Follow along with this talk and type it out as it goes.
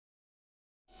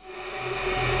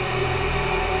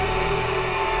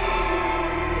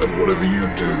And whatever you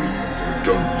do,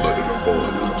 don't let it fall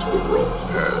into the wrong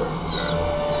hands.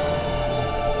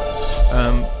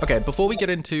 Okay, before we get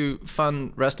into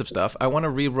fun rest of stuff, I want to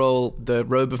re-roll the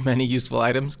Robe of Many Useful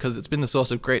Items because it's been the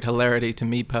source of great hilarity to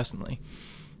me personally.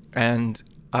 And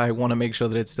I want to make sure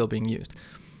that it's still being used.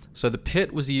 So the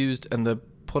pit was used and the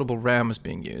portable ram was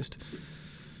being used.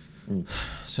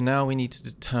 So now we need to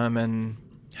determine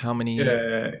how many...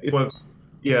 It was,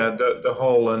 the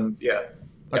whole and,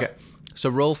 Okay, so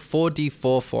roll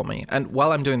 4d4 for me. And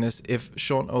while I'm doing this, if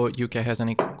Sean or UK has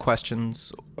any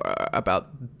questions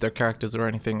about their characters or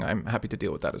anything, I'm happy to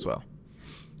deal with that as well.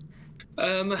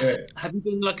 Have you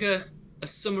done like a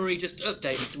summary just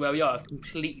update as to where we are? I've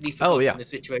completely forgotten the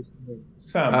situation.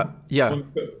 Sam, yeah.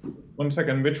 One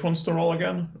second, which one's the roll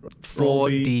again?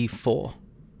 4d4.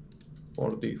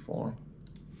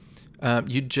 4d4.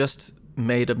 You just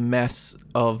made a mess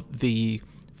of the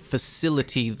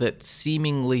facility that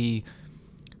seemingly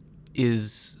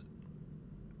is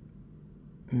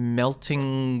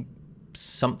melting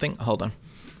something. Hold on.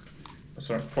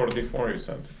 Sorry, 4d4 you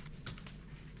said.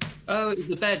 Oh, it was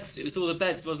the beds. It was all the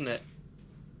beds, wasn't it?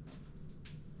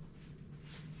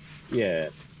 Yeah,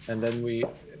 and then we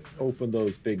opened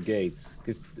those big gates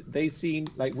because they seem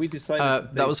like we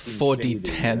decided. That was 4d10.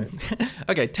 Shady, right?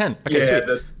 Okay, 10. Okay, sweet.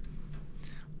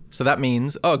 So that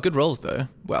means... Oh, good rolls, though.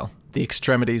 Well, the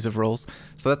extremities of rolls.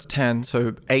 So that's 10.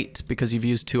 So 8 because you've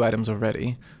used 2 items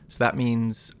already. So that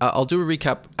means... I'll do a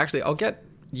recap. Actually, I'll get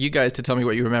you guys to tell me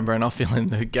what you remember, and I'll fill in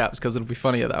the gaps because it'll be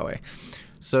funnier that way.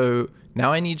 So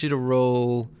now I need you to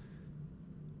roll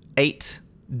 8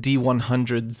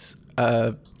 D100s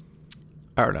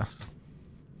R.S.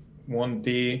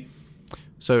 1d.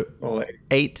 So Roll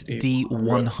 8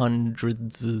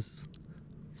 D100s.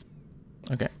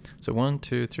 Okay. So 1,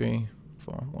 2, 3,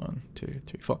 4. 1, 2,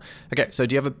 3, 4. Okay, so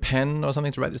do you have a pen or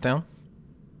something to write this down?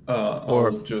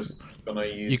 I'm just gonna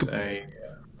use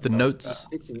the notes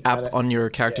app on your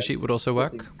character sheet would also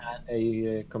work.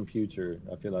 A computer.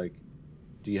 I feel like.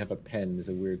 Do you have a pen? Is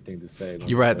a weird thing to say.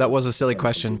 You're right. That was a silly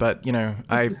question, but you know,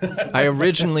 I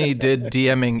originally did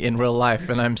DMing in real life,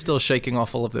 and I'm still shaking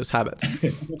off all of those habits.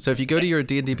 So if you go to your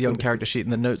D&D Beyond character sheet in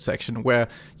the notes section, where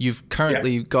you've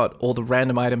currently got all the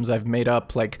random items I've made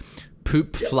up, like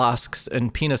poop flasks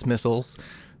and penis missiles,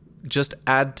 just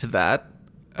add to that.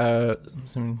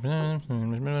 Someone's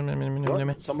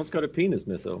got a penis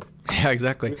missile. Yeah,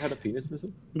 exactly. You had a penis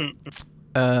missile?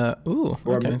 Ooh,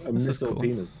 okay. A This is missile cool.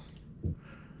 penis.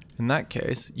 In that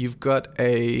case, you've got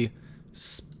a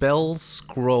spell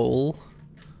scroll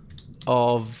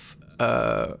of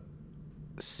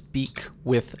speak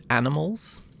with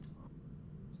animals.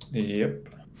 Yep.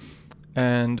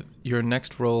 And your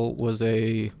next roll was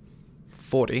a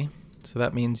 40. So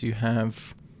that means you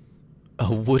have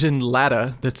a wooden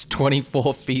ladder that's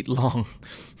 24 feet long.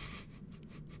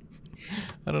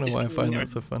 I don't know why I find that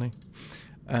so funny.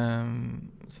 So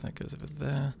that goes over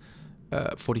there.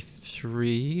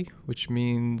 43, which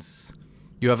means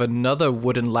you have another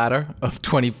wooden ladder of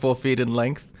 24 feet in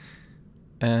length.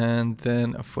 And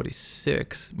then a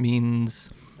 46 means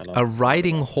a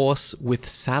riding horse with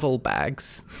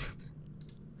saddlebags.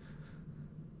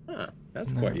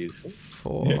 That's quite useful.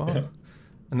 4.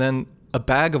 And then a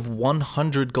bag of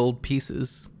 100 gold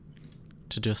pieces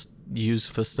to just use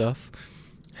for stuff.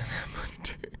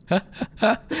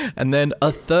 And then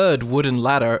a third wooden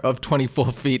ladder of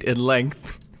 24 feet in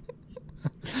length.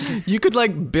 You could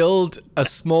like build a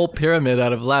small pyramid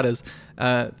out of ladders.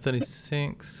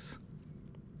 36.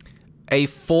 A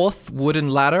fourth wooden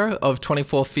ladder of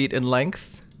 24 feet in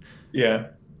length.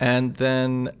 Yeah. And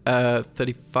then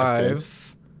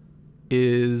 35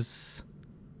 is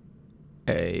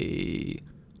a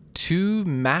 2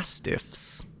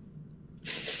 mastiffs.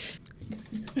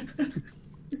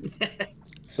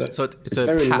 So it's a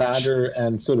very patch. ladder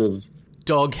and sort of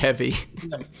Dog heavy.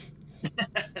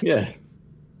 Yeah.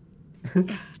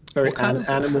 Very kind of-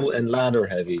 animal and ladder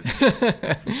heavy.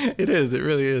 It is. It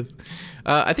really is.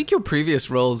 I think your previous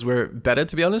roles were better,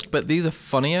 to be honest, but these are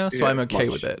funnier, so I'm okay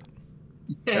with it.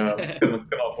 Cannot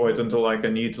wait until I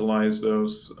can utilize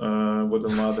those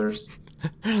wooden ladders.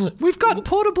 We've got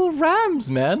portable rams,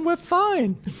 man. We're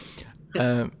fine.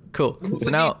 Cool. So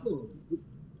now,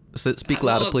 speak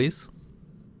louder, please.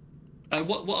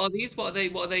 What are these? What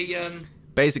are they?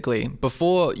 Basically,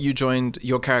 before you joined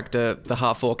your character, the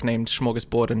half-orc named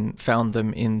Smorgasbord, and found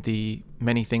them in the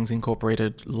Many Things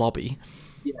Incorporated lobby.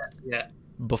 Yeah.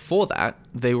 Before that,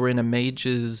 they were in a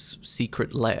mage's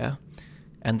secret lair,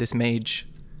 and this mage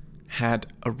had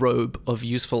a robe of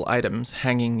useful items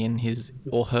hanging in his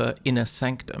or her inner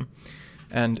sanctum.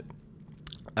 And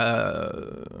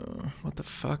what the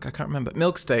fuck? I can't remember.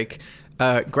 Milksteak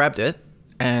grabbed it,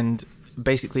 and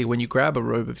basically when you grab a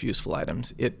robe of useful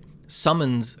items, it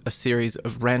summons a series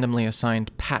of randomly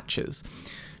assigned patches,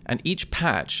 and each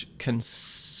patch can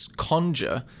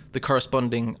conjure the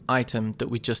corresponding item that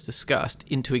we just discussed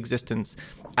into existence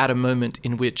at a moment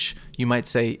in which you might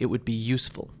say it would be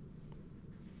useful.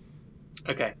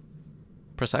 Okay.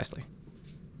 Precisely.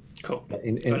 Cool.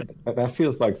 That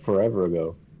feels like forever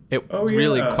ago. It Oh,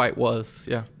 really yeah. quite was,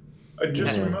 yeah. I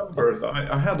just remembered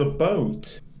I had a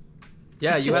boat.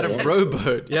 Yeah, you had a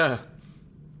rowboat, yeah.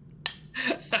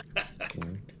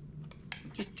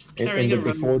 Just In carrying the a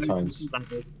before rope. times.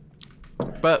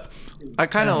 But I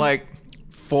kind of like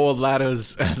 4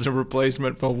 ladders as a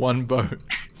replacement for 1 boat.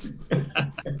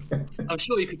 I'm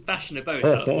sure you could fashion a boat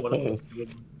out of one.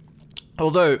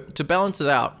 Although, to balance it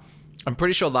out, I'm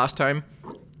pretty sure last time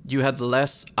you had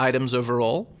less items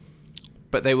overall,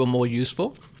 but they were more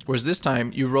useful. Whereas this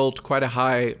time you rolled quite a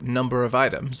high number of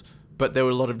items, but there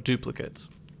were a lot of duplicates.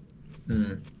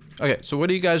 Okay, so what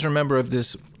do you guys remember of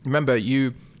this? Remember,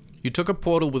 you took a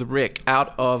portal with Rick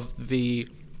out of the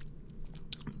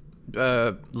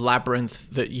labyrinth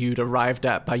that you'd arrived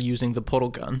at by using the portal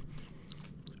gun,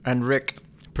 and Rick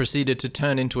proceeded to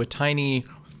turn into a tiny,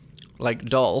 like,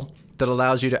 doll that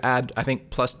allows you to add, I think,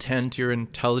 +10 to your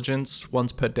intelligence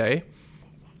once per day.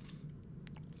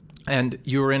 And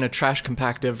you were in a trash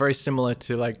compactor very similar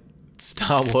to, like,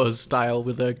 Star Wars style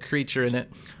with a creature in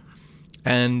it.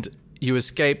 And you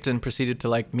escaped and proceeded to,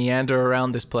 like, meander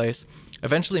around this place,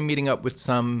 eventually meeting up with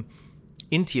some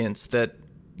Intiants that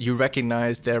you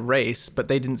recognized their race, but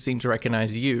they didn't seem to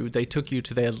recognize you. They took you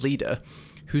to their leader,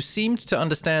 who seemed to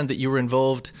understand that you were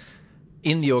involved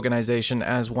in the organization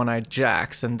as One-Eyed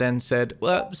Jacks, and then said,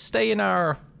 well, stay in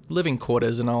our living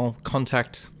quarters and I'll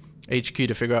contact HQ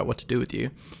to figure out what to do with you.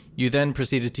 You then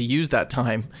proceeded to use that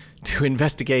to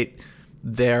investigate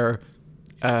their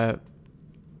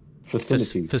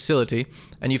facility,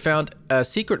 and you found a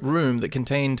secret room that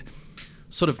contained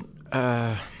sort of,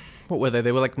 what were they?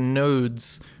 They were like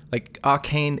nodes, like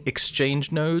arcane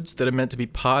exchange nodes that are meant to be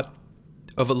part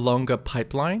of a longer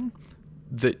pipeline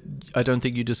that I don't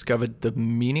think you discovered the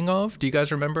meaning of. Do you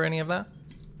guys remember any of that?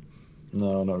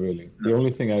 No, not really. The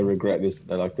only thing I regret is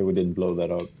that we didn't blow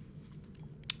that up.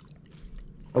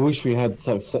 I wish we had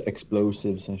some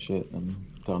explosives and shit and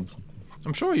done something.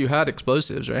 I'm sure you had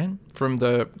explosives, right? From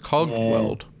the cog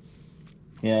world.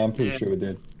 Yeah, I'm pretty sure we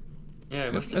did. Yeah,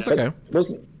 it must That's have. okay.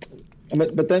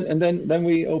 But then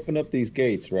we opened up these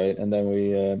gates, right? And then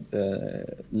we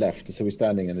left. So we're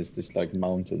standing and there's just like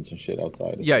mountains and shit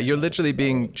outside. Yeah, you're literally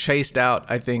being chased out,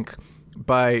 I think,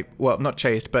 by, well, not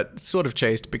chased, but sort of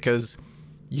chased, because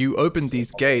you opened these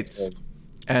gates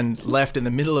and left in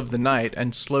the middle of the night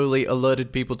and slowly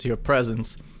alerted people to your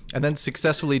presence, and then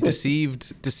successfully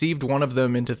deceived one of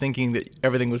them into thinking that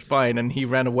everything was fine, and he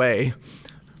ran away.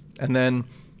 And then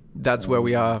that's where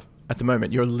we are at the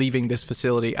moment. You're leaving this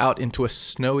facility out into a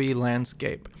snowy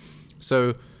landscape.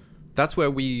 So that's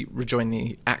where we rejoin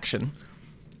the action.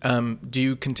 Do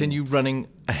you continue running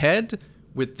ahead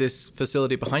with this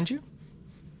facility behind you?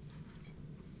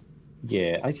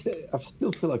 Yeah, I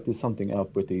still feel like there's something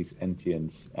up with these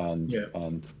Entians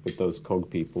and with those cog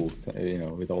people, you know,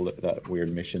 with all that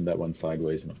weird mission that went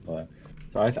sideways and all that.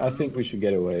 So I think we should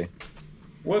get away.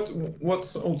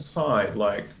 What's outside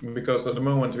like? Because at the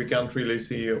moment we can't really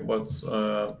see what's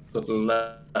to the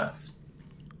left.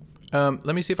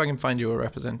 Let me see if I can find you a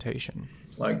representation.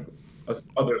 Like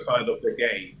other side of the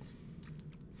gate.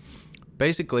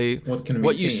 Basically,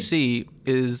 what you see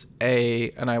is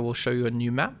and I will show you a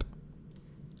new map.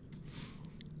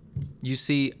 You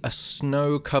see a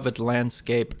snow-covered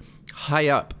landscape high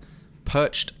up,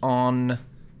 perched on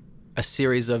a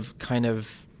series of kind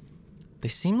of, they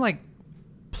seem like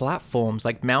platforms,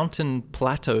 like mountain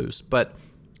plateaus, but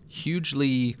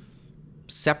hugely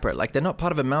separate. Like they're not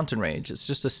part of a mountain range. It's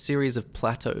just a series of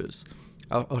plateaus.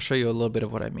 I'll show you a little bit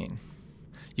of what I mean.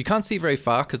 You can't see very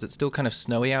far because it's still kind of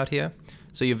snowy out here,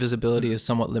 so your visibility is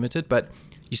somewhat limited, but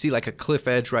you see like a cliff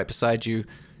edge right beside you,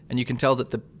 and you can tell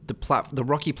that the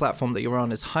rocky platform that you're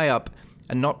on is high up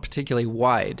and not particularly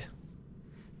wide.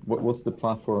 What's the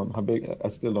platform? How big? I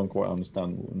still don't quite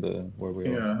understand where we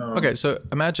are. Okay, so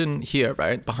imagine here,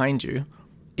 right, behind you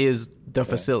is the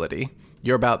facility.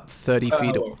 You're about 30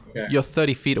 feet away. Okay. You're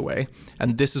 30 feet away,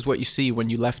 and this is what you see when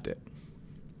you left it.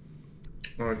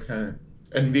 Okay.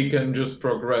 And we can just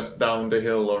progress down the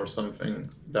hill or something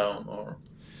down, or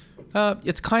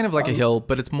It's kind of like a hill,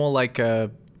 but it's more like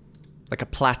a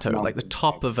plateau, Mountain. like the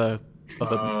top of a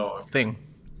thing.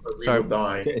 So we will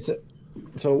die. Okay,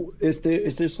 So is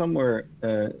there somewhere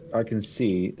I can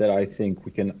see that I think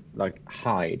we can like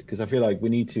hide? Because I feel like we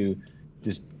need to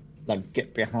just like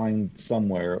get behind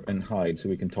somewhere and hide so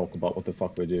we can talk about what the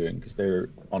fuck we're doing because they're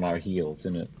on our heels,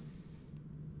 isn't it?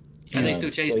 And they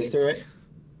still So chase is there?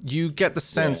 You get the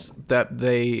sense that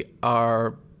they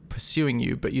are pursuing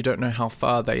you, but you don't know how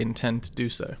far they intend to do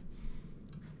so.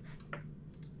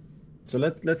 So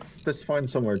let's find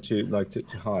somewhere to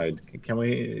hide. Can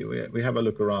we have a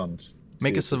look around?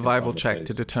 Make See a if we can survival find a check to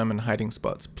place. determine hiding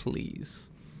spots, please.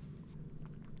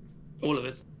 all of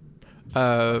us.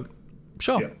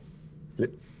 Sure. Yeah.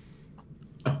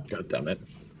 God damn it!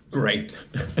 Great.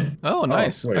 Oh,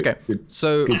 nice. wait, Okay. good-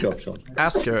 So, Good job, Sean.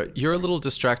 Asker, you're a little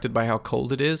distracted by how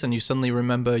cold it is, and you suddenly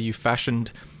remember you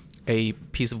fashioned a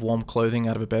piece of warm clothing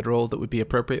out of a bedroll that would be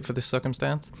appropriate for this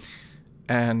circumstance.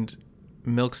 And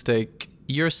Milksteak,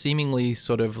 you're seemingly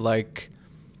sort of like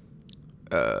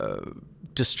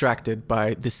distracted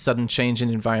by this sudden change in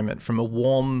environment from a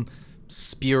warm,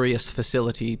 spurious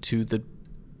facility to the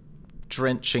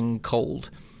drenching cold.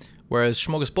 Whereas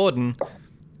Smorgasborden,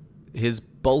 his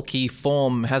bulky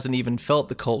form hasn't even felt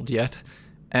the cold yet,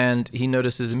 and he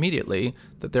notices immediately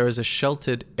that there is a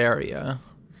sheltered area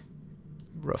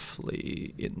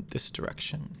roughly in this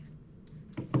direction.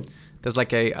 There's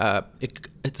like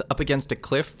it's up against a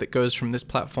cliff that goes from this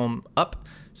platform up,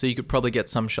 so you could probably get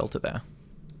some shelter there.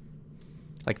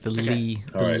 Like the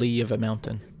lee of a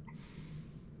mountain.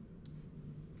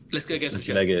 Let's go get some Let's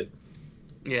shelter. leg it.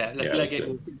 Yeah, let's Yeah, leg let's it. do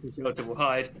We'll get some shelter. We'll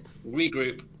hide. We'll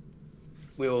regroup.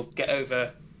 We'll get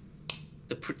over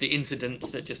the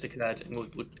incident that just occurred, and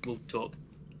we'll talk.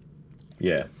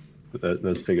 Yeah,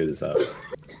 let's figure this out.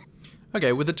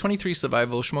 Okay, with a 23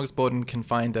 survival, Smorgasborden can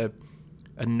find a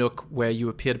nook where you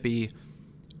appear to be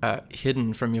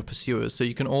hidden from your pursuers, so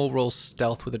you can all roll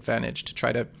stealth with advantage to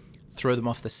try to throw them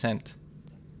off the scent.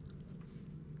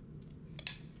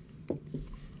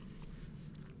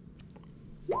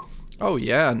 Oh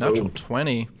yeah, natural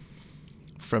 20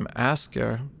 from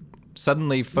Asker.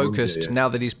 Suddenly focused, yeah. now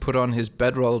that he's put on his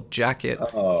bedroll jacket,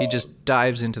 he just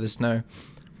dives into the snow.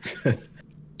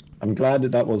 I'm glad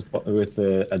that was with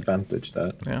the advantage.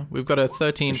 That Yeah, we've got a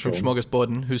 13 from sure.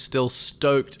 Smorgasborden, who's still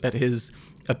stoked at his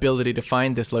ability to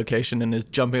find this location and is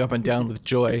jumping up and down with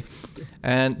joy.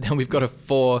 And then we've got a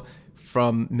 4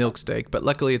 from Milksteak, but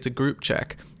luckily it's a group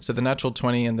check. So the natural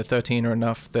 20 and the 13 are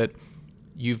enough that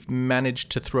you've managed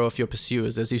to throw off your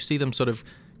pursuers as you see them sort of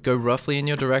go roughly in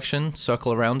your direction,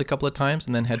 circle around a couple of times,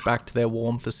 and then head back to their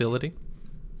warm facility.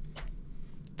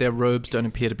 Their robes don't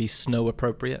appear to be snow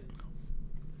appropriate.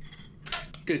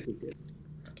 Good.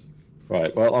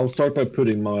 right. Well, I'll start by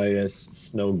putting my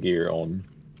snow gear on.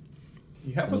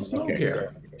 You have a snow Okay,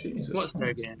 gear. Jesus. What's there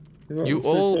again? You So-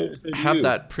 all so had you-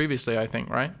 that previously, I think,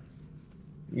 right?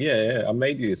 Yeah, I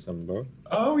made you some, bro.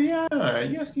 Oh yeah,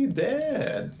 yes you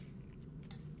did.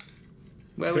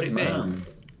 Where would Good it be?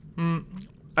 man.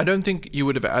 I don't think you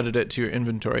would have added it to your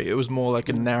inventory. It was more like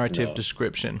a narrative No.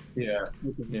 description. Yeah,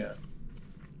 yeah.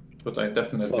 But I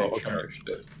definitely So, okay. cherished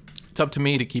it. It's up to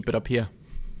me to keep it up here.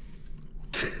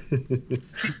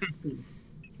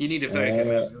 You need a very good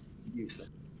man.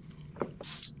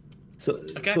 So,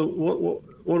 Okay. so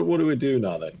what do we do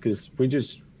now then? Because we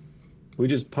just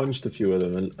punched a few of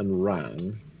them and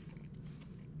ran.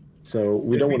 So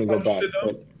we Did don't we want to go punch back. it up?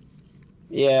 But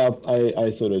yeah, I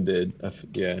sort of did.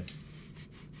 Yeah.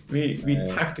 We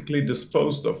tactically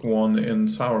disposed of one in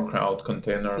sauerkraut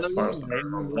container as far as I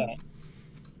remember.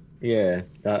 Yeah,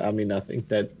 I mean, I think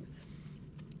that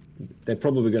they're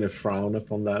probably going to frown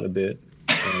upon that a bit.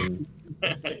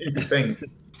 You think?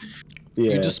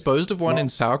 Yeah. You disposed of one in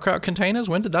sauerkraut containers?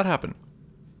 When did that happen?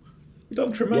 You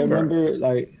don't Yeah, remember? remember,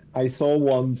 like, I saw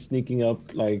one sneaking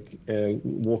up, like,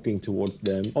 walking towards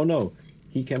them. Oh no,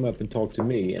 he came up and talked to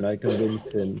me, and I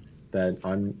convinced him that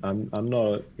I'm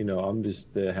not, I'm just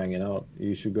hanging out.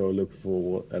 You should go look for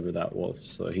whatever that was.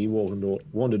 So he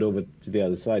wandered over to the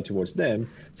other side towards them.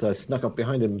 So I snuck up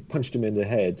behind him, punched him in the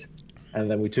head, and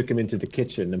then we took him into the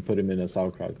kitchen and put him in a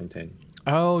sauerkraut container.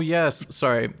 Oh, yes.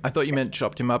 Sorry. I thought you meant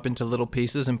chopped him up into little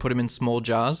pieces and put him in small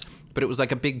jars, but it was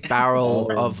like a big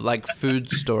barrel of like food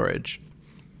storage.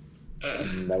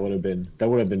 That would have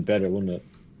been better, wouldn't it?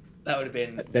 That would have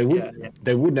been.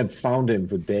 They wouldn't have found him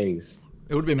for days.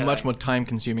 It would have been much more time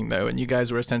consuming though, and you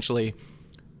guys were essentially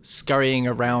scurrying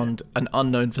around an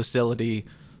unknown facility,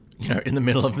 in the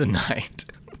middle of the night.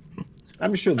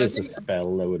 I'm sure there's a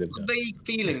spell that would have done. Vague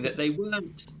feeling that they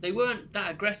weren't that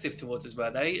aggressive towards us,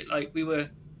 were they? Like we were.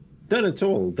 Not at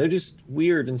all. They're just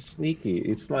weird and sneaky.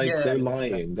 It's like Yeah. they're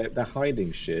lying. They're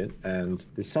hiding shit, and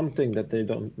there's something that they're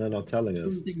not telling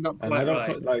us. Something not And quite I don't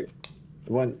right. like.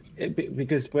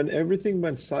 Because when everything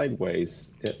went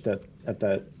sideways at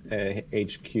that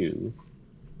HQ,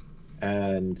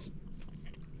 and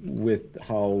with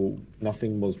how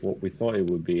nothing was what we thought it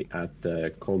would be at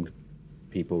the cog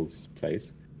people's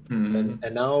place, and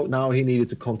now he needed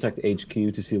to contact HQ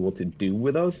to see what to do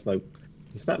with us. Like,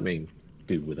 what's that mean?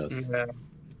 Do with us? Yeah.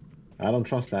 I don't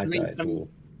trust that guy at I mean, all.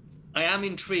 I am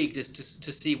intrigued as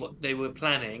to see what they were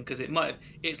planning, because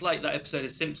it's like that episode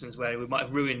of Simpsons where we might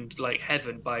have ruined like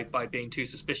heaven by being too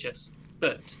suspicious.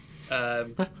 But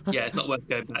yeah, it's not worth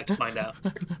going back to find out.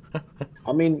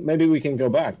 I mean, maybe we can go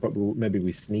back, but maybe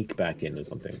we sneak back in or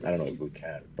something. I don't know if we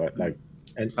can, but like,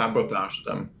 and Sabotage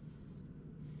them.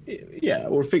 yeah,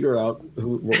 or figure out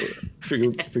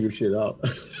figure shit out.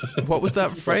 What was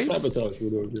that phrase? Sabotage.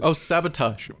 Oh,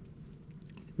 sabotage.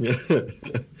 Yeah. I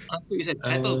thought you said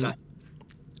pebble dash.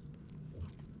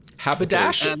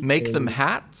 Haberdash? Make them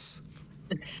hats?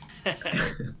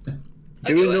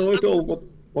 Do we know at all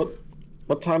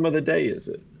what time of the day is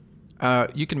it?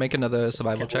 You can make another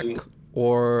survival check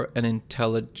or an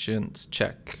intelligence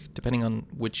check, depending on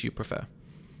which you prefer.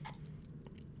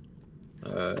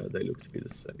 They look to be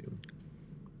the same.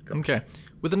 Okay.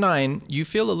 With a 9, you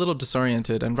feel a little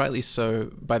disoriented, and rightly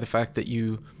so, by the fact that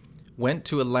you went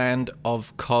to a land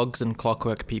of cogs and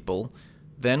clockwork people,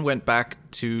 then went back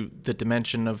to the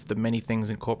dimension of the Many Things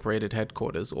Incorporated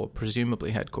headquarters, or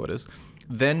presumably headquarters,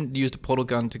 then used a portal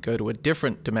gun to go to a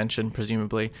different dimension,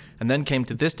 presumably, and then came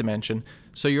to this dimension.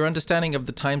 So your understanding of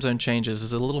the time zone changes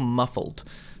is a little muffled.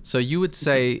 So you would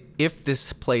say if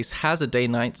this place has a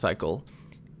day-night cycle,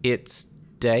 it's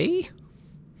day?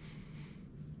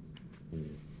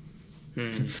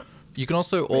 You can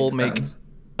also all make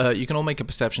a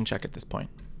perception check at this point,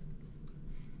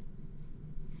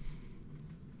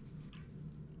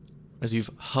 as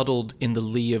you've huddled in the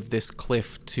lee of this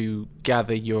cliff to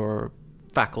gather your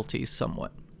faculties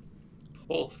somewhat.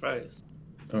 Poor throws.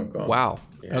 Oh god. Wow.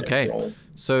 Yeah, Okay. roll.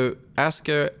 So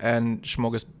Asker and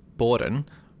Smorgasborden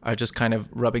are just kind of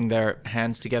rubbing their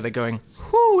hands together going,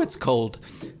 whoo, it's cold.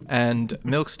 And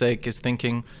Milksteak is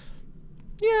thinking,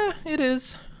 yeah, it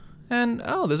is. And,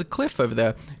 oh, there's a cliff over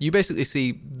there. You basically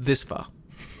see this far.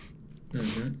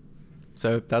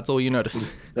 So that's all you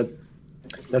notice.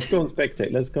 Let's go and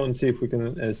spectate. Let's go and see if we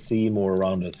can see more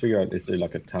around us. Figure out, is there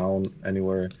like a town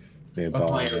anywhere nearby?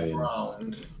 A higher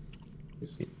ground.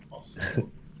 Is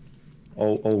possible.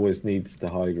 Always needs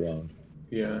the high ground.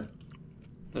 Yeah.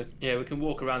 Yeah, we can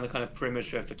walk around the kind of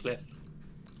perimeter of the cliff.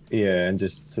 Yeah, and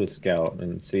just sort of scout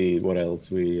and see what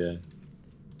else we...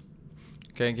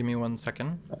 Okay, give me 1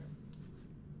 second.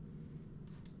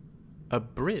 A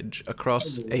bridge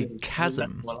across a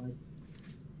chasm.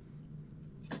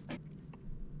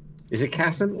 Is it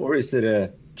chasm or is it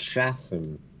a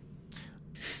chasm?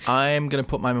 I'm going to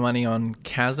put my money on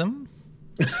chasm,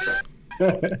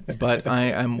 but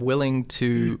I am willing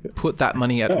to put that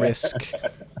money at risk.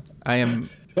 I am,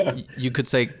 you could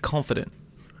say, confident.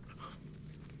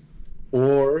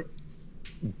 Or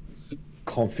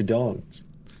confidant.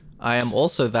 I am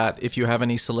also that if you have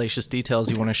any salacious details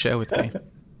you want to share with me.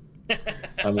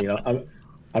 I mean,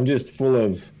 I'm just full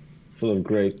of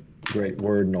great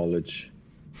word knowledge.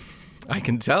 I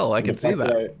can tell. I can see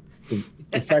that.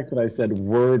 The fact that I said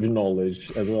word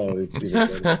knowledge as well is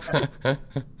even better.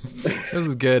 This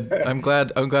is good. I'm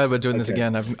glad we're doing this Okay.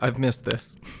 again. I've missed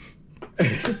this.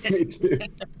 Me too.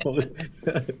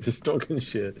 Just talking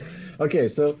shit. Okay,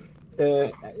 so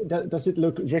does it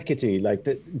look rickety? Like,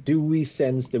 do we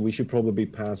sense that we should probably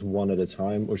pass one at a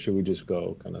time, or should we just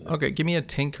go kind of? Okay, give me a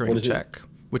tinkering What is it? check,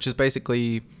 which is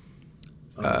basically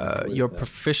What is your that?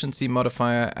 proficiency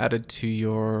modifier added to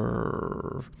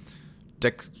your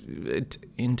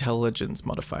intelligence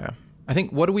modifier. I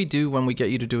think, what do we do when we get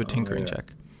you to do a tinkering yeah.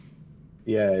 check?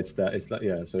 Yeah, it's that. It's like,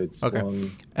 yeah. So it's Okay.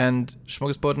 one. And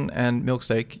Smorgasborden and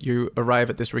Milkshake, you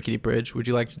arrive at this rickety bridge. Would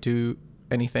you like to do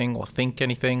anything or think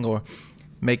anything or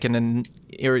make an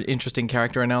interesting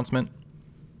character announcement?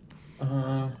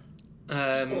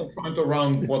 Just find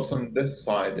around what's on this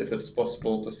side, if it's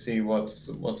possible to see what's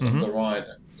on the right.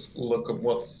 Just look at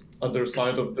what's other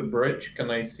side of the bridge. Can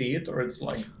I see it, or it's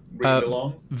like really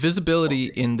long? Visibility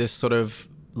in this sort of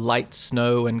light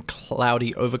snow and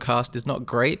cloudy overcast is not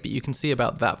great, but you can see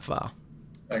about that far.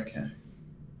 Okay.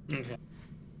 Okay.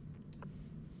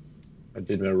 I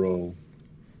did my roll.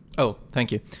 Oh,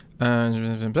 thank you.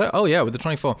 Oh yeah, with the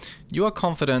 24. You are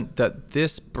confident that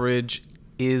this bridge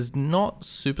is not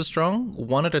super strong.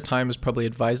 One at a time is probably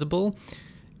advisable.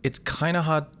 It's kind of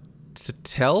hard to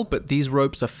tell, but these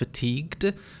ropes are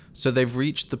fatigued, so they've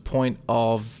reached the point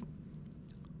of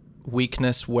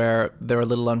weakness where they're a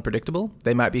little unpredictable.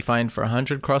 They might be fine for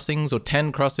 100 crossings or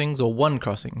 10 crossings or 1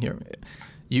 crossing.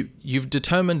 You've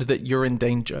determined that you're in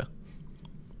danger.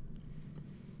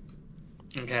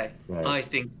 Okay. Right. I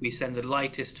think we send the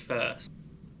lightest first.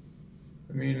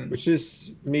 I mean, Which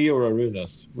is me or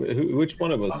Arunas? Which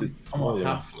one of us is I'm a smaller?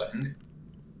 halfling.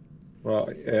 Well,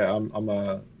 yeah, I'm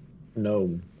a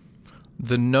gnome.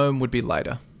 The gnome would be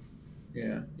lighter.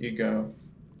 Yeah, you go.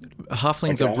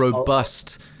 Halflings Okay, are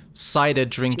robust,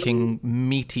 cider-drinking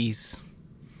meaties.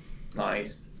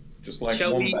 Nice. Just like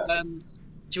Shall we? wombats.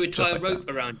 Should we tie Just a like rope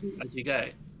around you as you go,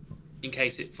 in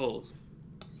case it falls?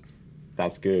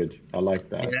 That's good. I like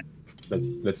that. Yeah.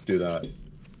 Let's do that.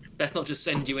 Let's not just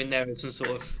send you in there as some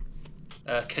sort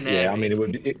of canary. Yeah, I mean, it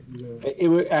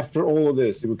would after all of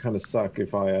this, it would kind of suck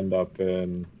if I end up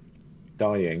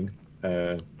dying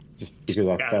just because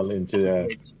I fell into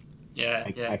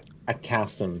a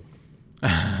chasm.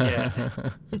 Yeah.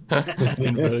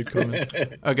 Inverted commas.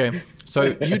 Okay,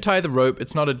 so you tie the rope.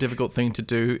 It's not a difficult thing to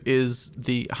do. Is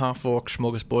the half-orc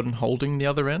smorgasbord holding the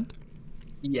other end?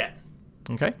 Yes.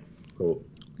 Okay. Cool.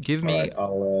 Give me...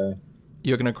 All right,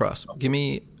 You're going to cross. Give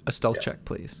me a stealth check,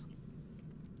 please.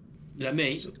 Is that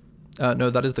me? No,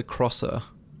 that is the crosser.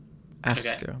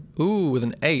 Asker. Ooh, with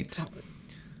an 8.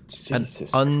 An Jesus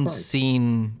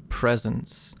unseen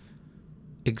presence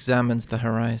examines the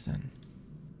horizon.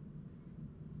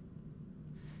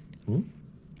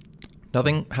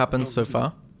 Nothing happens so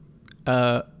far.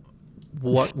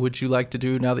 What would you like to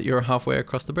do now that you're halfway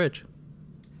across the bridge?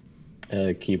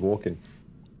 Keep walking.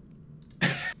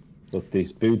 Look,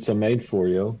 these boots are made for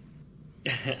you.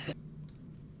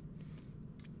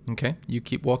 Okay, you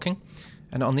keep walking,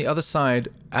 and on the other side,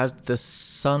 as the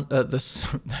sun, the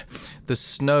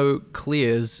snow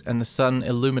clears and the sun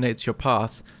illuminates your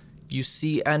path, you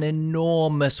see an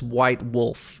enormous white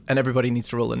wolf, and everybody needs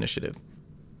to roll initiative.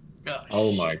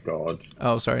 Oh my god.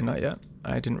 Oh, sorry, not yet.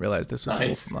 I didn't realize this was Nice.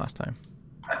 wolf from last time.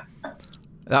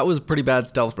 That was a pretty bad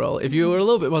stealth roll. If you were a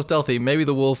little bit more stealthy, maybe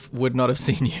the wolf would not have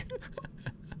seen you.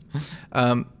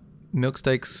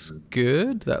 Milksteak's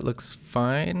good. That looks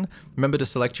fine. Remember to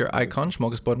select your icon.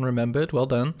 Smorgasbord remembered. Well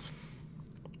done.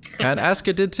 And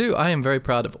Asker did too. I am very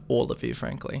proud of all of you,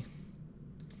 frankly.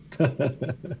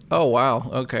 Oh, wow.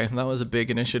 Okay, that was a big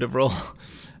initiative roll.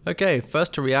 Okay,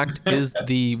 first to react is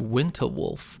the winter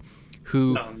wolf,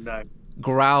 who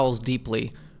growls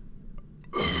deeply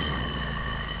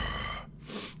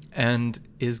and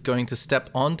is going to step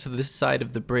onto this side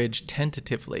of the bridge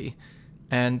tentatively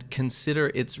and consider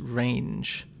its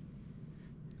range.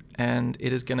 And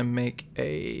it is going to make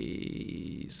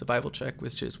a survival check,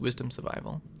 which is wisdom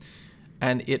survival.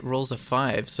 And it rolls a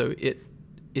 5, so it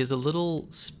is a little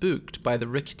spooked by the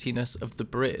ricketiness of the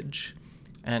bridge.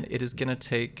 And it is going to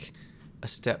take a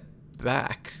step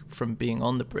back from being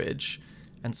on the bridge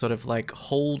and sort of like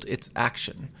hold its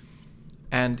action.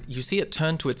 And you see it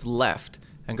turn to its left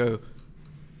and go,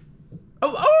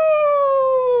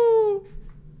 oh!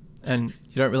 And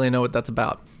you don't really know what that's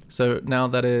about. So now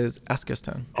that is Asker's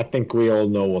turn. I think we all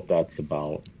know what that's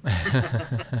about.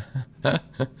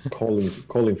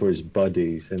 calling for his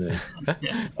buddies, isn't it?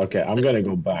 Okay, I'm gonna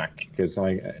go back because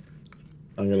I'm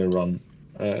gonna run.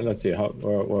 Let's see,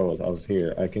 where was I? I was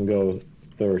here. I can go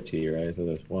 30, right? So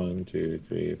there's 1, 2,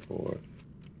 3, 4.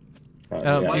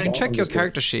 You can check your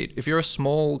character sheet. If you're a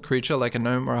small creature like a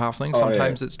gnome or a halfling,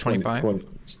 sometimes it's 25.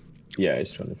 Yeah,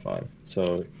 it's 25.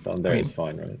 So down there is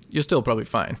fine, right? You're still probably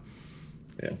fine.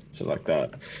 Yeah, so like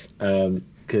that.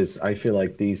 Because I feel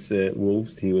like these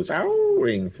wolves he was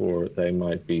howling for, they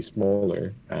might be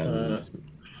smaller, and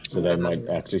so they might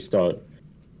actually start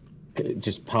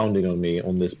just pounding on me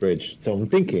on this bridge. So I'm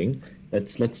thinking,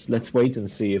 let's wait and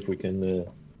see if we can,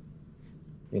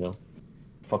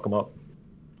 fuck them up.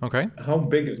 Okay. How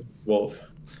big is this wolf?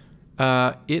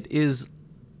 It is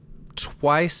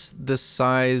twice the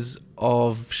size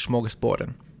of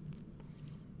Smorgasborden.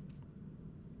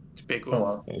 It's a big Oh, one.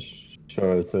 wow. Yeah,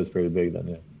 sure, so it's pretty big then,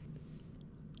 yeah.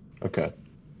 Okay.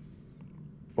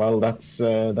 Well, that's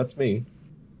me.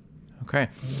 Okay.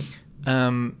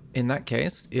 In that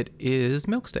case, it is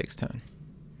Milksteak's turn.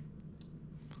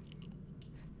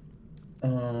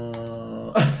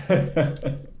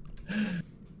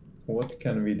 What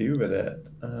can we do with it?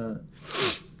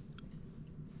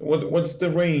 What's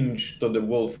the range to the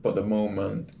wolf for the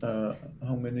moment?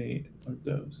 How many are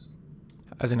those?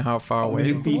 As in how far How away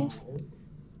many is the feet? wolf?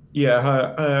 Yeah.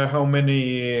 How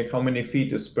many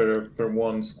feet is per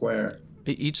one square?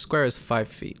 Each square is 5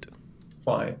 feet.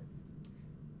 5.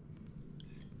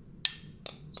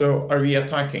 So are we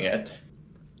attacking it?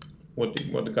 What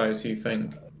do guys you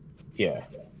think? Yeah.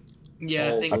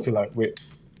 Yeah, I think I feel like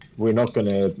we're not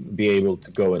gonna be able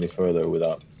to go any further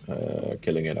without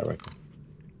killing it, I reckon.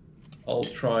 I'll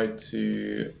try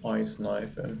to ice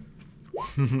knife him.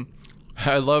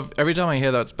 I love every time I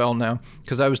hear that spell now,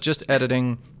 because I was just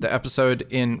editing the episode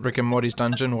in Rick and Morty's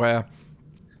dungeon where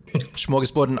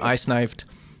Smorgasbord ice knifed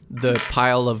the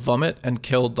pile of vomit and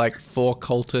killed like 4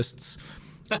 cultists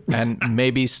and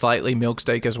maybe slightly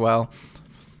Milksteak as well.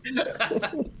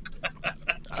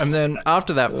 And then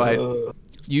after that fight,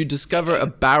 you discover a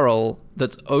barrel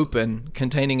that's open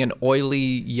containing an oily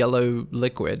yellow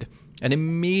liquid, and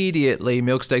immediately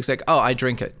Milksteak's like, oh, I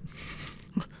drink it.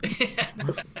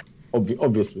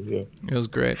 Obviously, yeah. It was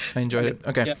great. I enjoyed it.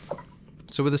 Okay. Yeah.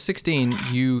 So with a 16,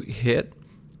 you hit.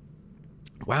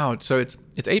 Wow. So it's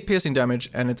 8 piercing damage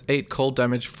and it's 8 cold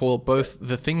damage for both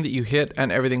the thing that you hit and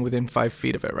everything within 5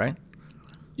 feet of it, right?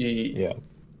 Yeah.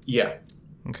 Yeah.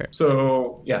 Okay.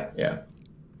 So yeah.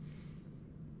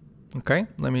 Okay.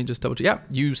 Let me just double check. Yeah.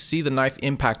 You see the knife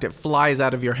impact. It flies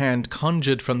out of your hand,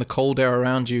 conjured from the cold air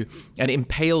around you, and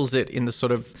impales it in the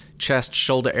sort of chest,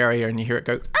 shoulder area, and you hear it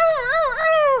go.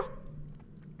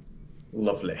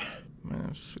 Lovely.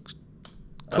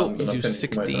 Cool. I'm You gonna do finish my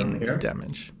 16 turn here.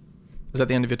 damage. Is that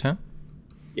the end of your turn?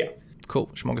 Yeah. Cool.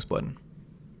 Smorgasbord.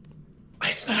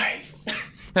 Ice knife.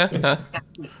 Love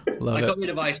I it. got rid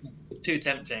of ice. It's too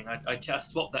tempting. I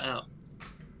just swapped that out.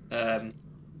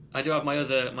 I do have my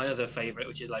other favorite,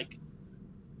 which is like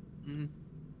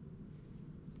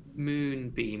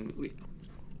moonbeam.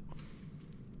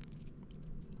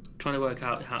 Trying to work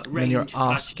out how range. When your ass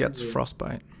slash- gets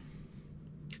frostbite.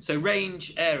 So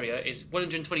range area is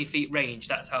 120 feet range.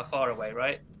 That's how far away,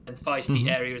 right? And 5 feet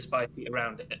area is 5 feet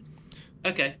around it.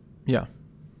 Okay. Yeah.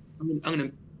 I'm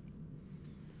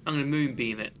gonna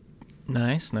moonbeam it.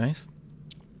 Nice.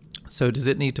 So does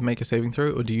it need to make a saving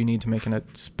throw, or do you need to make a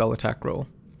spell attack roll?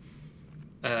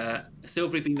 A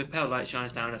silvery beam of pale light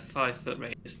shines down a 5-foot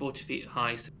radius, 40 feet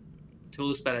high, till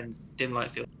the spell ends. Dim light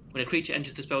field. When a creature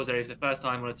enters the spell's area for the first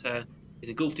time on a turn, is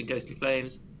engulfed in ghostly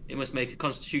flames. It must make a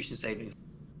Constitution saving.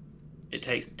 It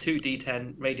takes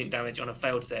 2d10 radiant damage on a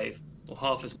failed save, or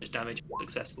half as much damage if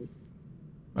successful.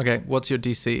 Okay, what's your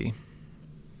DC?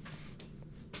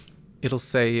 It'll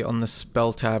say on the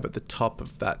spell tab at the top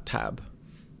of that tab.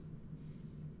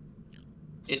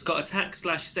 It's got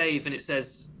attack/save, and it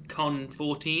says Con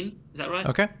 14. Is that right?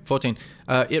 Okay, 14.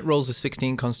 It rolls a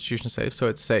 16 Constitution save, so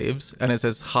it saves, and it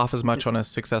says half as much on a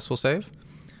successful save.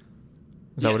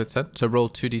 Is that what it said? So roll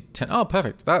 2d10. Oh,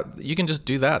 perfect. That you can just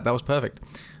do that. That was perfect.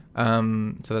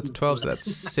 So that's 12. So that's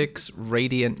 6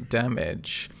 radiant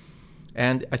damage,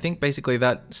 and I think basically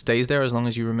that stays there as long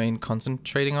as you remain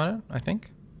concentrating on it. I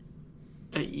think.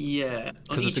 Yeah.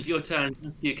 On 'Cause each it's a- of your turns,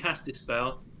 after you cast this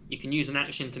spell, you can use an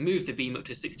action to move the beam up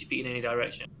to 60 feet in any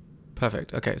direction.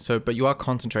 Perfect. Okay. So, but you are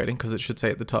concentrating because it should say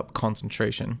at the top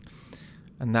concentration,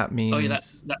 and that means. Oh yeah,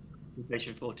 that's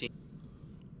concentration 14.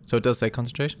 So it does say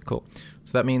concentration? Cool.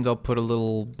 So that means I'll put a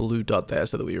little blue dot there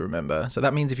so that we remember. So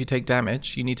that means if you take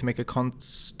damage, you need to make a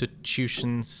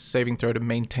Constitution saving throw to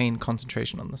maintain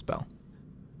concentration on the spell.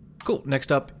 Cool.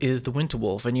 Next up is the Winter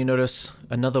Wolf, and you notice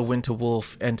another Winter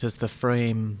Wolf enters the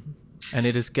frame, and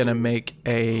it is going to make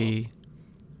a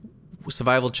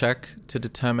survival check to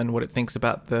determine what it thinks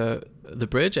about the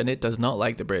bridge, and it does not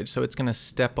like the bridge. So it's going to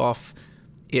step off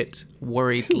it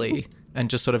worriedly and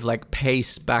just sort of like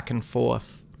pace back and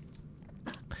forth.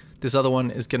 This other one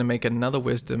is going to make another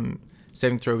wisdom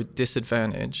saving throw with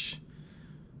disadvantage,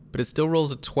 but it still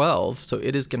rolls a 12, so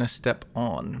it is going to step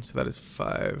on. So that is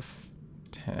 5,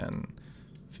 10,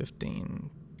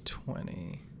 15,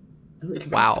 20.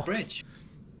 Wow. The bridge.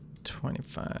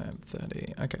 25,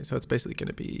 30. Okay, so it's basically going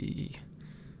to be...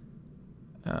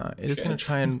 it is going to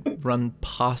try and run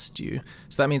past you.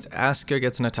 So that means Asker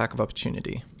gets an attack of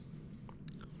opportunity.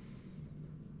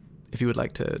 If you would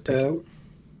like to take it.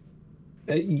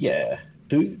 Yeah.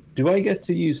 Do I get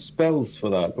to use spells for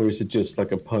that, or is it just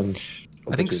like a punch?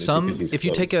 I think if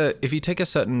you take a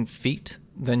certain feat,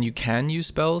 then you can use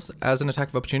spells as an attack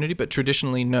of opportunity. But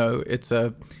traditionally, no. It's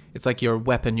like your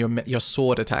weapon, your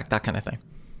sword attack, that kind of thing.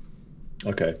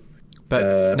 Okay.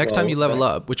 But next time you level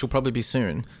up, which will probably be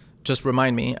soon, just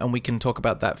remind me, and we can talk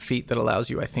about that feat that allows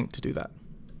you, I think, to do that.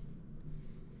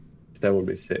 That would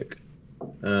be sick.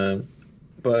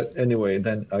 But anyway,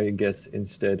 then I guess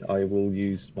instead I will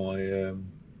use my.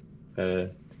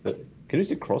 Can you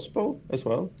use a crossbow as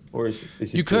well, or is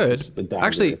it You just could the dagger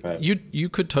actually. if I have? You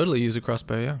could totally use a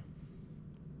crossbow, yeah.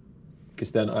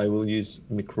 Because then I will use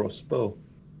my crossbow.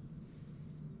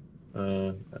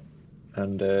 Yeah,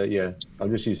 I'll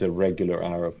just use a regular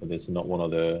arrow for this, not one of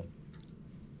the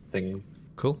thingy.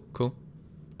 Cool.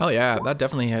 Oh yeah, that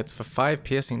definitely hits for 5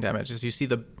 piercing damage. As you see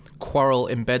the quarrel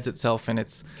embeds itself in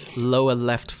its lower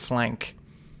left flank.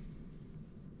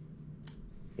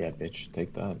 Yeah, bitch,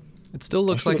 take that. It still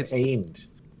looks like it's aimed.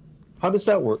 How does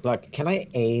that work? Like, can I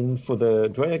aim for the?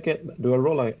 Do I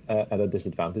roll at a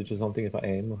disadvantage or something if I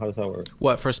aim? How does that work?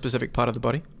 what, for a specific part of the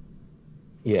body?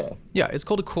 Yeah. Yeah, it's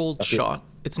called a called shot.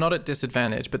 It's not at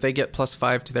disadvantage, but they get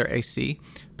 +5 to their AC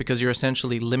because you're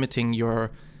essentially limiting your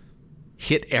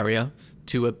hit area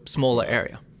to a smaller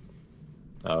area.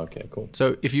 Oh, okay, cool.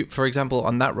 So if you, for example,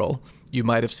 on that roll, you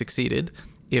might have succeeded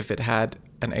if it had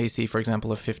an AC, for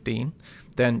example, of 15,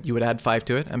 then you would add 5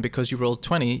 to it. And because you rolled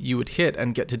 20, you would hit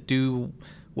and get to do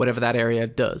whatever that area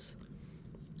does.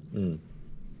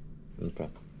 Okay.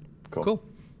 Cool.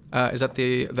 Is that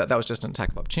that was just an attack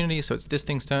of opportunity. So it's this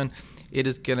thing's turn. It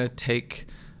is going to take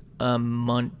a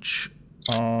munch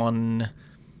on,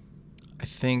 I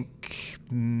think,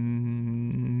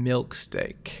 milk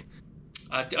steak.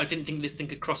 I didn't think this thing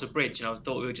could cross a bridge, and I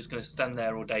thought we were just going to stand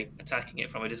there all day attacking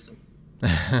it from a distance.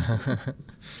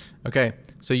 Okay,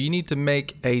 so you need to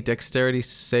make a dexterity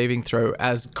saving throw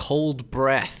as cold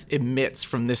breath emits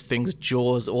from this thing's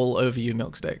jaws all over you,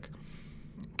 Milksteak.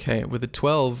 Okay, with a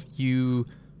 12, you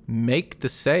make the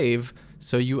save,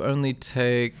 so you only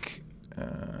take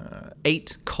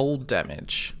 8 cold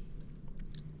damage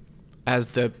as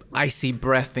the icy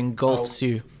breath engulfs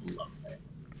you.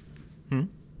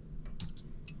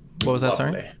 What was that,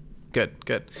 sorry? Good.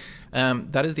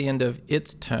 That is the end of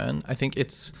its turn. I think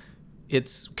its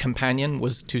companion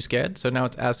was too scared, so now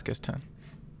it's Asuka's turn.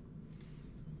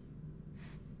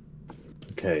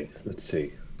 Okay, let's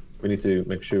see. We need to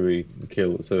make sure we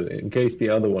kill. So in case the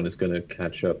other one is going to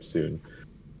catch up soon,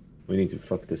 we need to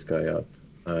fuck this guy up.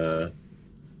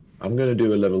 I'm going to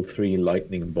do a level 3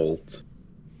 lightning bolt.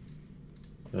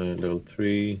 Level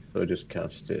 3, so I just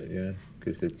cast it, yeah?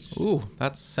 Because it's... Ooh,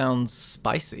 that sounds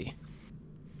spicy.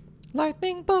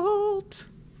 Lightning bolt!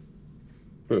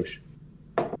 Push.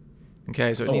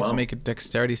 Okay, so it needs to make a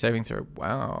dexterity saving throw.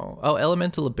 Wow. Oh,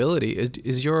 elemental ability.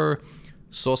 Is your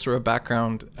sorcerer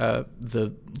background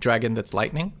the dragon that's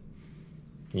lightning?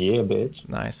 Yeah, bitch.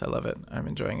 Nice, I love it. I'm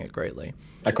enjoying it greatly.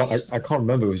 I can't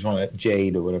remember which one,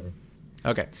 Jade or whatever.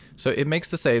 Okay, so it makes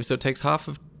the save, so it takes half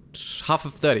of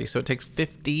 30, so it takes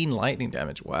 15 lightning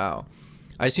damage. Wow.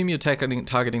 I assume you're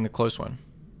targeting the close one.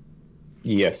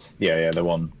 Yes, yeah, the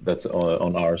one that's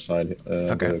on our side.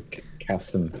 Okay. The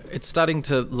chasm. It's starting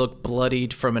to look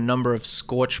bloodied from a number of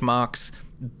scorch marks,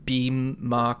 beam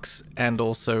marks, and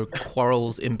also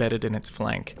quarrels embedded in its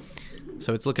flank.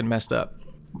 So it's looking messed up.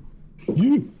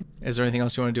 Is there anything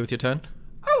else you want to do with your turn?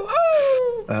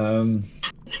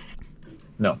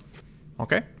 No.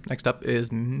 Okay, next up is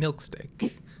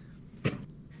Milksteak.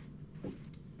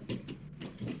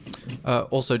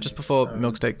 Also, just before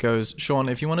Milksteak goes, Sean,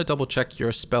 if you want to double check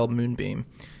your spell Moonbeam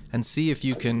and see if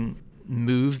you can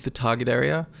move the target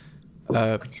area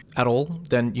at all,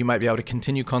 then you might be able to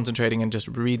continue concentrating and just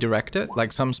redirect it.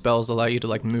 Like some spells allow you to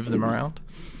like move them around.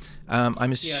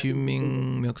 I'm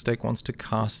assuming Milksteak wants to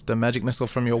cast a magic missile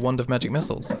from your wand of magic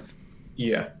missiles.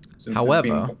 Yeah. Since However, it's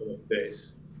been a couple of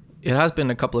days. It has been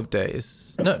a couple of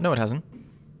days. No, it hasn't.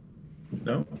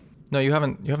 No? No, you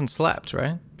haven't slept,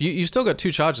 right? You've still got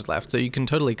 2 charges left, so you can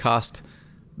totally cast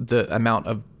the amount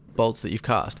of bolts that you've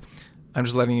cast. I'm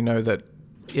just letting you know that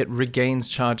it regains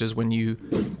charges when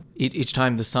each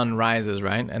time the sun rises,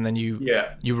 right? And then you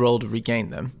roll to regain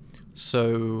them.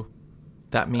 So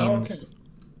that means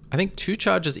I think 2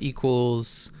 charges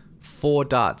equals 4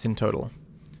 darts in total.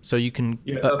 So you can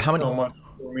that's how many? How much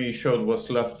for me showed was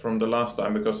left from the last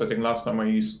time, because I think last time I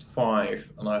used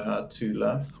 5 and I had 2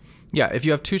 left. Yeah, if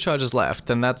you have 2 charges left,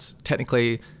 then that's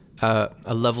technically a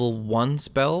level 1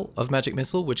 spell of Magic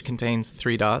Missile, which contains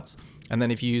 3 darts. And then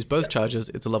if you use both charges,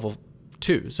 it's a level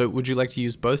 2. So would you like to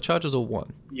use both charges or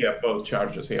 1? Yeah, both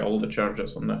charges. Yeah, all the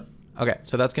charges on there. Okay,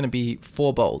 so that's going to be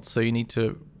 4 bolts. So you need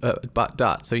to,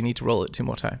 darts. So you need to roll it 2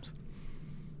 more times.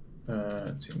 2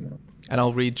 more. And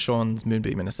I'll read Sean's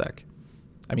Moonbeam in a sec.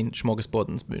 I mean,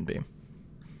 Smorgasborden's Moonbeam.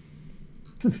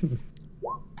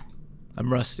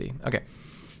 I'm rusty. Okay.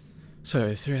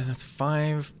 So 3, that's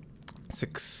 5,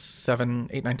 6, 7,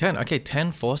 8, 9, 10. Okay,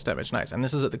 10 force damage. Nice. And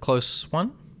this is at the close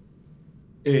one?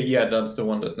 Yeah, that's the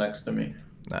one that's next to me.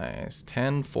 Nice.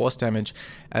 10 force damage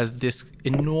as this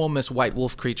enormous white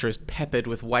wolf creature is peppered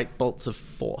with white bolts of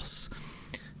force.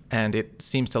 And it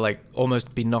seems to like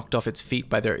almost be knocked off its feet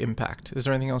by their impact. Is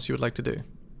there anything else you would like to do?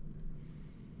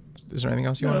 Is there anything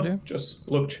else you want to do?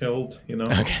 Just look chilled,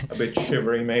 Okay. A bit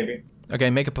shivery maybe. Okay,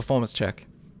 make a performance check.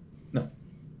 No.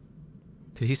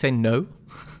 Did he say no?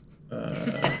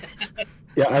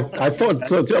 Yeah, I thought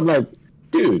so too. I'm like,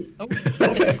 Dude.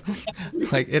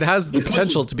 Like, it has the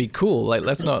potential to be cool. Like,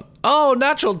 let's not... Oh,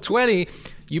 natural 20!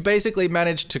 You basically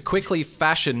managed to quickly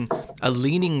fashion a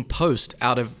leaning post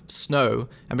out of snow.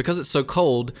 And because it's so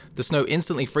cold, the snow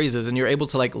instantly freezes and you're able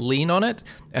to, like, lean on it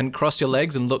and cross your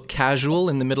legs and look casual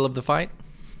in the middle of the fight.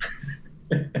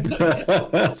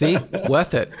 See?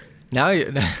 Worth it. Now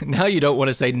you don't want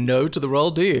to say no to the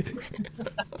roll, do you?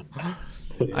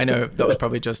 I know that was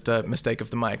probably just a mistake of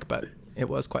the mic, but it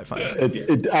was quite funny.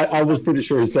 I was pretty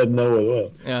sure he said no as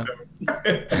well. Yeah.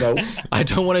 No, I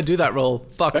don't want to do that roll.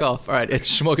 Fuck off. All right, it's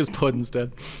smorgasbord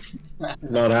instead.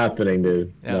 not happening,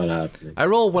 dude. Yeah. Not happening. I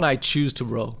roll when I choose to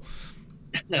roll.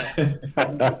 I'm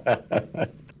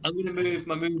going to move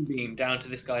my moonbeam down to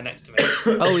this guy next to me.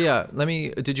 Oh yeah,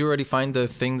 did you already find the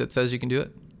thing that says you can do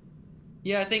it?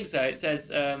 Yeah, I think so. It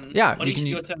says, Yeah, on you each can of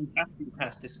your turns after you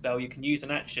cast this spell, you can use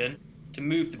an action to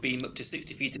move the beam up to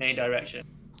 60 feet in any direction.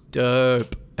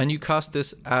 Dope. And you cast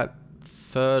this at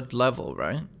 3rd level,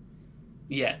 right?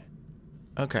 Yeah.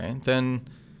 Okay, then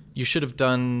you should have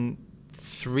done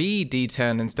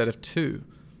 3d10 instead of 2.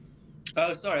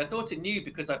 Oh, sorry. I thought it knew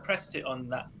because I pressed it on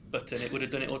that button. It would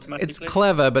have done it automatically. It's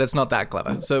clever, but it's not that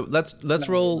clever. So let's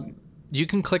roll. You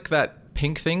can click that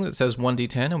pink thing that says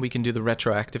 1d10, and we can do the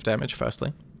retroactive damage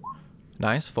firstly.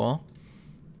 Nice, 4.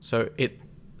 So it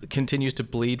continues to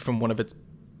bleed from one of its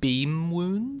beam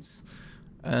wounds.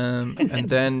 And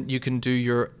then you can do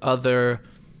your other...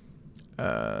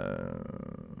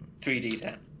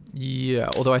 3d10. Yeah,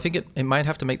 although I think it might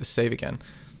have to make the save again.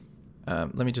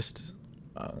 Let me just...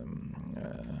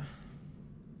 when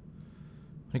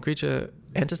a creature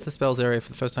enters the spell's area for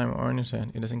the first time or in a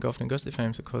turn, it is engulfed in ghostly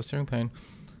flames that cause searing pain.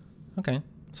 Okay,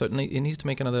 so it needs to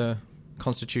make another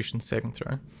Constitution saving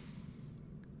throw.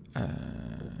 I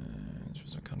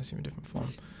can't assume a different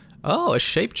form. Oh, a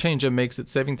shape changer makes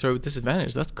its saving throw with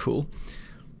disadvantage. That's cool.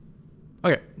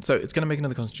 Okay, so it's going to make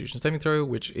another Constitution saving throw,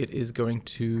 which it is going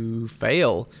to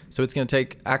fail. So it's going to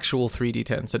take actual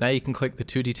 3d10. So now you can click the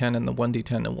 2d10 and the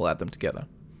 1d10 and we'll add them together.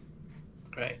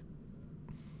 Great.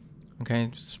 Okay,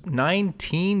 just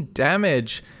 19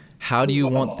 damage. How do you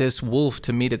want this wolf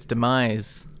to meet its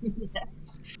demise?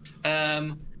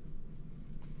 Oh,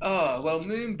 well,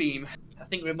 Moonbeam, I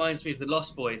think reminds me of the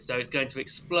Lost Boys, so it's going to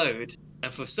explode.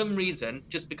 And for some reason,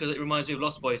 just because it reminds me of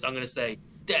Lost Boys, I'm going to say,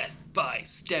 death by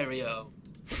stereo.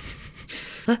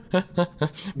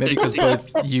 Maybe because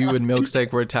both you and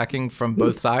Milksteak were attacking from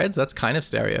both sides? That's kind of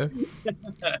stereo.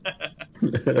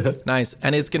 Nice.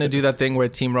 And it's going to do that thing where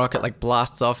Team Rocket like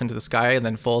blasts off into the sky and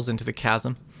then falls into the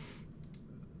chasm.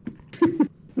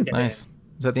 Nice.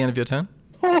 Is that the end of your turn?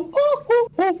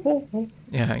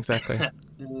 Yeah, exactly.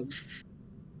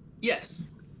 Yes.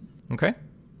 Okay.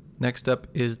 Next up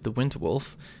is the Winter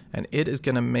Wolf, and it is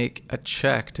going to make a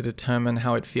check to determine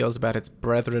how it feels about its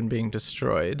brethren being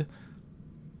destroyed.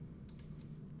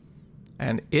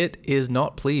 And it is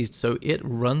not pleased, so it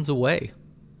runs away.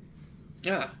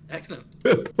 Yeah, excellent.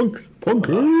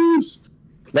 Punkers!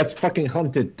 Let's fucking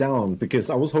hunt it down, because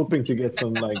I was hoping to get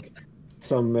some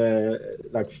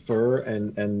fur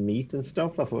and meat and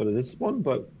stuff off of this one,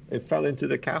 but it fell into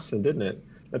the chasm, didn't it?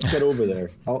 Let's get over there.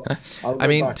 I'll I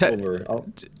mean, back over.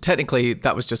 technically,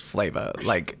 that was just flavor.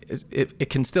 Like, it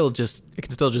can still just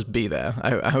be there.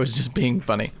 I was just being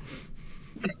funny.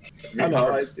 I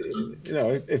know,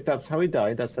 if that's how he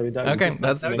died, that's how he died. Okay,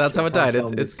 that's how it died.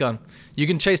 It's gone. You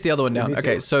can chase the other one down.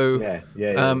 Okay, so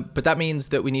yeah. But that means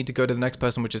that we need to go to the next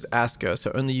person, which is Asker.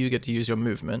 So only you get to use your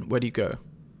movement. Where do you go?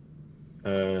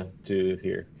 To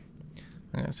here.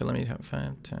 Okay, so let me have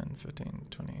 5, 10, 15,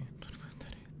 20, 25,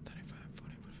 30, 35,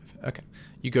 40, 45. Okay,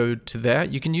 you go to there.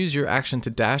 You can use your action to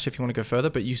dash if you want to go further,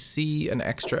 but you see an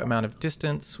extra amount of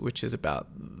distance, which is about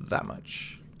that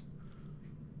much.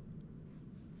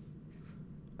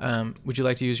 Would you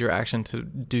like to use your action to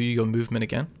do your movement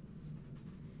again?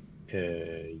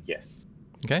 Yes.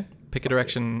 Okay, pick a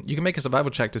direction. You can make a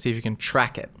survival check to see if you can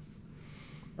track it.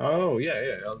 Oh,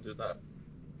 yeah, I'll do that.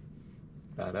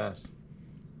 Badass.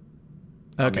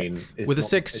 Okay, I mean, with a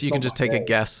 6, you can just take a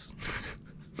guess.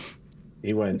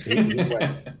 He went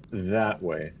that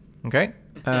way. Okay,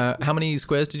 how many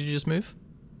squares did you just move?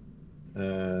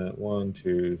 1,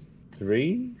 2,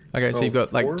 3. Okay, so you've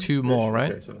got like 2 more,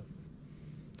 right? Okay,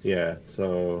 yeah,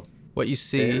 so... What you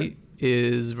see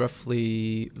is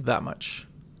roughly that much.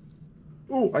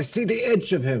 Oh, I see the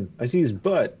edge of him. I see his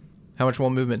butt. How much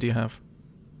more movement do you have?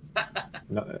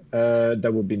 No,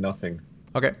 that would be nothing.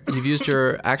 Okay, you've used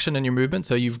your action and your movement,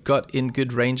 so you've got in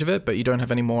good range of it, but you don't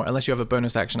have any more. Unless you have a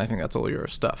bonus action, I think that's all your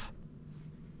stuff.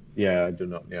 Yeah, I do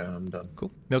not. Yeah, I'm done. Cool.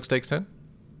 Milksteak's turn.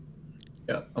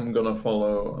 Yeah, I'm gonna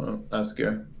follow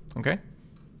Asker. Okay.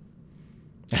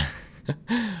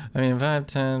 I mean, 5,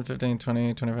 10, 15,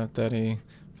 20, 25, 30,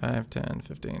 5, 10,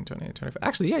 15, 20, 25.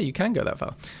 Actually, yeah, you can go that far.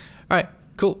 All right,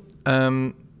 cool.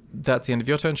 That's the end of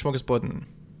your turn, Smorgasborden.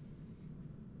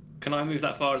 Can I move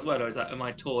that far as well, or am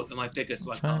I tall? Am I bigger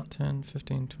so I 5, can't? 10,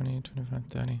 15, 20, 25,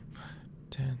 30,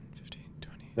 10, 15,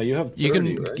 20. Now you have 30, You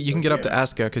can right? you can get up to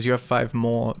Asker because you have 5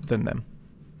 more than them.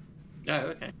 Oh,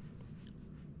 okay.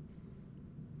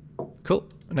 Cool.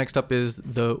 Next up is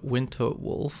the Winter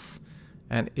Wolf,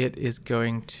 and it is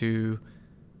going to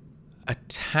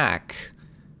attack,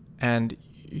 and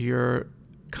you're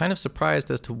kind of surprised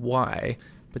as to why,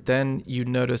 but then you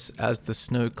notice as the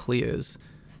snow clears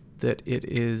that it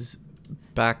is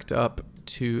backed up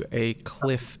to a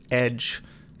cliff edge,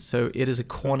 so it is a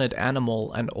cornered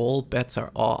animal and all bets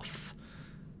are off.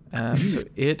 So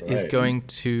it is Right. going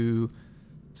to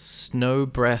snow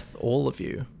breath all of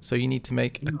you, so you need to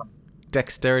make a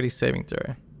dexterity saving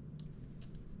throw.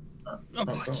 Oh,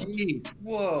 God. gee.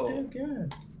 Whoa. Okay.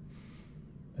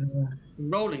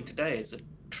 Rolling today is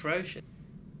atrocious.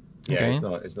 Yeah,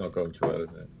 Okay. it's not going too well, is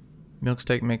it?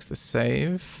 Milksteak makes the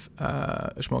save.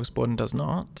 Smorgasborden does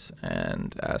not,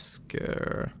 and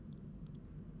Asker.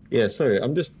 Yeah, sorry,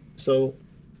 I'm just so.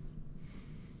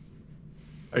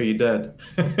 Are you dead?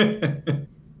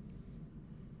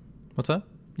 What's that?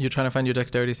 You're trying to find your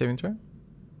dexterity saving throw?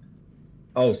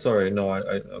 Oh, sorry, no,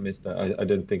 I missed that. I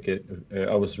didn't think it.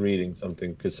 I was reading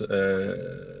something because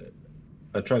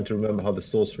I'm trying to remember how the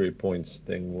sorcery points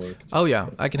thing worked. Oh yeah,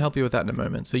 I can help you with that in a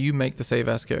moment. So you make the save,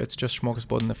 Asker. It's just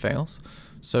Smorgasborden that fails.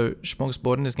 So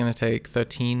Smorgasborden is going to take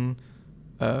 13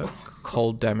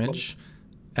 cold damage,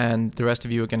 and the rest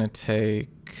of you are going to take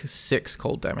 6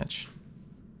 cold damage.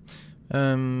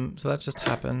 So that just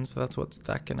happened. So that's what's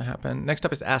that going to happen. Next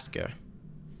up is Asker.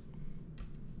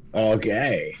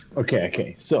 Okay.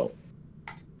 So,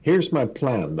 here's my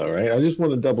plan, though, right? I just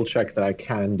want to double check that I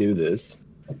can do this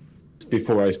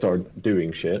before I start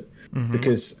doing shit,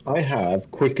 because I have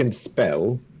Quicken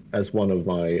Spell as one of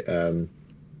my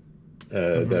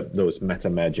those meta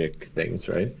magic things,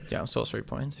 right? Yeah, sorcery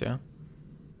points. Yeah.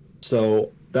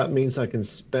 So that means I can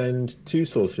spend 2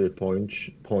 sorcery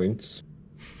points.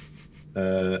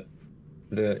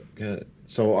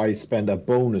 So I spend a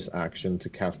bonus action to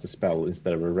cast a spell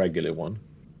instead of a regular one.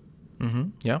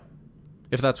 Yeah.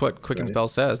 If that's what Quicken Spell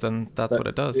says, then that's what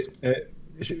it does.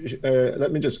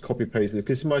 Let me just copy paste it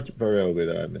because it might very well be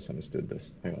that I misunderstood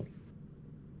this. Hang on.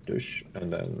 Dush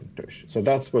and then dush. So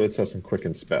that's what it says in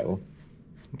Quicken Spell.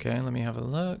 Okay, let me have a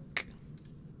look.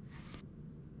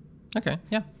 Okay,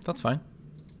 yeah, that's fine.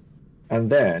 And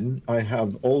then I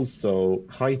have also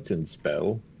Heightened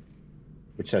Spell,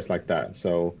 which says like that.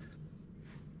 So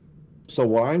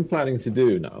what I'm planning to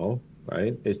do now,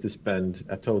 right, is to spend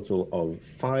a total of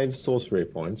 5 sorcery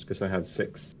points because I have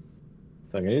 6.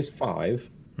 So I'm going to use 5.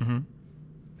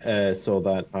 So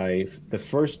that the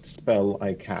first spell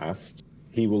I cast,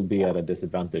 he will be at a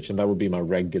disadvantage, and that would be my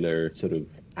regular sort of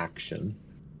action.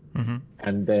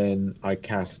 And then I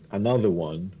cast another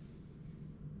one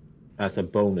as a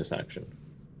bonus action.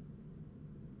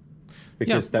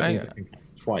 Because that means I can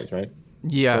cast twice, right?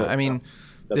 Yeah, So, I mean,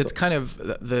 it's what- kind of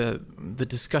the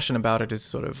discussion about it is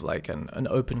sort of like an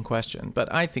open question,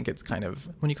 but I think it's kind of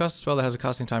when you cast a spell that has a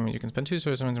casting time, you can spend 2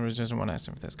 sorcery points and resist 1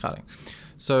 action for this carding.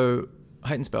 So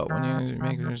heightened spell when you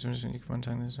make you can 1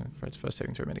 time this for its first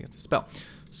saving throw made against the spell.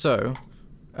 So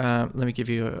let me give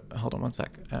you hold on 1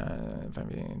 sec.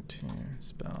 2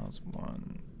 spells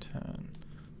 1 turn.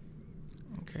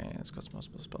 Okay, it's got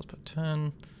multiple spells per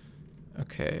turn.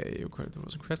 Okay, you recorded the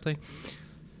rules incorrectly.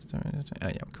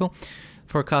 Yeah, cool.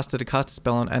 For a caster to cast a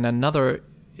spell on and another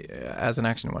as an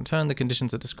action in 1 turn, the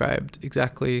conditions are described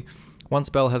exactly. 1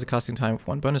 spell has a casting time of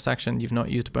 1 bonus action. You've not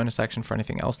used a bonus action for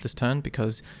anything else this turn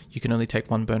because you can only take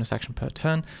 1 bonus action per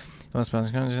turn.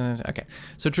 Okay,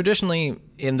 so traditionally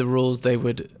in the rules they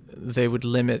would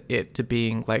limit it to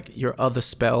being like your other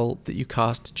spell that you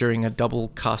cast during a double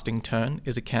casting turn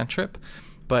is a cantrip,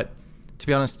 but to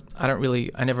be honest, I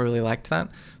never really liked that.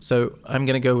 So I'm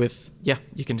gonna go with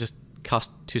you can just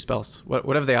cast 2 spells,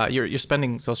 whatever they are. You're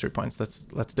spending sorcery points.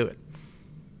 Let's do it.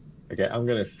 Okay, I'm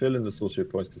gonna fill in the sorcery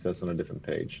points because that's on a different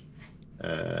page.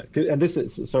 And this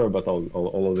is sorry about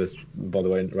all of this, by the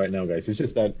way, right now, guys. It's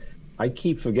just that I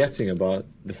keep forgetting about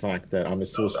the fact that I'm a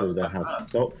sorcerer that has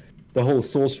the whole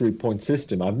sorcery point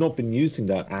system. I've not been using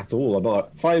that at all.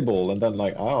 About fireball, and then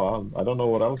like, I don't know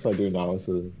what else I do now.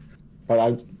 So,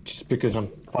 but just because I'm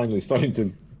finally starting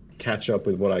to catch up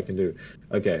with what I can do.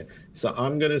 Okay, so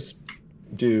I'm gonna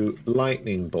do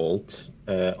lightning bolt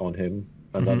on him,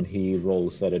 and then he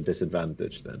rolls at a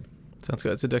disadvantage. Then Sounds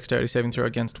good. It's a dexterity saving throw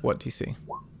against what DC?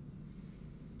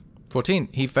 14.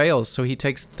 He fails, so he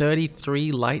takes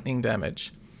 33 lightning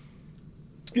damage.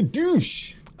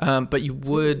 Skadoosh! But you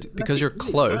would, because you're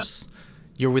close,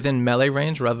 you're within melee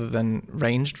range rather than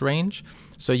ranged range.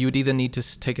 So you would either need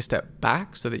to take a step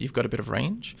back so that you've got a bit of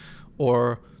range,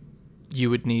 or you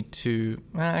would need to...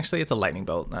 actually, it's a lightning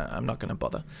bolt. I'm not going to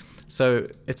bother. So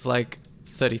it's like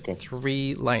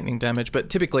 33 lightning damage. But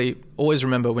typically, always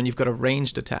remember, when you've got a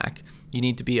ranged attack, you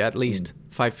need to be at least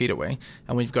 5 feet away.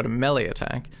 And when you've got a melee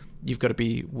attack, you've got to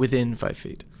be within 5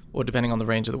 feet, or depending on the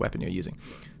range of the weapon you're using.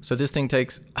 So this thing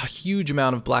takes a huge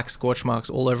amount of black scorch marks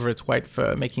all over its white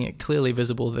fur, making it clearly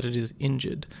visible that it is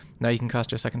injured. Now you can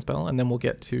cast your second spell, and then we'll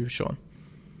get to Sean.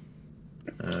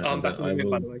 I'm back on the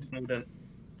by the way. I'm done.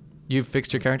 You've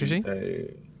fixed your character sheet?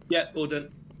 Yeah, all done.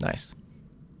 Nice.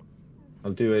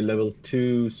 I'll do a level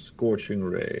 2 Scorching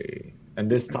Ray. And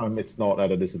this time it's not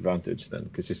at a disadvantage then,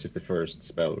 because it's just the first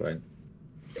spell, right?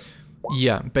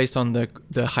 Yeah, based on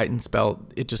the heightened spell,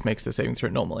 it just makes the saving throw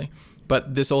normally.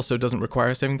 But this also doesn't require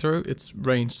a saving throw. It's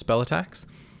ranged spell attacks.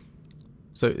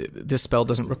 So this spell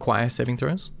doesn't require saving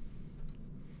throws.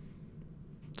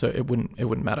 So it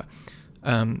wouldn't matter.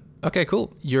 Okay,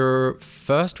 cool. Your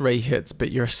first ray hits,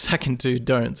 but your second two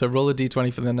don't. So roll a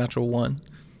d20 for the natural 1.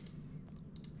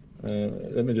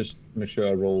 Let me just make sure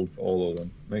I rolled all of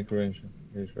them. Make range.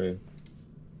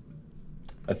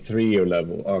 A 3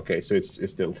 level. Okay, so it's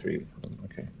still 3.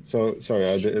 Okay. So sorry,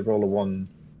 I did roll a 1.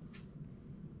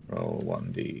 Roll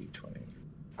 1d20.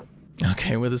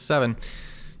 Okay, with a 7.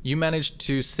 You managed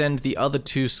to send the other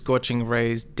 2 scorching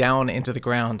rays down into the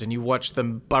ground, and you watch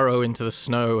them burrow into the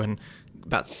snow, and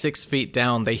about 6 feet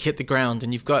down, they hit the ground,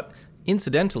 and you've got,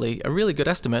 incidentally, a really good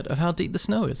estimate of how deep the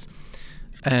snow is.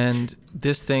 And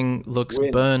this thing looks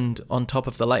burned on top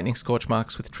of the lightning scorch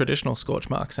marks with traditional scorch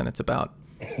marks, and it's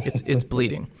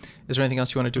bleeding. Is there anything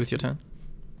else you want to do with your turn?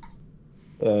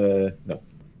 No.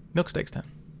 Milksteak's turn.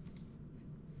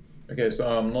 Okay, so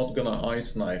I'm not gonna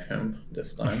ice knife him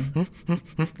this time.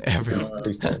 Everyone.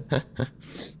 Can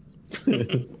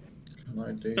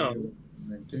I do? No.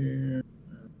 Can I do?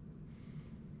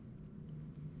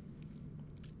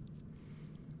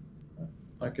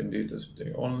 I can do this.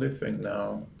 The only thing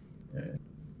now,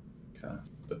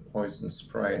 cast the poison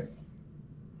spray.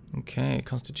 Okay,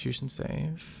 Constitution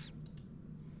save.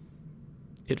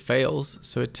 It fails,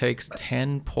 so it takes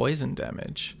 10 poison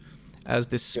damage as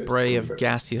this spray of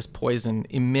gaseous poison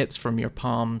emits from your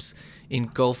palms,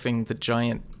 engulfing the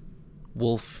giant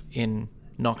wolf in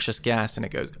noxious gas, and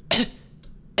it goes...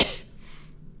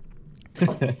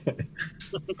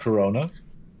 Corona?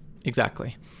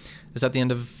 Exactly. Is that the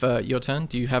end of your turn?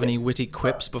 Do you have any witty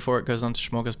quips before it goes on to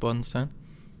Smorgasbord's turn?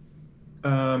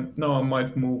 No, I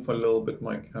might move a little bit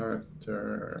my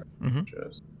character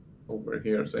just over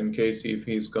here. So in case if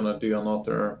he's gonna do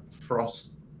another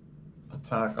frost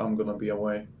attack, I'm gonna be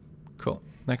away. Cool.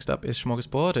 Next up is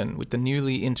Smorgasbord, and with the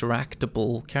newly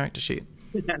interactable character sheet.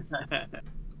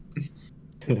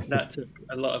 That took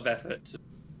a lot of effort. It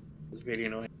was really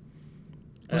annoying.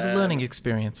 It was a learning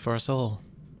experience for us all.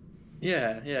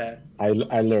 Yeah. I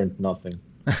learned nothing.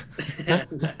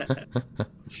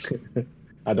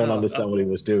 I don't understand what he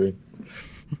was doing.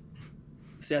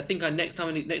 See, I think next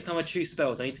time I choose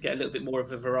spells, I need to get a little bit more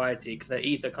of a variety, because they're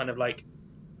either kind of like,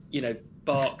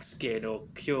 bark skin or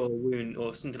cure wound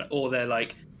or something, or they're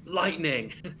like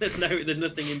lightning. there's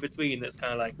nothing in between that's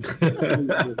kind of like.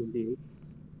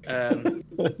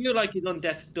 I feel like he's on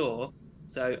death's door,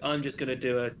 so I'm just gonna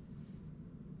do a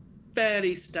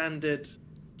fairly standard,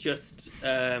 just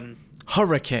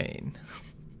Hurricane.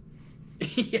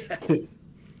 yeah.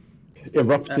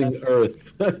 Erupting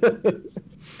Earth. What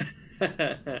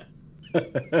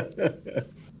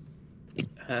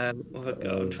have I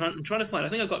got? I'm trying to find. I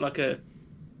think I've got like a.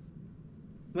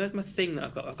 Where's my thing that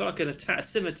I've got? I've got like a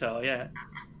scimitar. Yeah.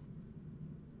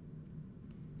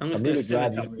 I'm really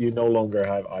glad you no longer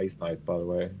have Ice Knight, by the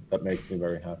way. That makes me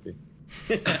very happy.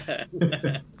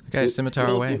 Okay, scimitar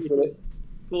away.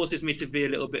 Forces me to be a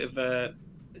little bit of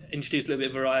introduce a little bit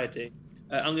of variety.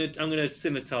 I'm gonna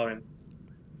scimitar him.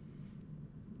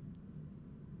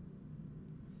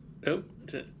 Oh,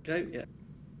 go, yeah.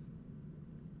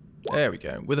 There we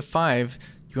go. With a 5,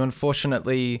 you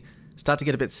unfortunately start to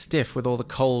get a bit stiff with all the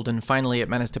cold, and finally it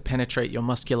managed to penetrate your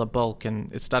muscular bulk,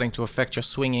 and it's starting to affect your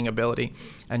swinging ability,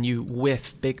 and you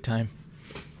whiff big time.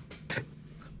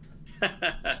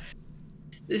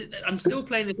 I'm still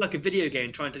playing this like a video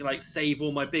game, trying to like save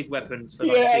all my big weapons for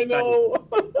like. Yeah, big I know.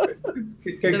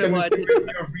 Can you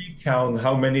recount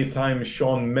how many times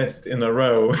Sean missed in a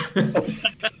row?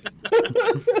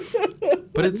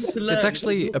 But it's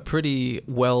actually a pretty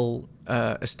well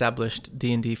established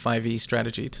D&D 5e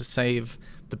strategy to save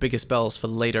the bigger spells for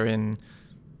later in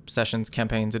sessions,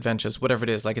 campaigns, adventures, whatever it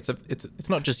is. Like it's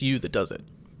not just you that does it.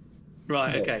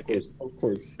 Right. No, Okay. of course, Good. of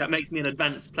course. That makes me an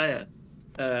advanced player.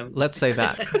 Let's say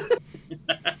that.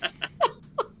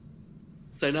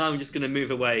 So now I'm just going to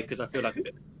move away because I feel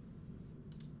like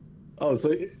Oh,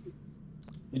 so you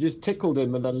just tickled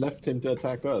him and then left him to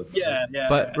attack us? yeah.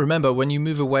 But remember, when you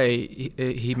move away,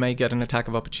 he may get an attack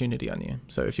of opportunity on you.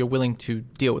 So if you're willing to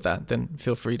deal with that, then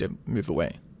feel free to move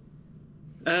away.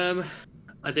 I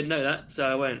didn't know that, so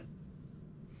I won't.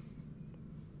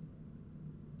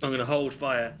 I'm going to hold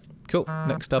fire. Cool.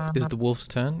 Next up is the wolf's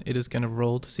turn. It is going to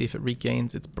roll to see if it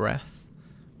regains its breath,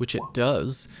 which it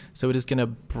does. So it is going to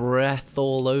breath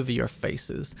all over your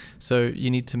faces. So you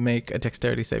need to make a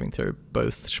dexterity saving throw.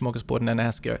 Both Smorgasbord and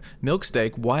Asker.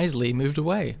 Milksteak wisely moved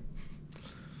away.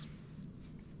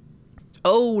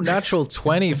 Oh, natural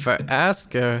 20 for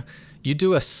Asker. You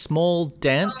do a small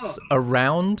dance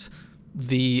around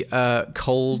the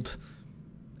cold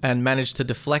and manage to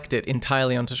deflect it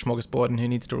entirely onto Smorgasbord, who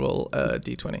needs to roll a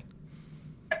d20.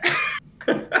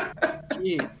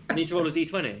 You need to roll a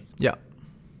d20. Yeah.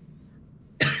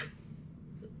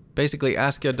 Basically,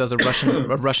 Asker does a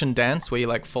Russian dance where you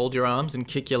like fold your arms and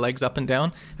kick your legs up and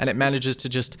down, and it manages to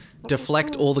just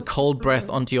deflect all the cold breath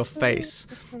onto your face.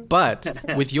 But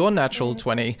with your natural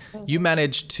 20, you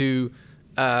manage to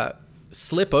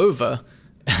slip over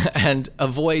and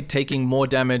avoid taking more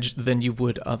damage than you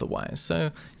would otherwise.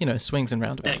 So, swings and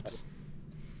roundabouts.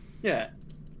 Yeah.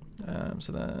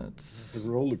 So that's... It's a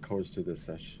roller coaster this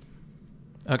session.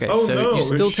 Okay, Oh, so no, you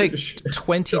still it take should-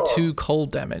 22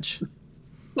 cold damage.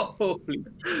 Holy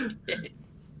shit.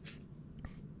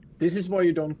 This is why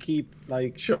you don't keep,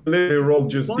 like... Surely roll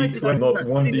just Why did I d20, not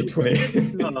one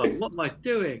d20. Oh, what am I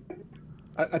doing?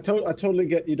 I totally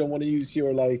get you don't want to use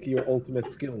your ultimate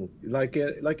skill like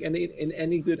in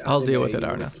any good I'll deal anime, with it, you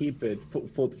wanna Arnas. keep it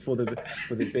for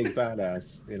the big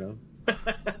badass,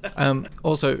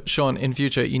 Also, Sean, in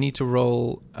future, you need to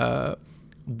roll 1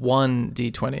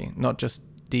 d20, not just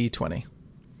d20.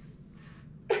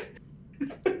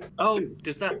 Oh,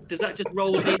 does that just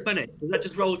roll a d20? Does that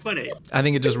just roll 20? I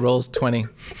think it just rolls 20.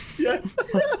 Yeah.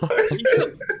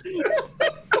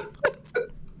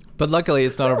 But luckily,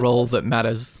 it's not a roll that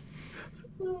matters.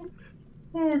 Oh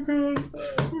god.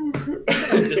 It's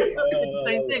the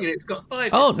same thing, and it's got 5.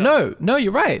 Oh, this time. no,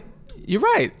 you're right. You're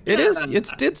right. It Yeah. is.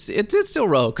 It did still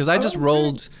roll because I just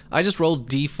rolled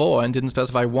d4 and didn't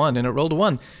specify 1, and it rolled a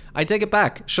 1. I take it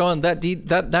back, Sean. That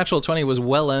natural 20 was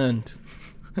well earned.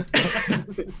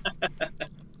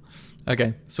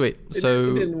 Okay, sweet. It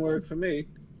So didn't work for me.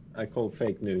 I call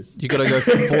fake news. you gotta go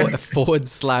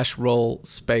 /roll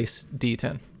space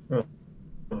d10.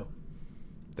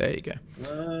 There you go.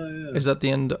 Yeah. Is that the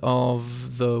end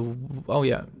of the? Oh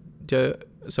yeah.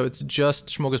 So it's just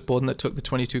Smorgasbord that took the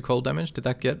 22 cold damage. Did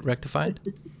that get rectified?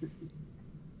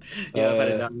 Yeah, I've had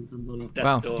it down on death's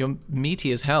Wow, door. you're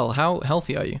meaty as hell. How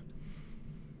healthy are you?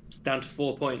 Down to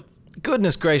 4 points.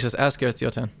 Goodness gracious, Asker, it's your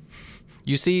turn.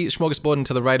 You see Smorgasbord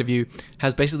to the right of you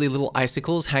has basically little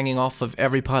icicles hanging off of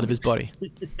every part of his body.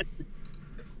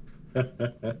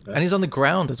 And he's on the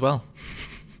ground as well.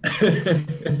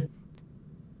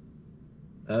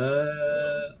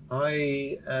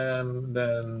 I am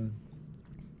then.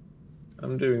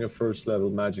 I'm doing a first level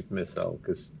magic missile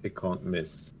because it can't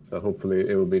miss. So hopefully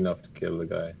it will be enough to kill the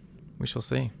guy. We shall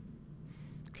see.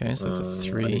 Okay, so that's a I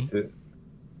 3. need to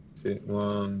see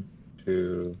 1,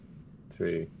 2,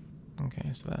 3. Okay,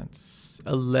 so that's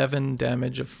 11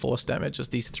 damage of force damage as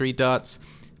these 3 darts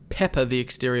pepper the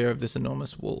exterior of this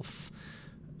enormous wolf.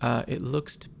 It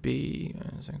looks to be...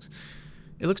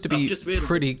 just realised-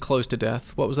 pretty close to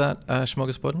death. What was that,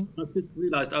 Smorgasbord? I just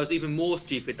realised I was even more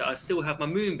stupid that I still have my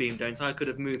moonbeam down, so I could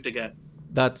have moved again.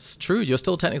 That's true. You're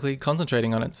still technically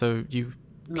concentrating on it, so you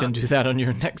can do that on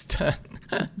your next turn.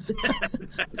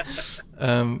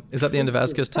 Is that the end of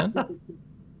Asker's turn?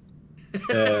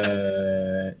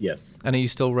 Yes. And are you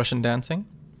still Russian dancing?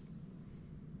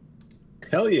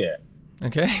 Hell yeah.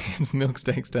 Okay, it's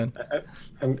Milksteak's turn.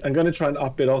 I'm gonna try and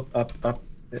up it up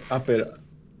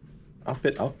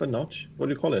a notch. What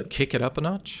do you call it? Kick it up a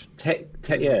notch? Yeah.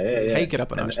 Take it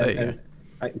up a notch. There you go.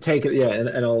 I take it, yeah,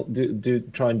 and I'll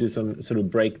try and do some sort of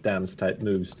break dance type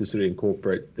moves to sort of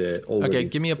incorporate the. Okay,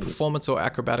 give me a performance or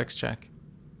acrobatics check.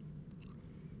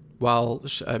 While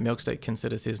Milksteak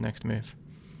considers his next move.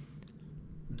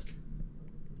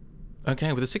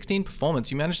 Okay, with a 16 performance,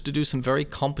 you managed to do some very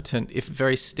competent, if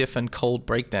very stiff and cold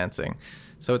breakdancing.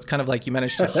 So it's kind of like you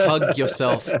managed to hug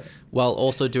yourself while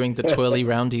also doing the twirly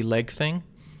roundy leg thing.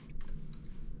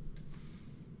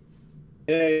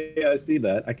 Yeah, I see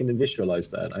that. I can visualize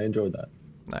that. I enjoyed that.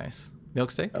 Nice.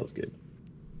 Milksteak? That was good.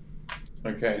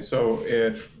 Okay, so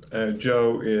if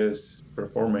Joe is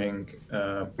performing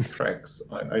tricks,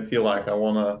 I feel like I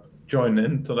want to join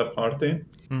into the party.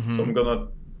 So I'm gonna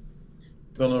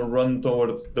run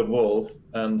towards the wolf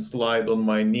and slide on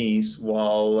my knees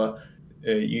while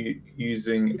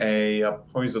using a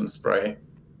poison spray.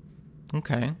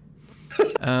 Okay.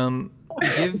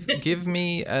 Give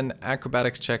me an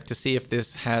acrobatics check to see if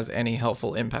this has any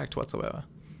helpful impact whatsoever.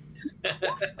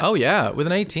 Oh yeah, with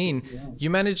an 18, you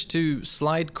managed to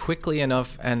slide quickly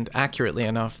enough and accurately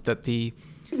enough that the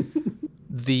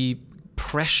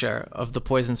pressure of the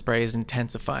poison spray is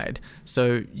intensified.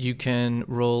 So you can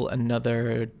roll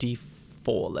another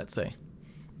d4, let's say.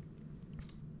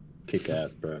 Kick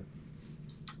ass, bro.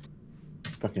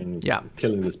 Fucking Yeah.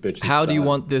 killing this bitch. How do you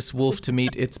want this wolf to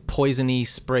meet its poisony,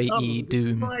 spray-y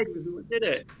doom? Did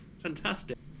it?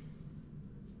 Fantastic.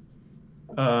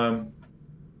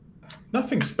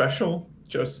 Nothing special.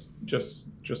 Just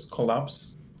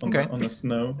collapse on the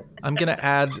snow. I'm going to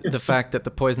add the fact that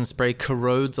the poison spray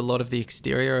corrodes a lot of the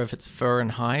exterior of its fur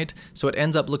and hide, so it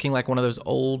ends up looking like one of those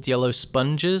old yellow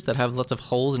sponges that have lots of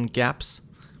holes and gaps.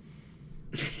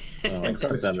 Oh,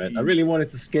 damn it. I really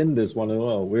wanted to skin this one as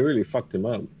well. We really fucked him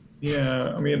up.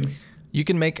 Yeah, I mean... You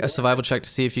can make a survival check to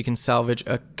see if you can salvage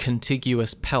a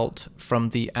contiguous pelt from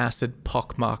the acid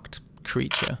pockmarked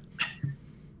creature.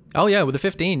 Oh yeah, with a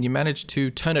 15, you manage to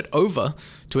turn it over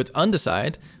to its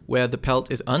underside, where the pelt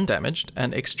is undamaged,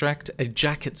 and extract a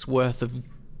jacket's worth of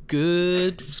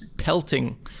good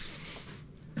pelting.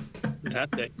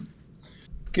 Fantastic.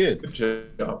 Good.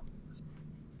 Good job.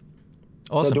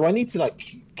 Awesome. So do I need to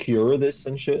like cure this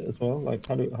and shit as well? Like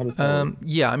how does that work?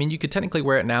 Yeah, I mean, you could technically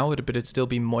wear it now, but it'd still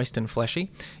be moist and fleshy.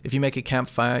 If you make a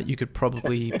campfire, you could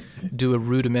probably do a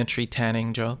rudimentary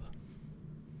tanning job.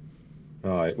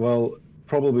 All right. Well,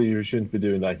 probably we shouldn't be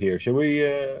doing that here. Shall we?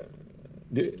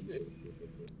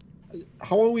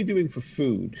 How are we doing for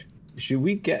food? Should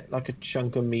we get like a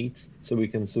chunk of meat so we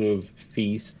can sort of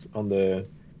feast on the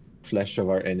flesh of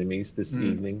our enemies this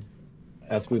evening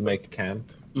as we make camp?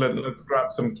 Let's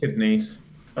grab some kidneys.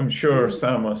 I'm sure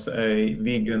Samus, a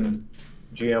vegan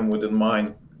GM, wouldn't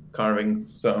mind carving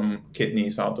some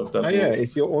kidneys out of that. Oh wolf. yeah,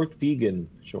 is your orc vegan,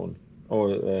 Sean? Or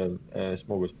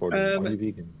smorgasbord? Are you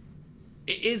vegan?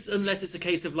 It is, unless it's a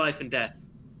case of life and death.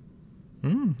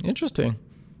 Interesting.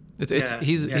 Yeah.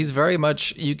 He's very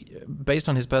much, based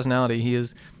on his personality, he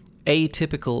is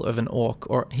atypical of an orc,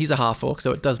 or he's a half orc,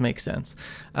 so it does make sense.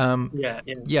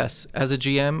 Yes, as a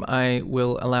GM, I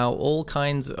will allow all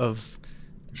kinds of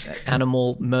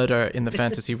animal murder in the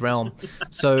fantasy realm.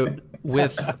 So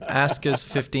with Asker's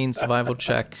 15 survival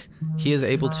check, he is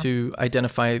able to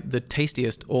identify the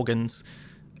tastiest organs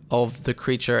of the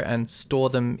creature and store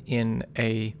them in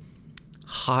a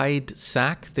hide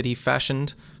sack that he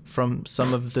fashioned from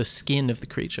some of the skin of the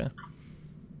creature.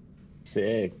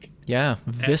 Sick. Yeah,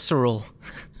 visceral.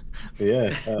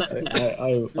 Yeah,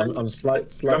 I'm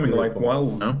slightly Coming like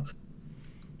wild now.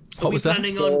 What was that?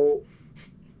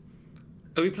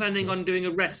 Are we planning on doing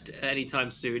a rest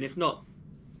anytime soon? If not,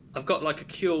 I've got like a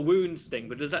cure wounds thing,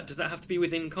 but does that have to be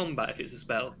within combat if it's a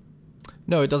spell?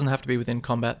 No, it doesn't have to be within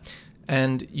combat.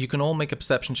 And you can all make a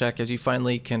perception check as you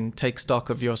finally can take stock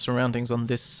of your surroundings on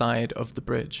this side of the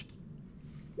bridge.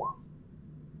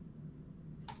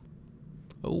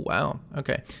 Oh, wow.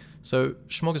 Okay. So,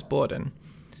 smorgasborden.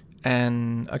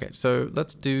 And, okay, so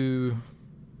let's do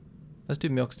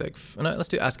Milksteak. No, let's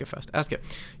do Asker first. Asker,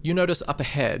 you notice up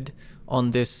ahead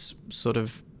on this sort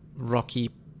of rocky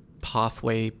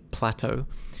pathway plateau,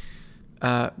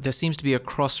 there seems to be a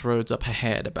crossroads up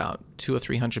ahead, about 200 or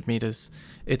 300 meters.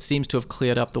 It seems to have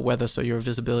cleared up the weather, so your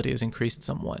visibility has increased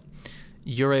somewhat.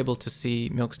 You're able to see,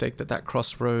 Milksteak, that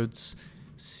crossroads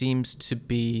seems to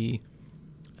be...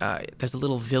 there's a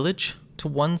little village to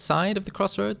one side of the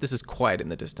crossroad. This is quite in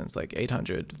the distance, like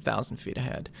 800,000 feet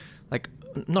ahead. Like,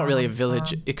 not really a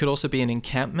village. It could also be an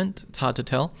encampment. It's hard to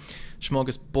tell.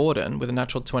 Smorgasborden, with a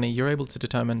natural 20, you're able to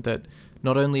determine that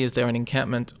not only is there an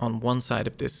encampment on one side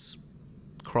of this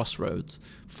crossroads,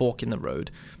 fork in the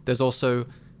road, there's also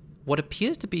what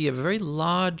appears to be a very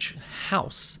large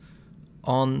house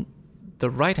on the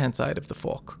right-hand side of the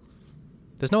fork.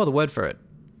 There's no other word for it.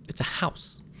 It's a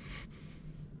house.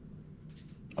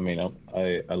 I mean,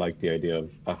 I like the idea of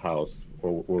a house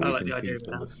where we can feast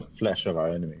on the flesh of our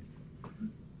enemies.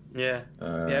 Yeah,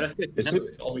 that's good.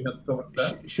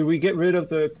 Should we get rid of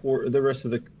the rest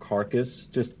of the carcass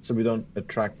just so we don't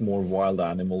attract more wild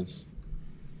animals?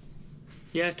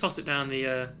 Yeah, toss it down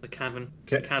the cavern,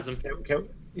 chasm.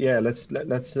 Yeah, let's throw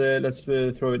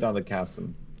it down the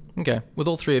chasm. Okay, with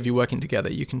all three of you working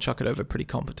together, you can chuck it over pretty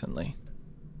competently.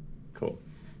 Cool.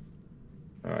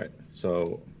 All right,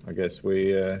 so I guess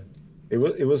we. It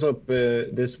was up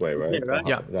this way, right? Yeah, right.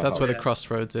 Yeah, The that's where the house.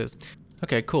 crossroads is.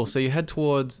 Okay, cool. So you head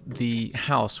towards the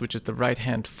house, which is the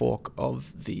right-hand fork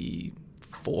of the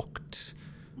forked...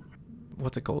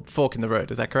 What's it called? Fork in the road,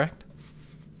 is that correct?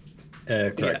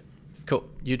 Correct. Yeah. Cool.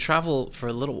 You travel for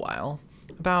a little while,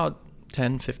 about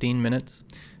 10, 15 minutes,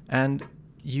 and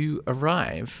you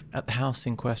arrive at the house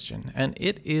in question. And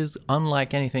it is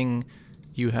unlike anything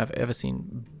you have ever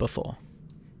seen before.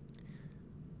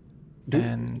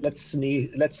 And Let's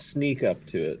sneak up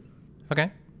to it.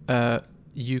 okay,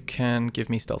 you can give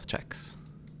me stealth checks.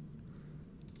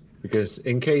 Because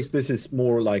in case this is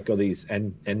more like all these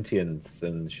Entians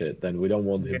and shit, then we don't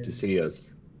want him to see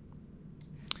us.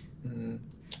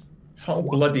 How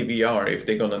bloody we are if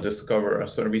they're gonna discover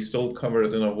us? Are we still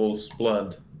covered in a wolf's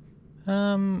blood?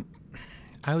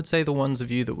 I would say the ones of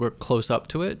you that were close up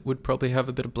to it would probably have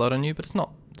a bit of blood on you, but it's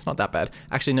not that bad.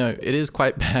 Actually, no, it is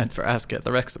quite bad for Asker.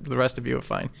 The rest of you are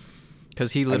fine,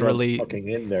 because he literally I got fucking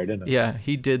in there, didn't I? yeah,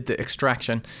 he did the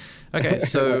extraction. Okay,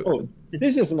 so Oh,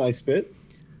 this is a nice bit.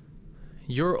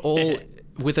 you're all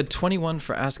with a 21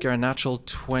 for Asker, a natural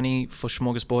 20 for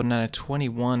Smorgasbord, and a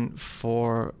 21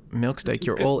 for Milksteak.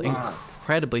 You're all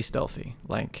incredibly stealthy.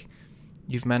 Like,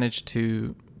 you've managed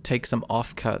to take some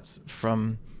offcuts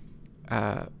from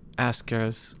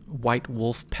Asker's white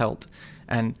wolf pelt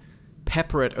and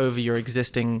pepper it over your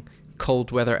existing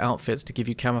cold weather outfits to give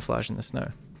you camouflage in the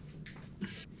snow.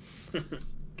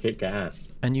 Kick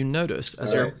ass. And you notice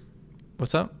as you're...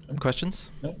 What's up?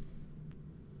 Questions? No.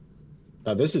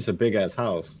 Now this is a big ass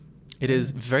house. It is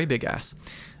very big ass,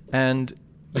 and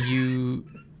you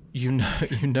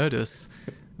notice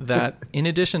that in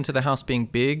addition to the house being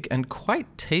big and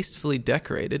quite tastefully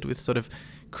decorated with sort of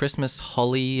Christmas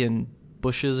holly and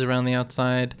bushes around the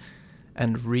outside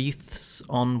and wreaths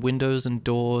on windows and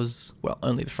doors, well,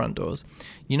 only the front doors,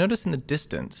 you notice in the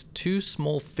distance two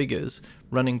small figures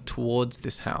running towards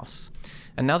this house.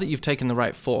 And now that you've taken the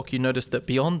right fork, you notice that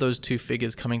beyond those two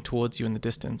figures coming towards you in the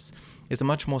distance is a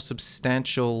much more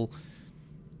substantial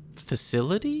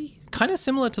facility, kind of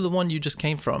similar to the one you just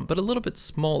came from, but a little bit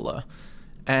smaller.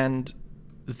 And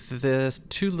there's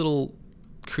two little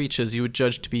creatures you would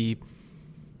judge to be,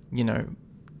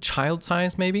 child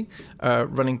size maybe,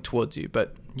 running towards you,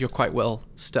 but you're quite well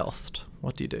stealthed.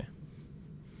 What do you do?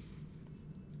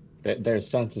 There's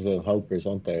Santa's little helpers,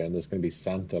 aren't there? And there's going to be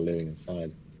Santa living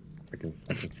inside. I can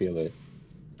feel it.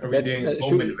 Are we doing a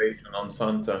home invasion on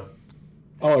Santa?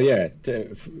 Oh yeah,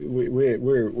 we're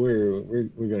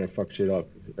gonna fuck shit up.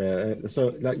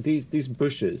 So like these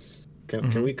bushes,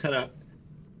 can we kind of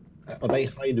are they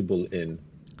hideable in?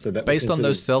 So that based on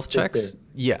those stealth checks,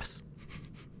 yes.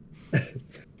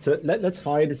 So let's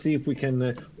hide to see if we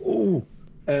can.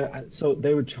 So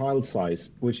they were child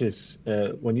sized, which is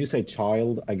when you say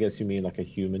child, I guess you mean like a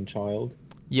human child.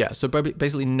 Yeah, so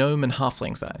basically gnome and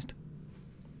halfling sized.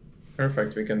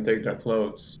 Perfect. We can take their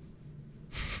clothes.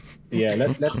 Yeah,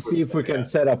 let's see if we can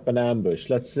set up an ambush.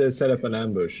 Let's set up an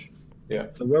ambush. Yeah.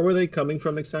 So where were they coming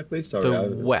from exactly? Sorry.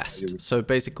 The west. So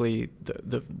basically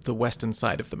the western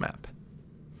side of the map.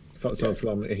 So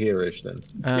from here-ish then.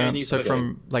 So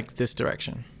from like this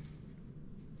direction.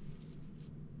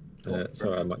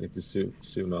 Sorry, I might need to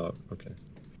zoom out. Okay.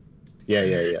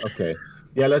 Yeah. Okay.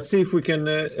 Yeah, let's see if we can.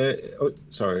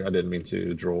 Sorry, I didn't mean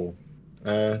to draw.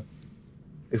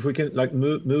 If we can like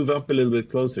move up a little bit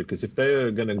closer, because if they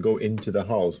are gonna go into the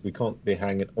house, we can't be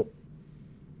hanging.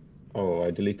 Oh,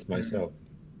 I deleted myself.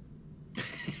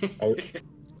 I'm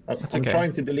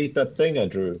trying to delete that thing I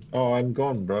drew. Oh, I'm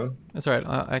gone, bro. That's all right.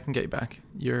 I can get you back.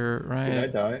 You're right.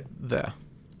 Did I die? There.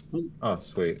 Oh,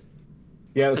 sweet.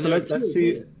 Yeah. So let's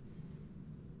see.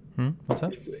 What's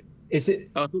that? Is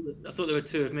it? Oh, I thought there were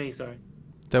two of me. Sorry.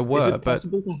 There were, but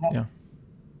yeah.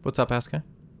 What's up, Asker?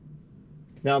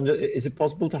 Now, is it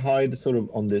possible to hide sort of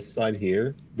on this side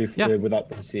here without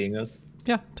them seeing us?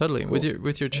 Yeah, totally. Cool.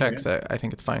 With your checks, I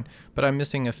think it's fine. But I'm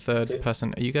missing a third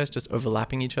person. Are you guys just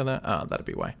overlapping each other? Ah, that'd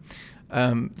be why.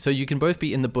 So you can both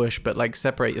be in the bush, but like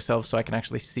separate yourselves so I can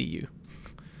actually see you.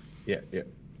 Yeah.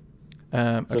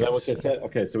 So that was just said.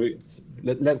 Okay, so we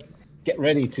let get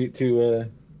ready to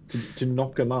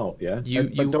knock them out. Yeah.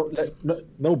 But don't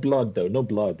no blood though. No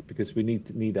blood because we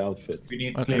need outfits. We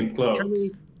need clean clothes.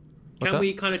 Can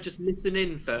we kind of just listen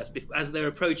in first as they're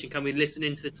approaching? Can we listen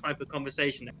into the type of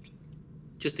conversation,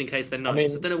 just in case they're not? I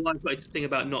don't know why I've got this thing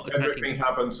about not attacking. Everything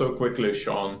happened so quickly,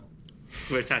 Sean.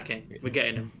 We're attacking. We're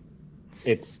getting them.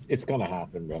 It's gonna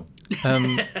happen, bro.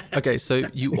 Okay, so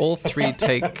you all three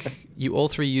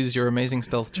use your amazing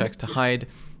stealth checks to hide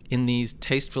in these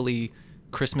tastefully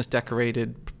Christmas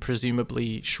decorated,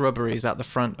 presumably shrubberies at the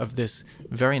front of this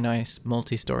very nice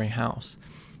multi-story house.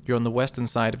 You're on the western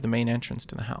side of the main entrance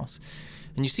to the house.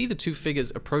 And you see the two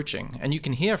figures approaching, and you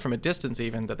can hear from a distance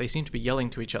even that they seem to be yelling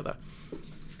to each other.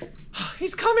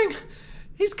 He's coming!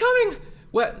 He's coming!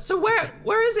 Where is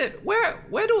it?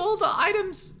 Where do all the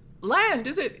items land?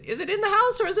 Is it in the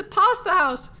house or is it past the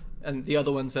house? And the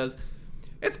other one says,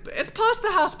 It's past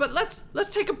the house, but let's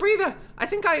take a breather. I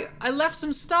think I left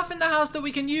some stuff in the house that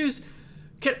we can use.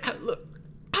 Look,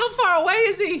 how far away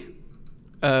is he?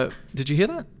 Did you hear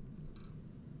that?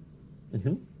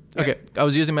 Mm-hmm. Okay, I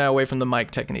was using my away from the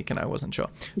mic technique and I wasn't sure.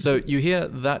 So you hear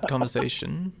that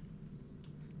conversation,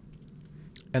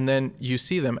 and then you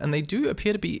see them, and they do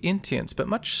appear to be Intians, but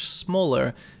much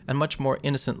smaller and much more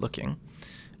innocent looking.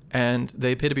 And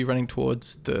they appear to be running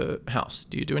towards the house.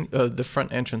 Do you do any, the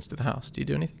front entrance to the house? Do you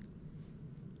do anything?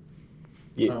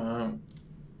 Yeah.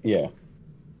 Yeah.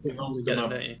 We're not Get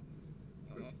gonna it,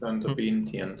 pretend to be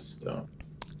Indians, though.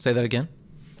 Say that again.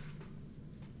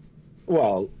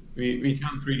 Well, We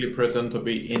can't really pretend to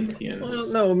be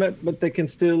Indians. well, no, but they can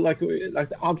still like the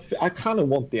outfit. I kind of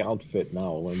want the outfit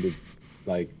now when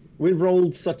we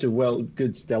rolled such a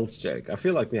good stealth check. I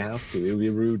feel like we have to. It would be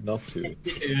rude not to.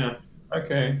 Yeah.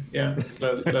 Okay. Yeah.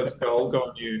 Let's go. I'll go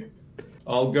on you.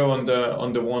 I'll go on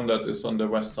the one that is on the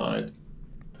west side.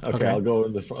 Okay, I'll go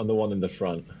on the one in the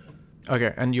front.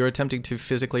 Okay, and you're attempting to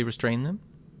physically restrain them?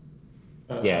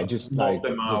 Yeah, just knock like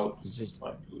them out.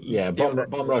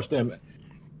 Bomb rush them.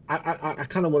 I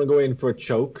kind of want to go in for a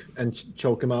choke and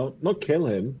choke him out, not kill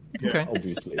him. Okay.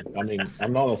 Obviously, I mean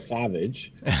I'm not a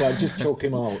savage, but just choke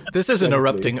him out. This isn't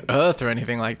erupting Earth or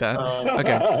anything like that.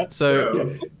 Okay,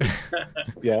 so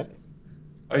Yeah.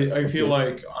 I feel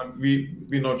like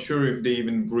we're not sure if they're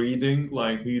even breathing,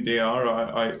 like who they are.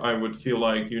 I would feel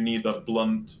like you need a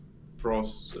blunt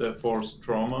force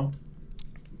trauma.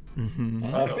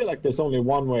 Mhm. I feel like there's only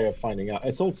one way of finding out.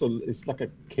 It's like a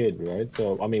kid, right?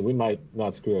 So I mean, we might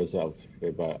not screw ourselves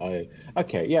here, but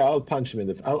I'll punch him in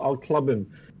the. I'll club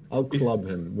him. I'll club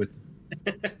him with.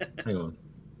 Hang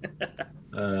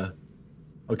on.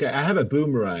 Okay, I have a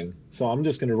boomerang, so I'm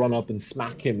just gonna run up and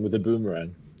smack him with a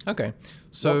boomerang. Okay,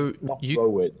 so Not you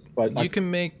throw it, but you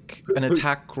can make an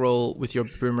attack roll with your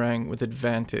boomerang with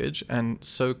advantage, and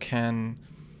so can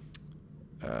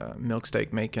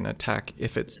Milksteak make an attack.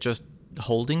 If it's just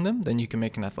holding them, then you can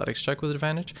make an athletics check with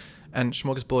advantage. And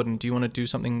Smorgasborden, do you want to do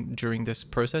something during this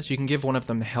process? You can give one of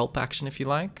them the help action if you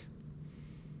like.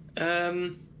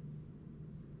 I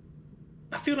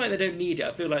feel like they don't need it.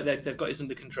 I feel like they've got it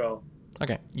under control.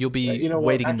 Okay, you'll be you know what,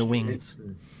 waiting in the actually, wings.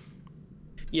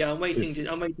 Yeah, I'm waiting.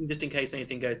 I'm waiting just in case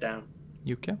anything goes down.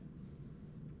 You can.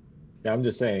 Yeah, I'm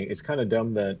just saying it's kind of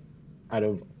dumb that out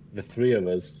of the three of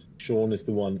us, Sean is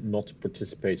the one not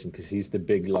participating because he's the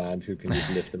big lad who can just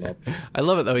lift him up. I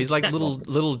love it though. He's like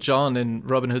little John in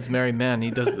Robin Hood's Merry Men.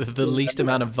 He does the least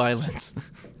amount of violence.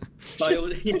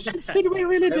 Did we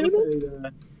really do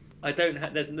that? I don't.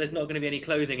 There's not going to be any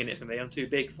clothing in it for me. I'm too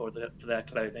big for their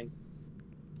clothing.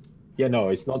 Yeah, no,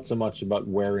 it's not so much about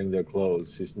wearing their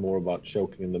clothes. It's more about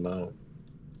choking them out.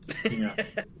 Yeah.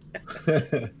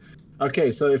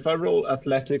 Okay, so if I roll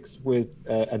athletics with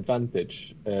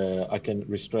advantage, I can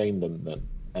restrain them then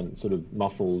and sort of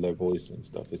muffle their voice and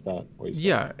stuff. Is that what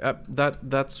you're saying? Yeah,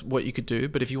 that's what you could do.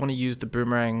 But if you want to use the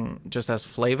boomerang just as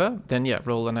flavor, then yeah,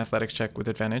 roll an athletics check with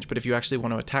advantage. But if you actually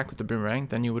want to attack with the boomerang,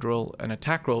 then you would roll an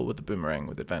attack roll with the boomerang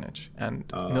with advantage. And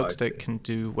Milksteak can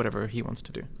do whatever he wants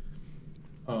to do.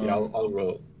 Yeah, I'll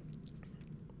roll.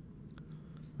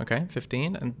 Okay,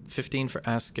 15. And 15 for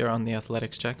Asker on the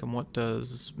athletics check. And what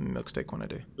does Milksteak want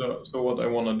to do? So what I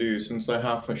want to do, since I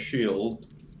have a shield,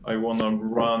 I want to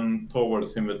run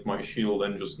towards him with my shield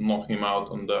and just knock him out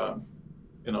on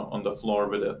the floor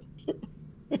with it,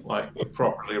 like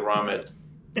properly ram it.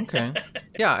 Okay.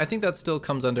 Yeah, I think that still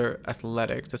comes under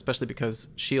athletics, especially because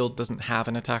shield doesn't have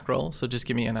an attack roll. So just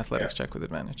give me an athletics check with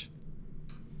advantage.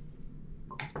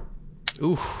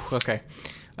 Ooh, okay.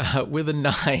 With a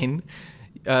 9.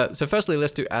 So firstly,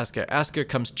 let's do Asker. Asker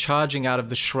comes charging out of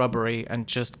the shrubbery and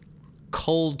just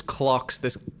cold clocks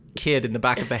this kid in the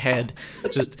back of the head,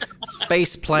 just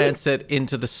face plants it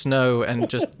into the snow and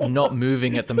just not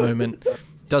moving at the moment.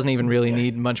 Doesn't even really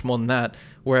need much more than that.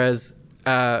 Whereas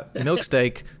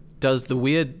Milksteak does the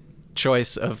weird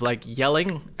choice of like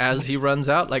yelling as he runs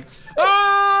out, like,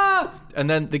 ah! And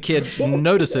then the kid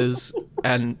notices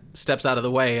and steps out of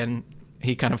the way and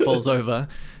he kind of falls over.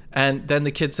 And then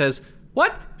the kid says,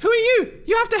 "What? Who are you?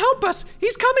 You have to help us.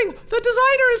 He's coming. The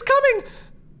designer is coming."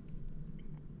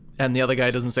 And the other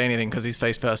guy doesn't say anything because he's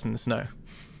face first in the snow.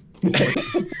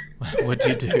 What do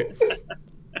you do?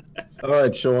 All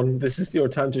right, Sean, this is your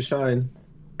time to shine.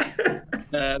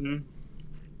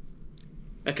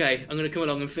 Okay, I'm gonna come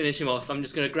along and finish him off. I'm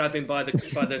just gonna grab him by the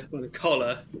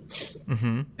collar,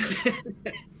 Mm-hmm.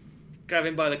 grab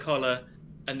him by the collar,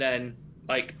 and then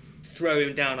like throw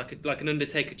him down like an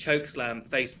Undertaker choke slam,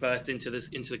 face first into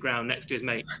the ground next to his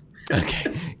mate.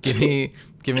 Okay, give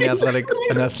me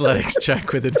an athletics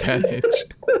check with advantage.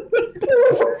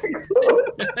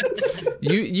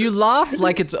 You laugh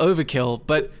like it's overkill,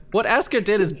 but what Asker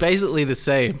did is basically the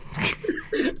same.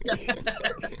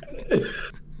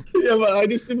 Yeah, but I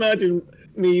just imagine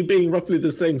me being roughly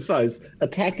the same size,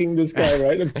 attacking this guy,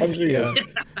 right, and punching him.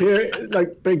 Here,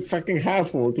 like big fucking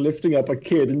half-orc lifting up a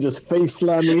kid and just face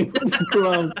slamming him on the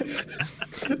ground.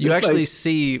 You It's actually like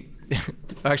see.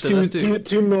 Actually, let's do.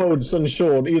 two modes on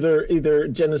Sean, either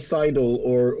genocidal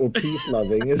or peace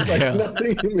loving. It's like Yeah.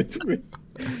 nothing in between.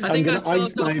 I I'm think gonna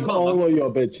ice knife all of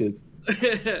your bitches. I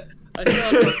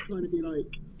started off trying to be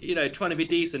like, trying to be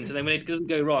decent, and then when it doesn't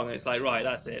go wrong, it's like, right,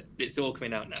 that's it. It's all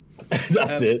coming out now.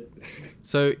 That's it.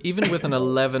 So even with an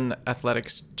 11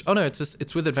 athletics, oh no,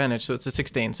 it's with advantage, so it's a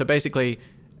 16. So basically,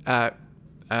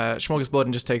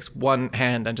 Smorgasborden just takes one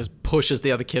hand and just pushes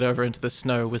the other kid over into the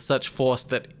snow with such force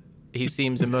that he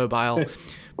seems immobile.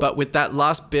 But with that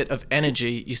last bit of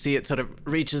energy, you see it sort of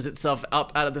reaches itself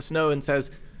up out of the snow and says,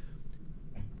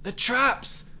 "The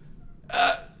traps!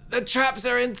 The traps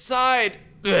are inside!"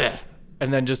 Ugh.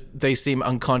 And then just they seem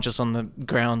unconscious on the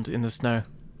ground in the snow.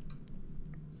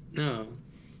 No,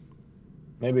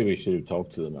 Maybe we should have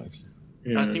talked to them actually.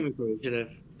 Yeah. I think we probably should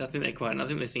have. I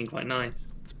think they seem quite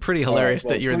nice. It's pretty hilarious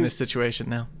well, that you're in this situation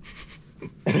now.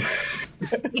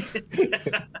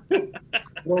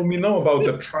 Well, we know about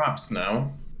the traps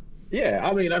now. Yeah,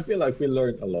 I mean, I feel like we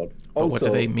learned a lot. But what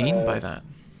do they mean by that?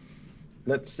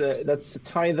 Let's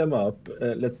tie them up.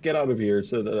 Let's get out of here.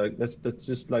 So that let's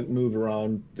just like move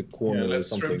around the corner Yeah, or let's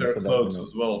something. strip their so that, clothes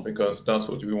as well, because that's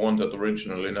what we wanted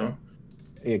originally, no?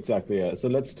 Exactly. Yeah. So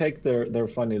let's take their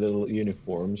funny little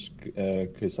uniforms.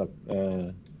 Because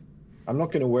I'm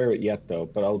not gonna wear it yet though.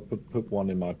 But I'll put one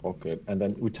in my pocket, and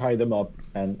then we tie them up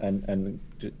and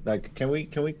like can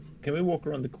we walk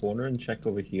around the corner and check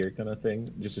over here kind of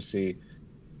thing just to see,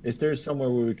 is there somewhere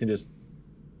where we can just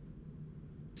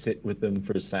sit with them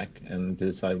for a sec and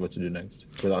decide what to do next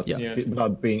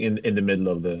without being in the middle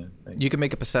of the thing. You can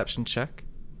make a perception check.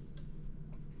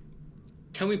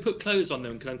 Can we put clothes on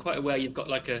them? Because I'm quite aware you've got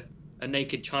like a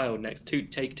naked child next to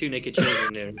take two naked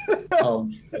children near him.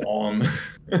 On.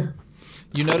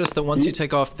 You notice that once you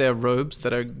take off their robes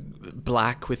that are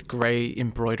black with grey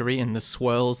embroidery and the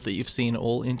swirls that you've seen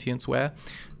all Intians wear,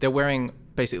 they're wearing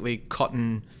basically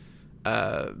cotton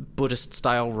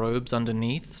Buddhist-style robes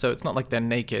underneath. So it's not like they're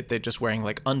naked. They're just wearing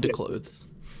like underclothes.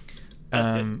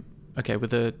 Okay,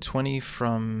 with a 20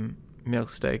 from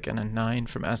Milksteak and a 9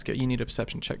 from Asker, you need a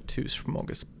perception check 2 from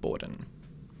Smorgasborden.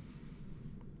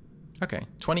 Okay,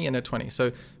 20 and a 20.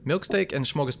 So Milksteak and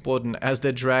Smorgasborden, as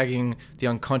they're dragging the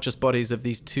unconscious bodies of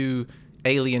these two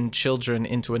alien children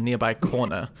into a nearby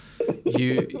corner,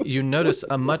 you notice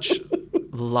a much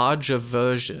larger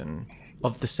version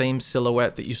of the same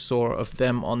silhouette that you saw of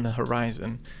them on the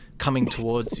horizon coming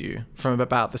towards you from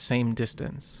about the same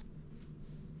distance.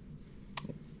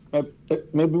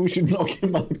 Maybe we should knock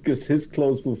him out because his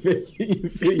clothes will fit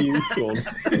you, Sean.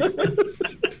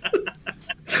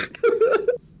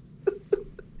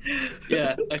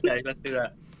 Yeah. Okay. Let's do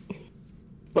that.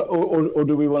 But or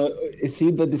do we want to? Is he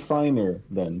the designer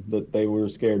then that they were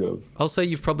scared of? I'll say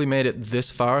you've probably made it this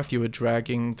far if you were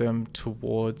dragging them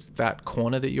towards that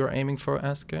corner that you're aiming for,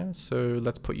 Asker. So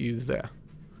let's put you there.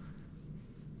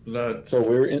 So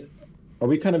we're in. Are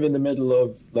we kind of in the middle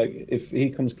of like if he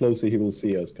comes closer he will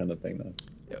see us kind of thing now?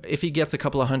 If he gets a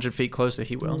couple of 100 feet closer,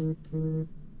 he will.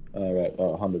 All right,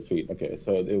 100 feet. Okay,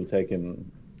 so it will take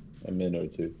him a minute or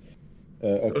two.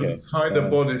 Okay. Tie the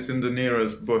bodies in the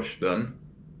nearest bush then.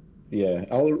 Yeah,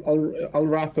 I'll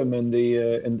wrap him in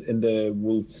the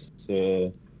wolf's.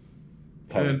 There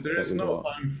is no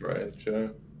time for it,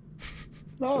 Joe.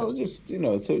 No, just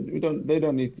so they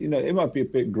don't need. It might be a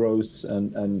bit gross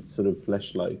and sort of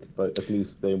flesh-like, but at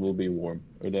least they will be warm.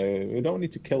 We don't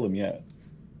need to kill them yet.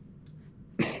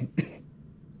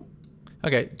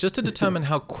 Okay, just to determine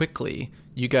how quickly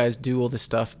you guys do all this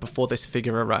stuff before this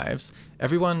figure arrives,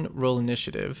 everyone roll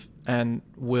initiative, and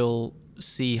we'll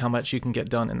see how much you can get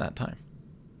done in that time.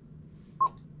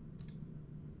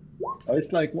 Oh,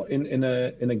 it's like in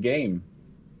a game.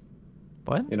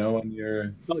 What? When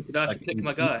you're. Oh, did I have to click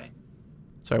my guy?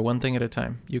 Sorry, one thing at a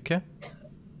time. You okay?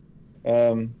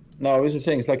 No, I was just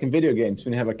saying it's like in video games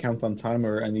when you have a countdown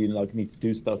timer and you like need to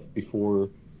do stuff before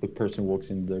the person walks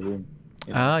into the room.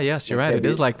 Ah, yes, you're right. It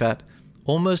is like that.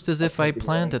 Almost as if I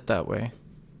planned it that way.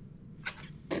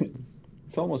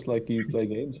 It's almost like you play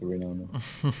games every now and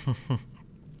then.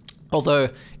 Although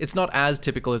it's not as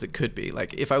typical as it could be.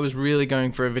 Like if I was really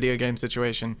going for a video game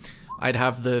situation, I'd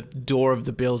have the door of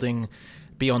the building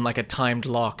be on like a timed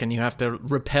lock and you have to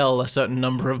repel a certain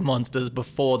number of monsters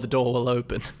before the door will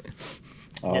open.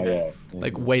 Oh yeah.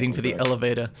 Like waiting for the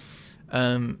elevator.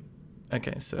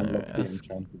 Okay, so Unlock the that's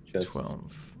enchanted chest.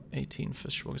 12, 18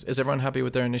 for Schwartz. Is everyone happy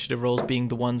with their initiative rolls being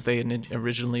the ones they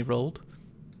originally rolled?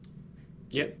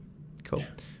 Yep. Cool.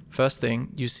 First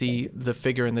thing, you see the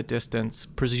figure in the distance.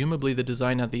 Presumably the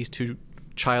designer these two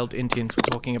child Intians were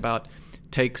talking about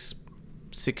takes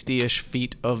 60-ish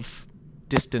feet of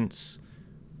distance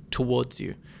towards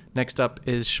you. Next up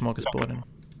is Smorgasborden.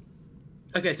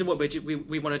 Okay, so what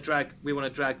we want to drag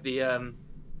the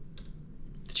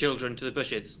children to the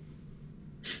bushes.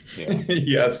 Yeah.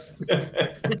 Yes.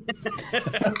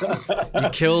 You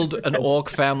killed an orc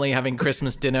family having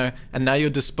Christmas dinner, and now you're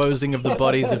disposing of the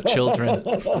bodies of children.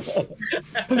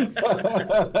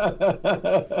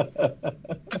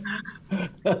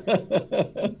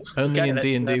 Only in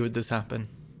D&D would this happen.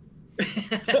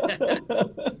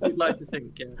 We'd like to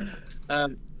think, yeah.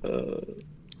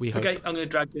 We hope. Okay, I'm gonna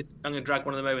drag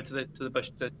one of them over to the bush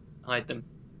to hide them.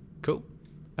 Cool.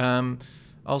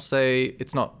 I'll say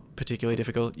it's not particularly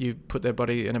difficult. You put their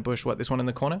body in a bush. What, this one in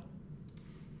the corner?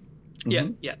 Yeah,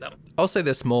 that one. I'll say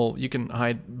they're small. You can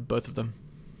hide both of them.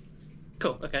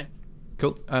 Cool. Okay.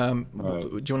 Cool. Right.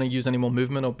 Do you want to use any more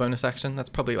movement or bonus action? That's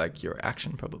probably like your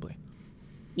action, probably.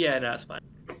 Yeah, no, that's fine.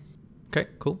 Okay,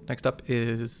 cool. Next up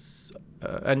is...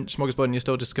 and Smorgasbord, you're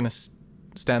still just going to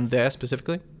stand there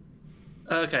specifically?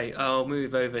 Okay, I'll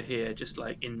move over here, just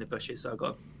like in the bushes.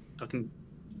 So I can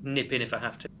nip in if I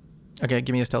have to. Okay,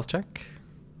 give me a stealth check.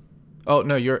 Oh,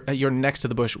 no, you're next to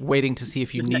the bush, waiting to see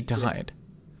if you need to hide.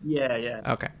 Yeah.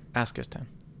 Okay, Asker's turn.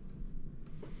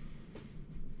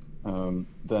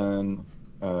 Then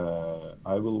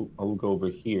I'll go over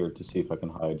here to see if I can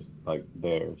hide like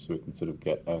there, so we can sort of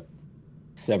get a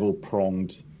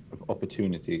several-pronged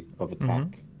opportunity of attack.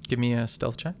 Mm-hmm. Give me a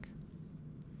stealth check.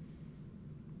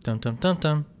 Dum dum dum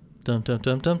dum dum dum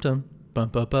dum dum dum bum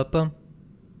bum bum bum.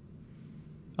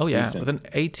 Oh yeah, Decent. with an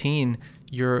 18,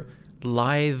 your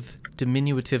lithe,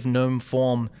 diminutive gnome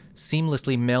form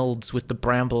seamlessly melds with the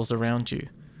brambles around you.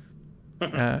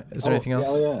 Is there anything else?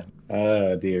 Yeah.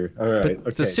 Oh dear. All right.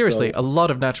 But Okay, seriously, so a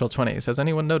lot of natural 20s. Has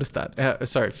anyone noticed that?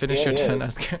 Sorry, finish your turn, Yeah.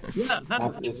 Asker. Yeah,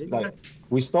 it's like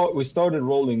we started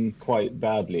rolling quite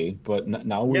badly, but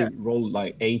now we roll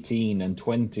like 18 and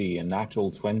 20 and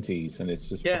natural 20s, and it's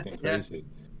just fucking crazy.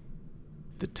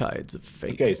 The tides of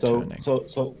fate Okay, are so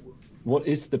turning. what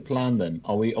is the plan then?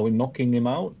 Are we knocking him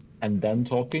out and then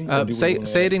talking? Or do we Say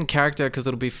wanna- it in character because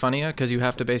it'll be funnier, because you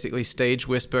have to basically stage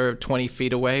whisper 20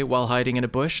 feet away while hiding in a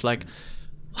bush, like,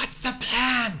 what's the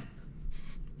plan?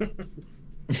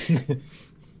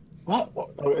 What?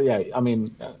 Oh, yeah, I mean,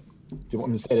 do you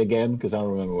want me to say it again? Because I don't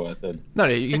remember what I said. No,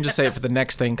 you can just say it for the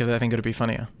next thing because I think it'll be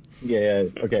funnier. Yeah.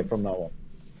 Okay, from now on.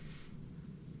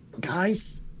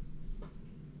 Guys.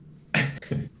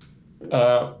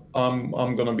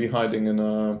 I'm gonna be hiding in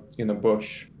a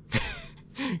bush.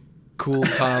 Cool,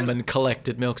 calm, and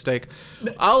collected Milksteak.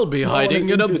 I'll be one hiding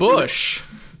is in a interested. bush.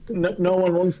 No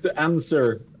one wants to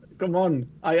answer. Come on.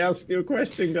 I asked you a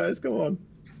question, guys. Come on.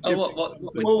 Oh,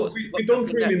 Well, we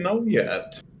don't really know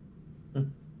yet.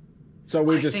 So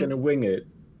we're I just think- gonna wing it.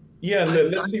 Yeah,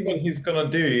 let's see what he's gonna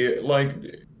do. Like,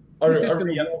 He's just are gonna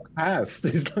we? walk past.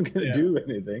 He's not gonna Yeah. do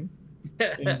anything.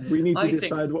 We need to I think-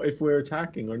 decide if we're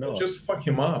attacking or not. Just fuck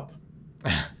him up.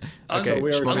 Okay, we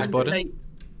are Smorgasborden.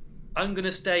 I'm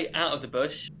gonna stay out of the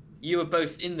bush. You are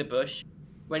both in the bush.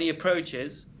 When he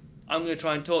approaches, I'm gonna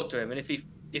try and talk to him. And if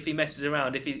he messes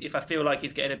around, if I feel like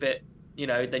he's getting a bit,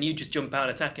 then you just jump out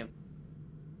and attack him.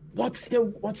 What's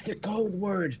the code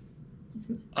word?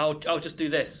 I'll just do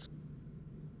this.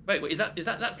 Wait, is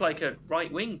that's like a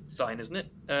right wing sign, isn't it?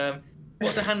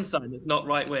 What's a hand sign that's not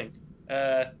right wing?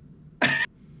 That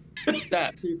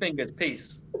 2 fingers,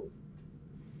 peace.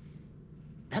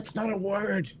 That's not a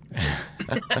word.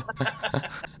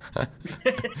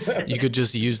 You could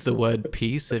just use the word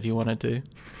peace if you wanted to.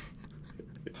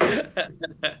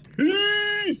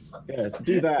 Yes,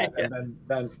 do that, and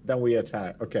then we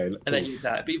attack. Okay. And then you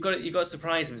attack. But you've got to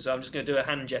surprise him. So I'm just going to do a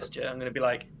hand gesture. I'm going to be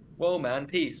like, "Whoa, man,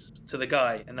 peace" to the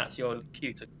guy, and that's your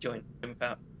cue to jump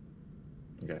out.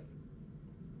 Okay.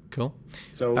 Cool.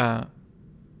 So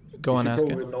Go on,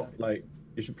 Asker.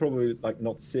 You should probably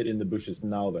not sit in the bushes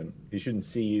now. Then he shouldn't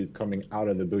see you coming out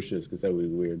of the bushes because that would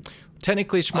be weird.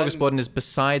 Technically, Smorgasborden is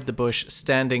beside the bush,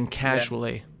 standing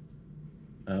casually.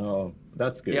 Oh,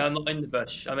 that's good. Yeah, I'm not in the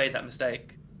bush. I made that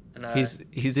mistake. No.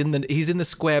 He's in the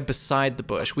square beside the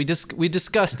bush. We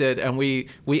discussed it, and we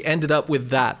ended up with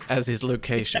that as his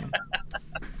location.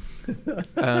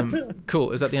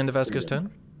 Cool. Is that the end of Asker's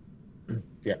turn?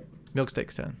 Yeah.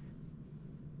 Milksteak's turn.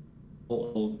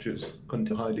 I'll just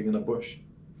continue hiding in a bush.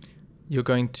 You're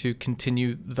going to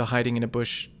continue the hiding in a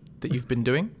bush that you've been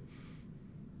doing?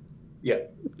 Yeah.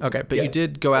 Okay, but Yeah. you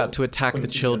did go out to attack the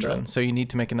Continue children, that. so you need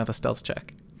to make another stealth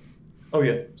check. Oh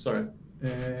yeah, sorry.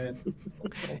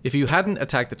 If you hadn't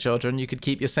attacked the children, you could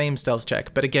keep your same stealth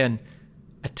check. But again,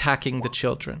 attacking the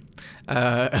children.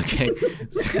 Okay,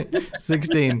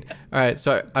 16. All right,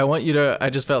 so I want you to, I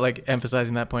just felt like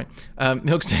emphasizing that point.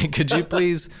 Milksteak, could you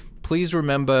please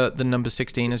remember the number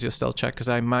 16 as your stealth check, because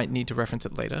I might need to reference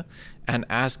it later. And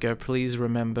Asker, please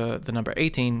remember the number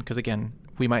 18, because again,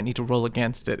 we might need to roll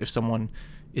against it if someone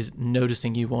is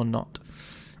noticing you or not.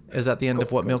 Is that the end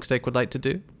of what Milksteak would like to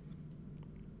do?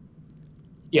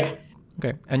 Yeah.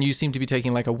 Okay, and you seem to be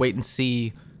taking like a wait and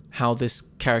see how this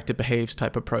character behaves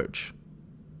type approach.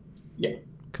 Yeah,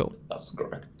 Cool. that's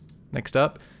correct. Next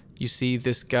up, you see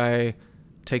this guy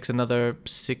takes another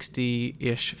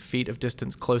 60-ish feet of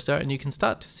distance closer, and you can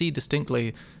start to see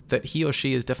distinctly that he or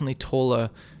she is definitely taller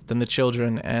than the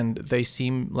children, and they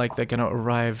seem like they're going to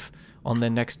arrive on their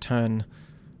next turn,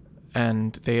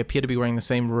 and they appear to be wearing the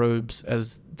same robes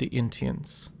as the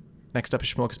Intians. Next up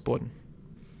is Smorgasbord.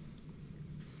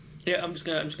 Yeah, I'm just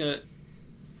gonna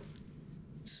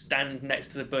stand next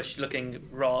to the bush, looking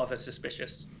rather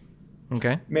suspicious.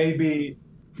 Okay. Maybe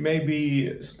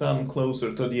stand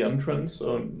closer to the entrance,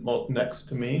 or not next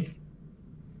to me.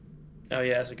 Oh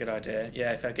yeah, that's a good idea.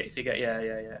 Yeah, if you get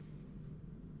yeah.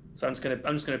 So I'm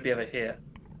just gonna be over here.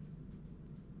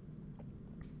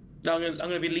 No, I'm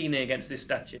gonna be leaning against this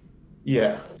statue.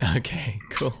 Yeah. Okay,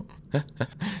 cool.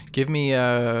 Give me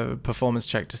a performance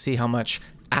check to see how much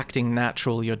acting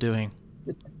natural you're doing.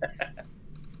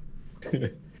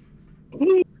 Is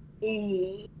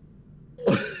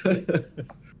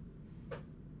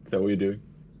that what you're doing?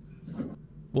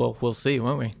 Well, we'll see,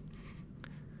 won't we?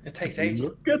 It takes ages.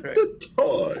 Look at the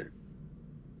toy.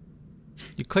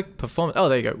 You click performance. Oh,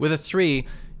 there you go. With a 3,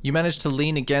 you manage to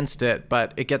lean against it,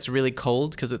 but it gets really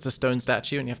cold because it's a stone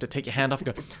statue, and you have to take your hand off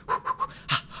and go,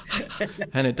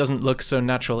 and it doesn't look so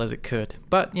natural as it could.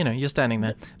 But, you know, you're standing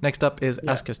there. Next up is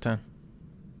Asker's turn.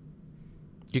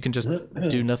 You can just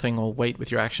do nothing or wait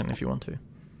with your action if you want to.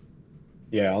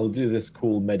 Yeah, I'll do this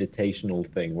cool meditational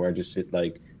thing where I just sit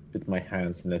like with my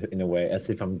hands in a way as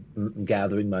if I'm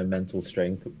gathering my mental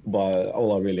strength, but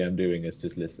all I really am doing is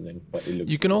just listening. But it looks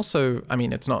You can also, I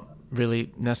mean, it's not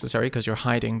really necessary because you're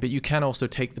hiding, but you can also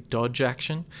take the dodge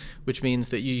action, which means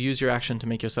that you use your action to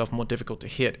make yourself more difficult to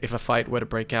hit if a fight were to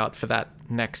break out for that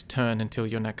next turn until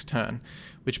your next turn,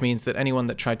 which means that anyone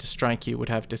that tried to strike you would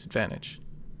have disadvantage.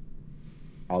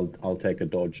 I'll take a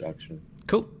dodge action.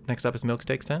 Cool. Next up is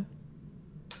Milksteak's turn.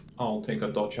 I'll take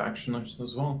a dodge action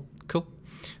as well. Cool.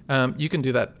 You can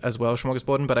do that as well,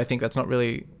 Smorgasborden, but I think that's not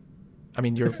really... I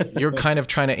mean, you're kind of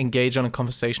trying to engage on a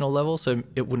conversational level, so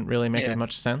it wouldn't really make as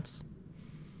much sense.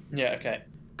 Yeah, okay.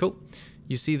 Cool.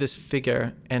 You see this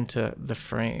figure enter the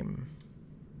frame,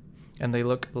 and they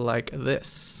look like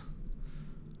this.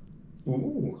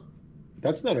 Ooh.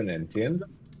 That's not an Entian. That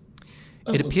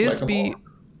It looks appears like to an be... orc.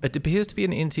 It appears to be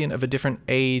an Intian of a different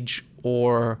age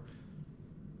or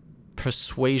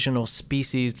persuasion or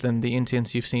species than the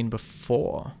Intians you've seen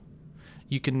before.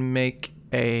 You can make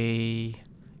a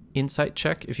insight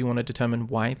check if you want to determine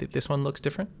why this one looks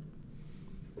different.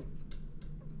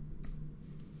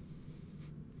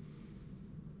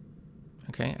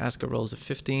 Okay, Asker rolls a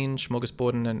 15,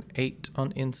 Smorgasborden an 8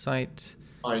 on insight.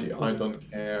 I don't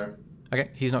care. Okay,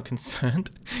 he's not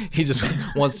concerned. He just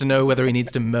wants to know whether he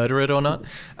needs to murder it or not.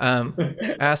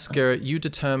 Asker, you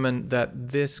determine that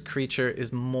this creature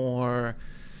is more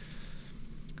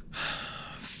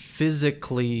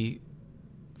physically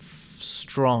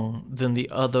strong than the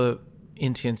other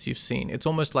Intians you've seen. It's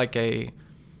almost like a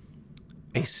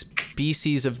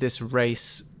species of this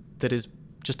race that is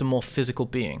just a more physical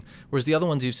being. Whereas the other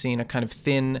ones you've seen are kind of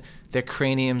thin, their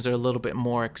craniums are a little bit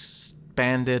more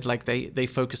expanded, like they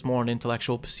focus more on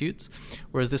intellectual pursuits,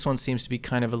 whereas this one seems to be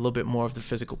kind of a little bit more of the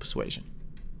physical persuasion.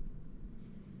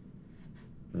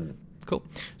 Cool.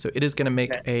 So it is going to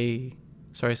make a...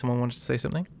 Sorry, someone wanted to say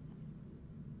something?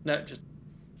 No, just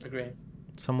agreeing.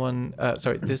 Someone...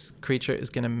 sorry, this creature is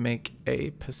going to make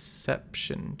a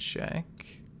perception check.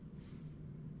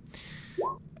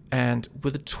 And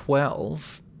with a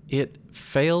 12, it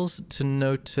fails to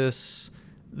notice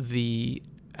the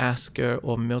Asker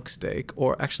or Milksteak,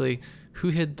 or actually, who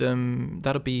hid them?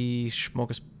 That'll be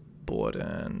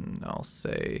Smorgasborden, I'll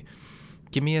say.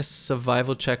 Give me a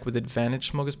survival check with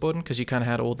advantage, Smorgasborden, because you kind of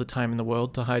had all the time in the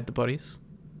world to hide the bodies.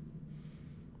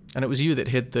 And it was you that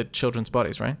hid the children's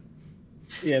bodies, right?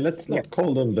 Yeah, let's not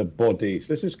call them the bodies.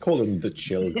 Let's just call them the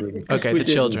children. 'cause Okay, we the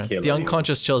didn't children. kill The anyone.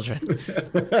 unconscious children.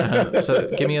 So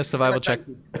give me a survival check.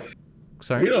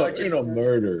 Sorry? You're not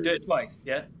murdered. Do it twice,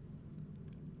 yeah?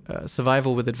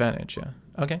 Survival with advantage, yeah.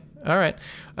 Okay, all right.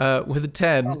 With a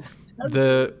 10,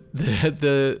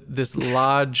 this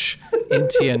large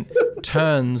Intient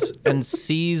turns and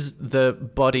sees the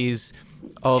bodies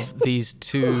of these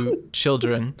two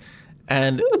children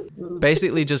and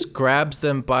basically just grabs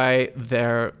them by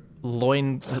their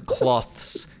loin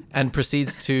cloths and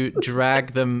proceeds to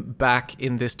drag them back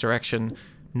in this direction,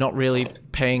 not really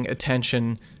paying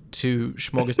attention to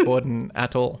Smorgasborden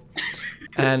at all.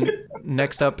 And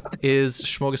next up is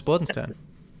Smorgasborden's turn.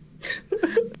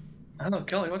 Oh,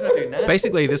 golly, what do I do now?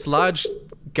 Basically, this large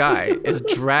guy is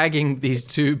dragging these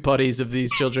two bodies of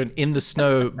these children in the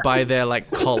snow by their like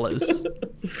collars.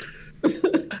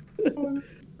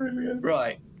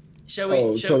 Right. Shall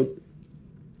we? So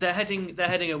They're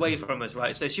heading away from us,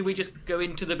 right? So should we just go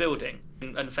into the building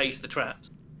and face the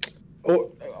traps?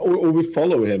 or we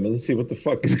follow him and see what the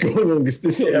fuck is going on.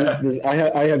 Because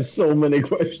I have so many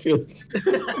questions.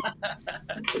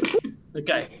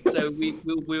 Okay, so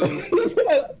we'll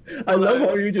I love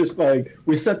how you just like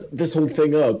we set this whole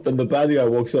thing up and the bad guy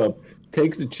walks up,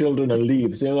 takes the children and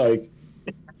leaves. You're like,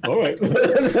 all right,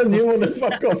 and you want to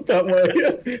fuck off that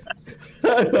way.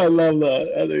 I love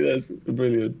that. I think that's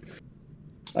brilliant.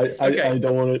 I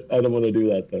don't want to do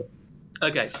that though.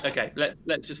 Okay.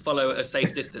 Let's just follow at a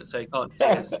safe distance so he can't see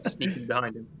us sneaking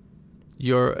behind him.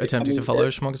 You're attempting to follow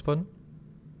Smorgasborden?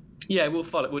 Yeah, we'll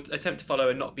follow. We'll attempt to follow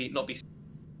and not be.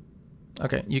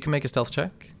 Okay, you can make a stealth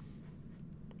check.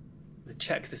 The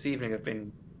checks this evening have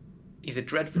been either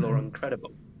dreadful or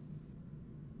incredible.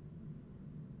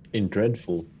 In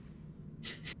dreadful.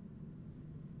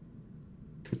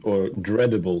 Or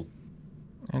dreadable.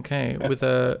 Okay, with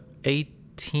a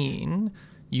 18,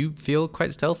 you feel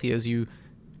quite stealthy as you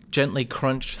gently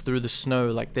crunch through the snow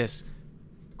like this.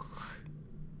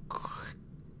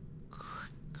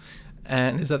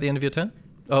 And is that the end of your turn?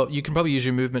 Oh, you can probably use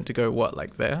your movement to go, what,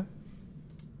 like there?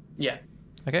 Yeah.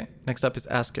 Okay, next up is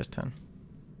Asker's turn.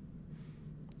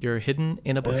 You're hidden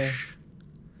in a bush.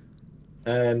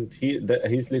 And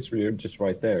he's literally just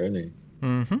right there, isn't he?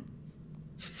 Mm-hmm.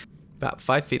 About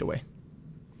 5 feet away.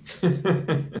 Do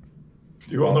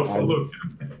you want to follow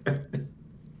him?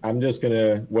 I'm just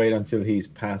gonna wait until he's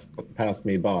passed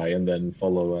me by and then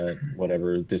follow at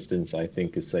whatever distance I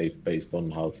think is safe based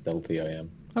on how stealthy I am.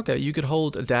 Okay, you could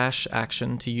hold a dash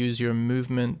action to use your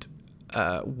movement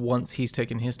once he's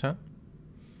taken his turn.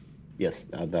 Yes,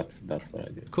 that's what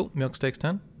I do. Cool. Milksteak's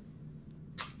turn.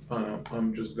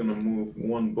 I'm just gonna move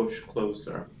one bush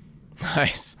closer.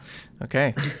 Nice.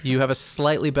 Okay. You have a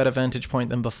slightly better vantage point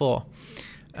than before.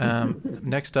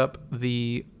 Next up,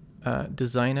 the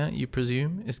designer, you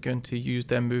presume, is going to use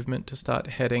their movement to start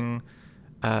heading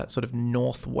sort of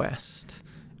northwest.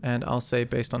 And I'll say,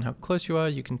 based on how close you are,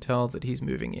 you can tell that he's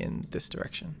moving in this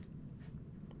direction.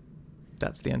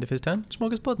 That's the end of his turn.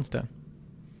 Smorgasborden's turn.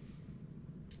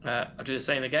 I'll do the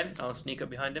same again. I'll sneak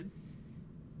up behind him.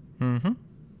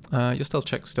 Mm-hmm. Your stealth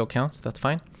check still counts. That's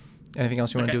fine. Anything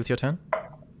else you want to do with your turn?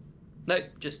 No,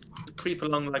 just creep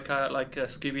along like a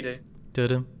Scooby-Doo.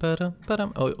 Da-dum, ba-dum,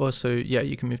 ba-dum. Oh, also, yeah,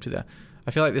 you can move to there.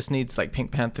 I feel like this needs like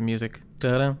Pink Panther music.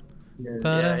 Da-dum,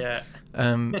 ba-dum. Yeah.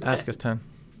 Asker's turn.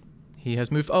 He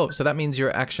has moved. Oh, so that means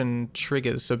your action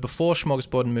triggers. So before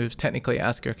Smorgasborden moves, technically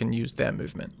Asker can use their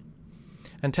movement.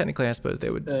 And technically, I suppose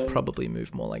they would probably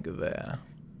move more like there.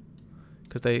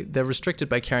 Because they're restricted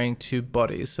by carrying two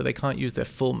bodies, so they can't use their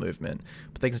full movement.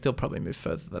 But they can still probably move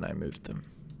further than I moved them.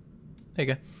 There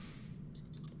you go.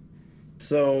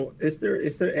 So is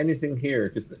there anything here?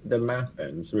 Because the map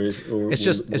ends. It's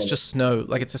just snow.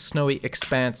 Like it's a snowy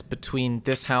expanse between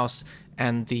this house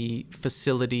and the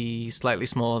facility slightly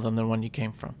smaller than the one you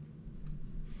came from.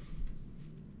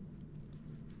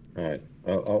 All right.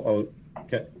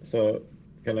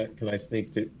 Can I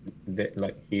sneak to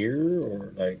like here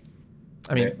or like?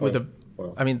 I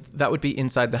mean, that would be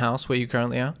inside the house where you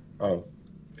currently are. Oh,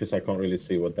 because I can't really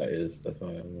see what that is. That's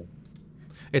why I'm.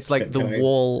 It's like the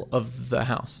wall of the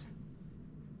house.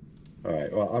 All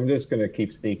right. Well, I'm just gonna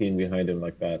keep sneaking behind him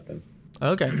like that then.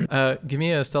 Okay. Give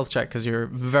me a stealth check because you're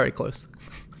very close.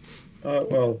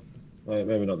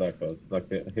 Maybe not that close.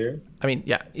 Like here. I mean,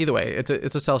 yeah. Either way, it's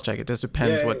a stealth check. It just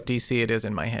depends what DC it is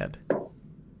in my head.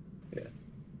 Yeah.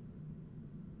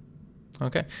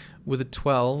 Okay. With a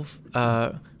 12,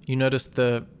 you notice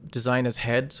the designer's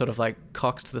head sort of like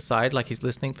cocks to the side, like he's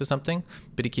listening for something,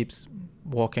 but he keeps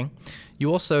walking.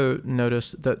 You also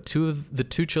notice that the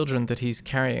two children that he's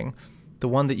carrying, the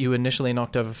one that you initially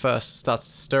knocked over first, starts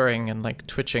stirring and like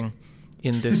twitching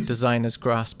in this designer's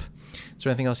grasp. Is there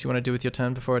anything else you want to do with your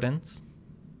turn before it ends?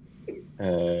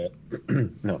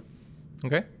 No.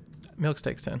 Okay.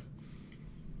 Milksteak's turn.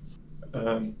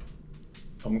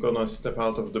 I'm gonna step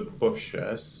out of the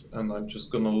bushes and I'm just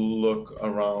gonna look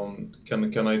around.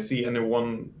 Can I see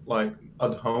anyone like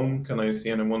at home? Can I see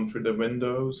anyone through the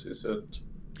windows? Is it?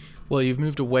 Well, you've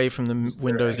moved away from the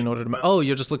windows in order to... Oh,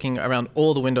 you're just looking around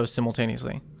all the windows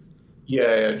simultaneously.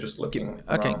 Yeah, just looking.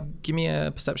 Okay, around. give me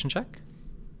a perception check.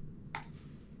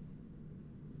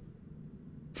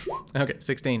 Okay,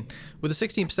 16. With a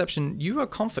 16 perception, you are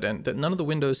confident that none of the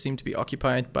windows seem to be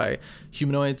occupied by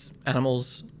humanoids,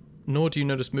 animals, nor do you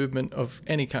notice movement of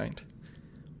any kind.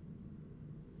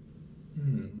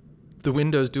 The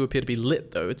windows do appear to be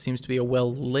lit, though. It seems to be a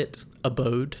well-lit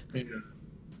abode. Yeah.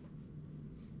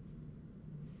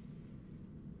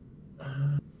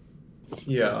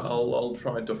 Yeah, I'll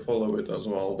try to follow it as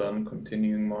well. Then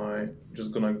continuing my,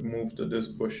 just gonna move to this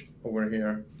bush over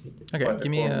here. Okay, by the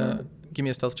corner. give me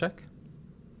a stealth check.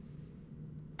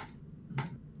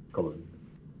 Come on.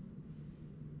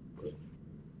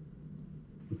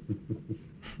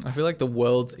 I feel like the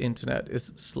world's internet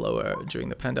is slower during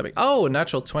the pandemic. Oh, a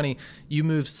natural 20. You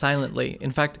move silently. In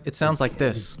fact, it sounds like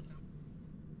this.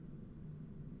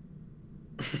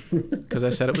 Because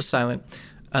I said it was silent.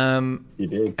 You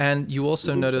did. And you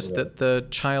also notice that the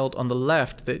child on the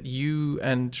left that you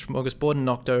and Smorgasbord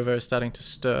knocked over is starting to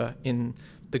stir in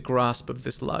the grasp of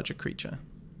this larger creature.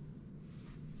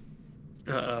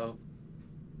 Uh-oh.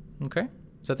 Okay.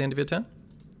 Is that the end of your turn?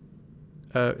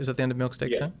 Is that the end of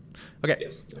Milksteak's Yes. turn? Okay.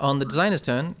 Yes. On the designer's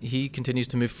turn, he continues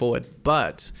to move forward,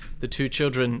 but the two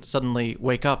children suddenly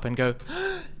wake up and go,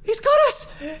 "He's got us!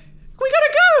 We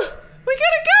gotta go! We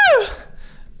gotta go!"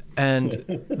 And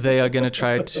they are going to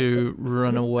try to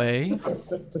run away.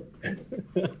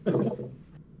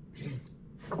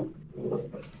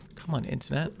 Come on,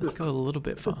 internet. Let's go a little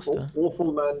bit faster. What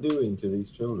awful man doing to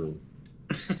these children?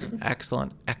 It's an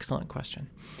excellent, excellent question.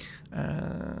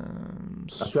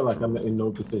 I feel like I'm in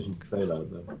no position to say that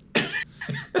though.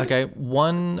 Okay,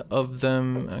 one of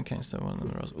them... Okay, so one of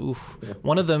them rolls. Oof.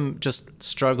 One of them just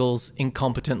struggles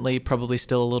incompetently, probably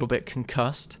still a little bit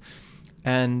concussed.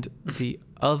 And the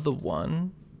other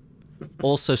one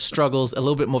also struggles a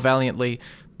little bit more valiantly,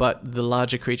 but the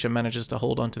larger creature manages to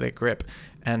hold onto their grip,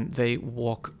 and they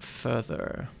walk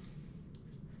further.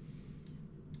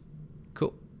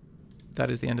 Cool. That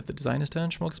is the end of the designer's turn,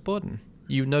 Smorgasbord.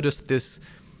 You notice this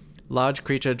large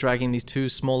creature dragging these two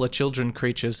smaller children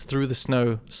creatures through the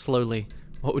snow slowly.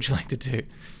 What would you like to do?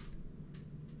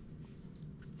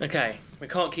 Okay, we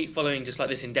can't keep following just like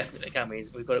this indefinitely, can we? I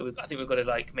think we've got to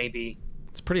like maybe...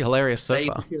 It's pretty hilarious so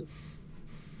far. It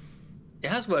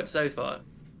has worked so far.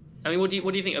 I mean, what do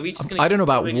you think? Are we just going to... I don't know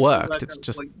about swing it worked. like It's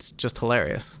a- just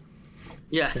hilarious.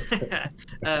 Yeah.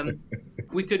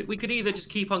 We could either just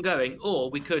keep on going, or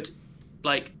we could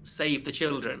like save the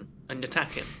children and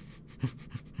attack him.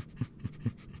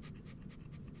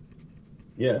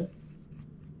 Yeah.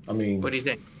 I mean, What do you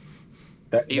think?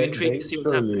 that, Are you intrigued to see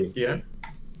what's happening? Yeah.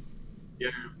 Yeah.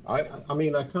 I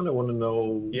mean, I kind of want to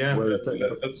know. Yeah. where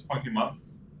Let's fuck him up.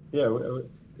 Yeah,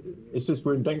 it's just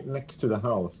we're next to the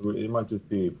house. It might just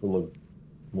be full of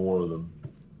more of them.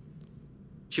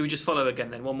 Should we just follow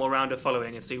again then? One more round of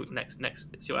following and see what next.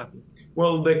 See what happens.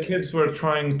 Well, the kids were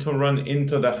trying to run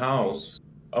into the house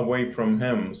away from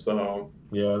him, so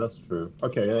Yeah, that's true.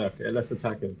 Okay, yeah, okay, let's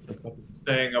attack him.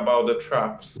 saying about the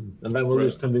traps. And then we'll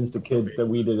just convince the kids that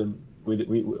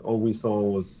all we saw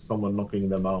was someone knocking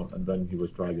them out, and then he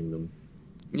was dragging them.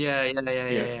 Yeah.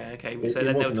 Okay, It- so it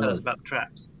then they'll wasn't tell us us. about the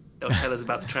trap. They'll tell us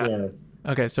about the trap.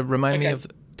 Yeah, Okay, so remind me Okay. of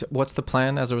what's the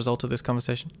plan as a result of this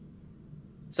conversation?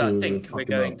 So I To think fuck we're him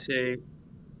going up. to...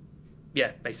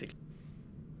 Yeah, basically.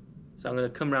 So I'm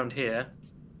going to come round here.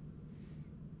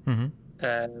 Mm-hmm.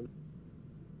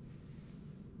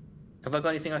 Have I got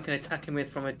anything I can attack him with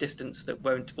from a distance that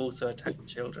won't also attack the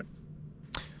children?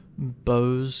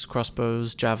 Bows,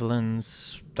 crossbows,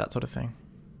 javelins, that sort of thing.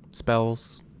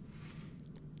 Spells.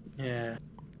 Yeah.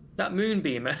 That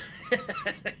moonbeam...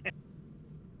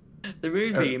 The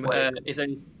moonbeam wait. is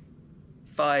only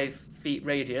 5 feet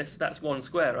radius. That's 1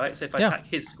 square, right? So if I Yeah. attack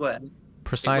his square...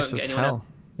 Precise get as anyone hell.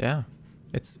 Yeah.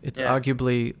 It's Yeah.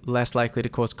 arguably less likely to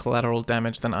cause collateral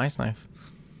damage than ice knife.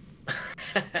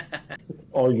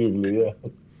 arguably,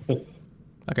 yeah.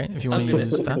 Okay, if you want to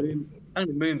use that, I'm going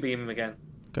to moonbeam him again.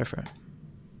 go for it.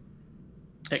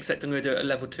 Except I'm going to do it at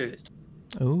level 2 this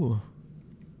time. Ooh.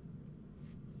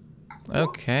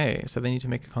 Okay, so they need to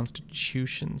make a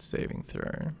Constitution saving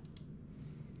throw,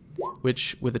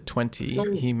 which with a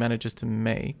 20 he manages to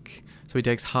make. So he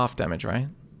takes half damage, right?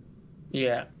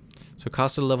 Yeah. So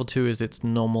caster level 2 is its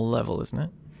normal level, isn't it?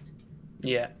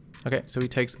 Yeah. Okay, so he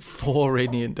takes 4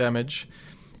 radiant damage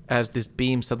as this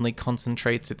beam suddenly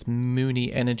concentrates its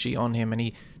moony energy on him, and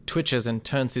he twitches and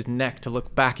turns his neck to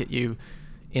look back at you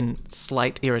in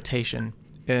slight irritation.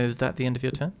 Is that the end of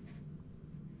your turn?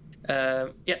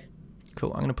 Yeah.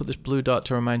 Cool. I'm going to put this blue dot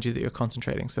to remind you that you're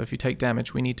concentrating. So if you take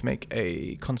damage, we need to make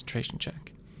a concentration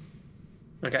check.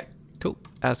 Okay. Cool.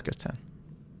 Asger's turn.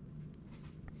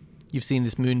 You've seen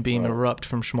this moonbeam erupt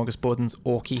from Smorgasborden's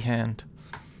orky hand.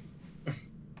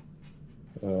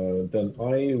 Then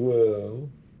I will.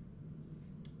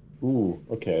 Ooh,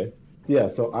 okay. Yeah,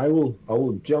 so I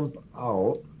will jump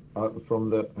out from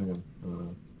the.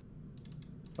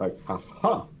 Like,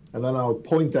 aha! And then I'll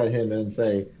point at him and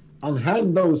say,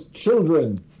 "Unhand those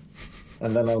children!"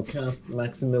 And then I'll cast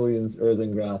Maximilian's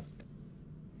Earthen Grasp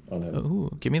on him.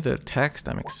 Ooh, give me the text.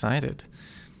 I'm excited.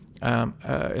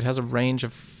 It has a range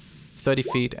of 30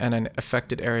 feet and an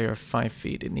affected area of 5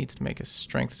 feet. It needs to make a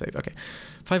strength save. Okay.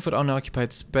 5 foot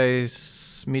unoccupied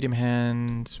space, medium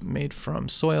hand made from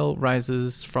soil,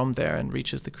 rises from there and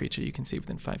reaches the creature you can see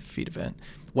within 5 feet of it.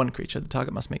 One creature. The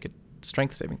target must make a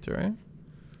strength saving throw.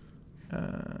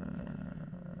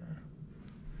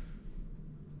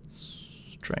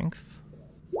 Strength.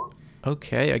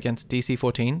 Okay, against DC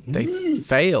 14. They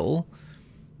fail.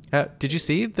 Did you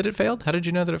see that it failed? How did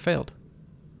you know that it failed?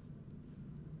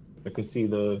 I could see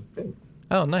the thing.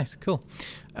 Oh, nice. Cool.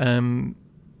 Then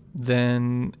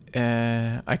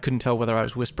I couldn't tell whether I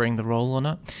was whispering the roll or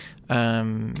not.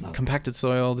 Compacted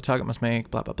soil, the target must make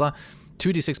blah, blah, blah.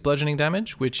 2d6 bludgeoning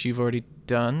damage, which you've already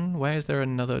done. Why is there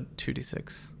another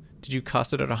 2d6? Did you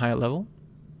cast it at a higher level?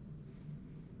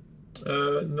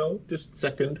 No, just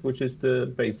second, which is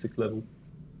the basic level.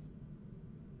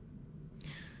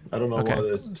 I don't know why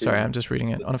there's... Sorry, I'm just reading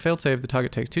it. On a failed save, the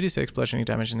target takes 2d6 bludgeoning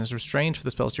damage and is restrained for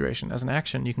the spell's duration. As an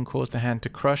action, you can cause the hand to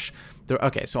crush...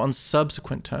 Okay, so on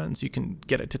subsequent turns, you can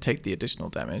get it to take the additional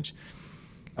damage.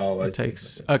 Oh, it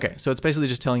takes... Okay, so it's basically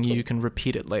just telling you can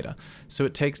repeat it later. So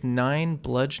it takes 9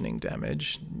 bludgeoning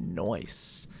damage.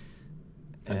 Nice.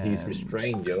 And he's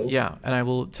restrained, yo. Yeah, and I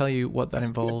will tell you what that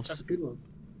involves. That's a good one.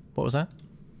 What was that?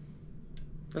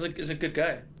 It's a good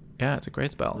go. Yeah, it's a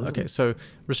great spell. Okay, so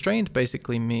restrained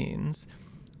basically means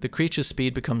the creature's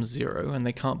speed becomes 0 and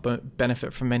they can't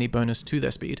benefit from any bonus to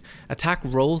their speed. Attack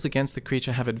rolls against the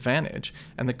creature have advantage,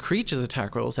 and the creature's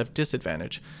attack rolls have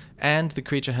disadvantage, and the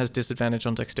creature has disadvantage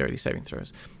on dexterity saving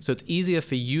throws. So it's easier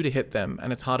for you to hit them,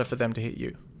 and it's harder for them to hit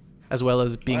you, as well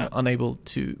as being unable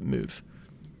to move.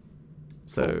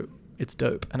 So it's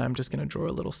dope, and I'm just going to draw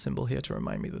a little symbol here to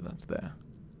remind me that that's there.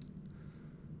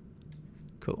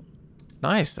 Cool.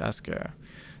 Nice, Asker.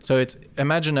 So it's,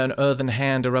 imagine an earthen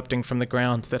hand erupting from the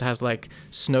ground that has like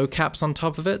snow caps on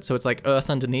top of it. So it's like earth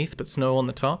underneath, but snow on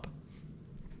the top.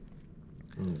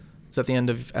 Is that the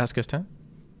end of Asker's turn?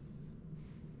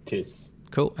 Tis.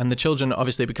 Cool. And the children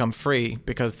obviously become free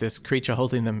because this creature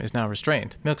holding them is now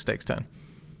restrained. Milksteak's turn.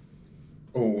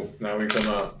 Oh, now you're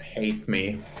gonna hate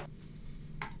me.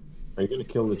 Are you gonna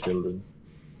kill the children?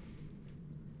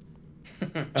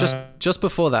 Just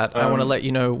before that, I want to let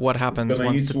you know what happens I'm gonna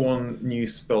once use one new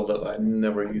spell that I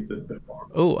never used it before.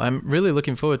 Oh, I'm really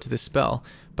looking forward to this spell,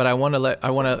 but I want to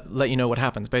let you know what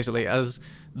happens. Basically, as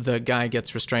the guy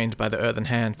gets restrained by the earthen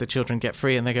hand, the children get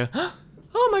free and they go,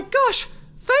 "Oh my gosh,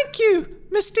 thank you,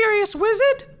 mysterious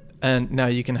wizard!" And now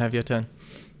you can have your turn.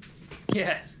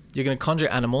 Yes. You're going to conjure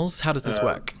animals. How does this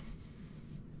work?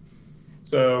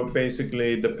 So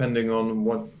basically, depending on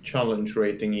what challenge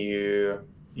rating you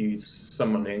use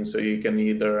summoning, so you can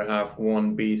either have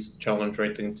one beast challenge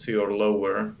rating 2 or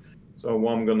lower. So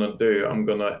what I'm gonna do, I'm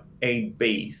gonna 8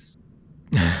 beasts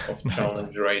of Nice.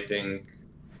 challenge rating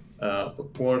for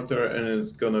quarter, and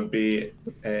it's gonna be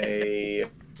a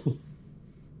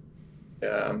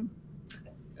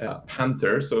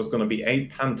panther. So it's gonna be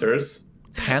 8 panthers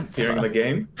Panther. here in the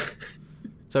game.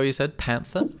 So you said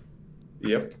panther?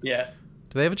 Yep. Yeah.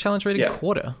 Do they have a challenge rating Yeah.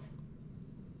 quarter?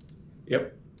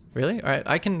 Yep. Really? All right,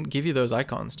 I can give you those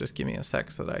icons. Just give me a sec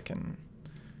so that I can...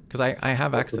 Because I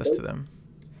have access to them.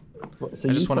 So I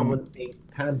you just wanna- summoned 8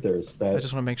 panthers that... I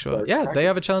just want to make sure. are Yeah, they attacking.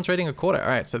 have a challenge rating a quarter. All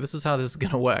right, so this is how this is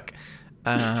going to work.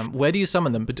 Where do you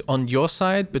summon them? On your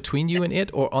side, between you and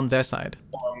it, or on their side?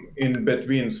 In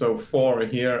between, so 4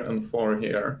 here and 4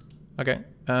 here. Okay.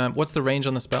 What's the range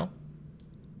on the spell?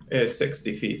 Is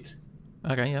 60 feet.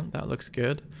 Okay, yeah, that looks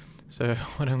good. So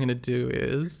what I'm going to do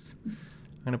is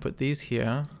I'm going to put these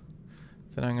here.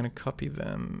 Then I'm going to copy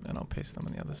them and I'll paste them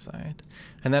on the other side.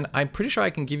 And then I'm pretty sure I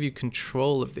can give you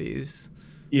control of these.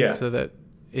 Yeah. So that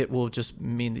it will just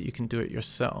mean that you can do it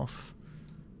yourself.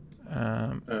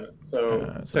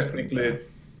 So technically,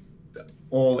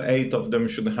 all 8 of them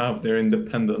should have their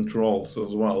independent roles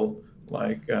as well.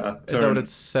 Like is that what it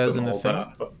says in the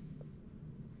thing? But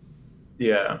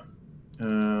yeah.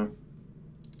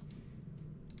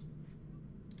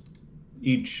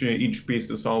 Each piece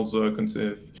is also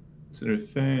considered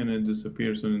fair, and it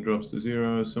disappears when it drops to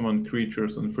 0. Summon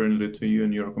creatures unfriendly to you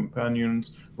and your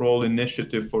companions. Roll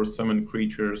initiative for summon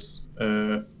creatures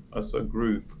as a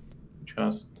group. Which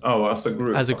has as a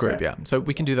group. As a group, yeah. So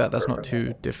we can do that. That's not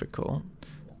too difficult.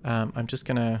 I'm just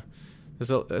gonna.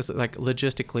 There's like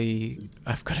logistically,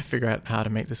 I've got to figure out how to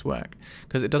make this work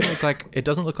because it doesn't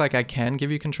look like I can give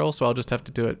you control. So I'll just have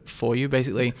to do it for you.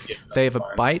 Basically, they have a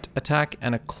bite attack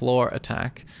and a claw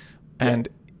attack, and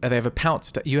they have a pounce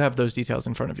attack. You have those details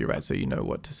in front of you, right? So you know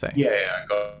what to say. Yeah, I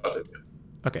got it.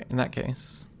 Okay, in that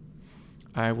case,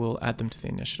 I will add them to the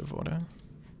initiative order.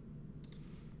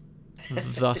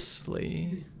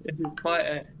 Thusly, This is quite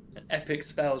an epic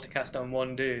spell to cast on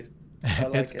one dude. I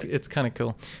like it's kind of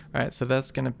cool. All right, so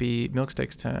that's going to be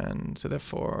Milksteak's turn. So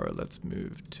therefore, let's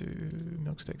move to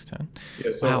Milksteak's turn.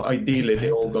 Yeah, so ideally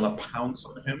they're all going to pounce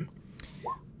on him.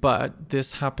 But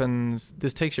this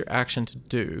takes your action to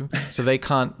do. So they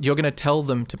can't, you're going to tell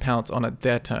them to pounce on it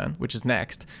their turn, which is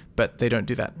next. But they don't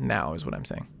do that now, is what I'm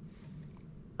saying.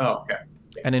 Oh, okay.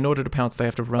 Yeah. And in order to pounce, they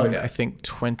have to run, I think,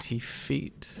 20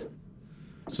 feet.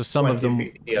 So some of them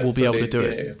will be able to do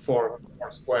it. 4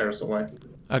 squares away.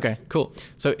 Okay, cool.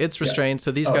 So it's restrained.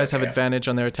 So these guys have advantage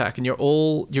on their attack, and you're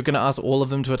going to ask all of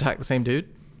them to attack the same dude?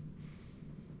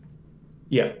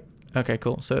 Yeah. Okay,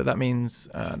 cool. So that means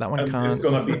that one can't. It's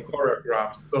going to be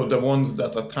choreographed. So the ones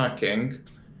that attacking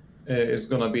is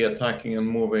going to be attacking and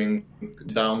moving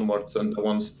downwards, and the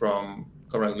ones from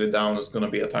currently down is going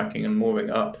to be attacking and moving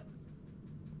up.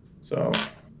 So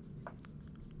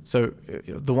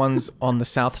the ones on the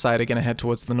south side are going to head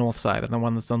towards the north side, and the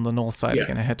ones on the north side are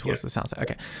going to head towards the south side.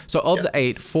 Okay. So of the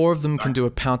 8, 4 of them can do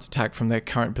a pounce attack from their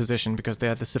current position because they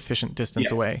are the sufficient distance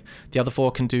away. The other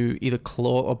 4 can do either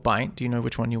claw or bite. Do you know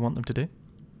which one you want them to do?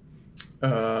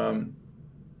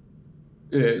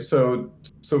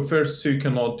 So first 2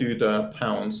 cannot do the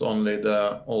pounce, only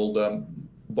all the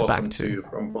bottom back 2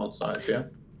 from both sides, yeah?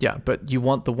 Yeah, but you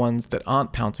want the ones that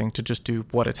aren't pouncing to just do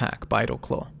what attack? Bite or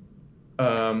claw?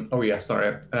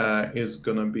 Is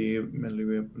gonna be melee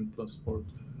weapon +4.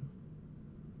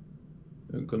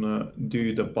 I'm gonna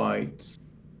do the bites.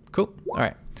 Cool. All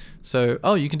right. So,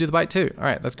 you can do the bite too. All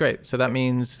right, that's great. So that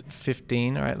means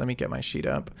 15. All right, let me get my sheet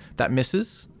up. That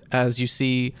misses, as you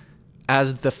see,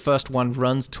 as the first one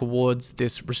runs towards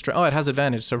this restraint. Oh, it has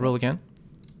advantage, so roll again.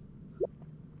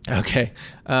 Okay.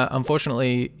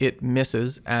 Unfortunately, it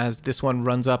misses as this one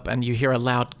runs up and you hear a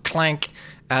loud clank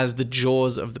as the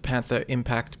jaws of the panther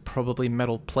impact probably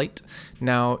metal plate.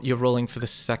 Now you're rolling for the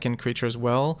second creature as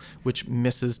well, which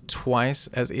misses twice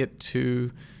as it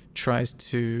too tries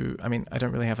to... I mean, I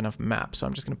don't really have enough map, so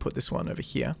I'm just going to put this one over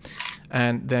here.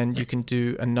 And then you can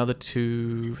do another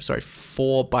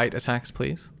 4 bite attacks,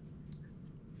 please.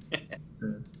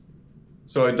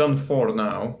 So I've done 4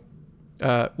 now.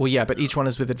 Well, yeah, but each one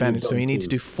is with advantage, so you need to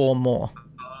do 4 more.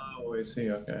 Oh, I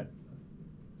see. Okay.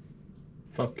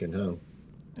 Fucking hell.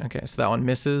 Okay, so that one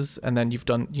misses, and then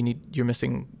you're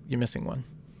missing one,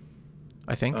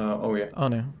 I think. Oh yeah. Oh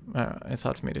no, it's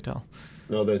hard for me to tell.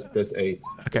 No, there's 8.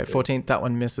 Okay, 14th, that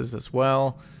one misses as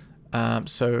well.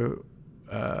 So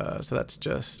that's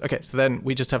just okay. So then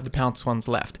we just have the pounce ones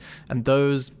left, and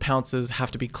those pounces have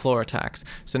to be claw attacks.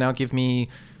 So now give me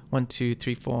 1, 2,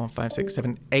 3, 4, 5, 6,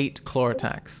 7, 8 claw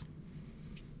attacks.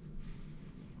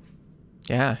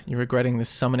 Yeah, you're regretting this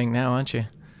summoning now, aren't you?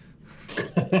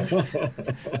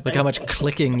 Look how much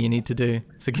clicking you need to do.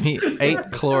 So give me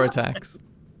 8 claw attacks.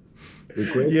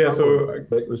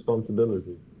 Great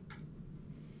responsibility.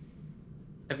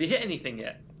 Have you hit anything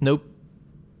yet? Nope.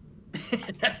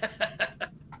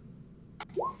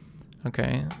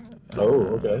 Okay.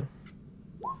 Okay.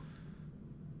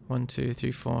 1, 2,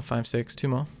 3, 4, 5, 6. 2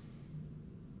 more.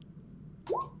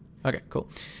 Okay, cool.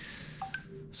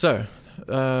 So,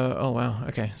 oh wow.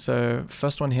 Okay, so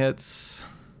first one hits.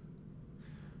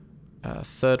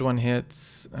 Third one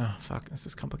hits. Oh fuck, this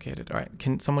is complicated. All right,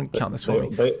 can someone count this for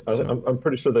me? I'm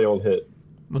pretty sure they all hit.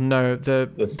 Well, no,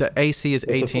 the AC is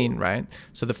 18, right?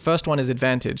 So the first one is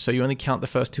advantage, so you only count the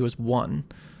first 2 as 1.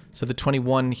 So the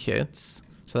 21 hits.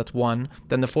 So that's 1.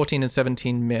 Then the 14 and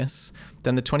 17 miss.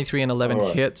 Then the 23 and 11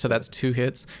 hit, so that's 2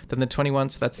 hits. Then the 21,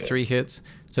 so that's 3 hits.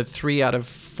 So 3 out of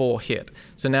 4 hit.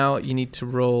 So now you need to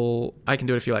roll... I can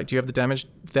do it if you like. Do you have the damage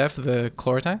there for the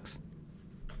claw attacks?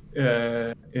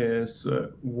 Is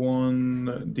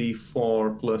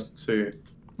 1d4 plus 2.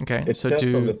 Okay, It so says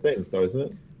do... on the things, though, isn't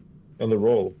it? On the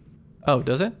roll. Oh,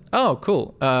 does it? Oh,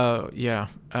 cool. Yeah.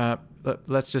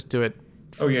 Let's just do it.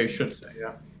 Oh, yeah, you should say,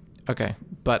 yeah. Okay,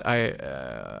 but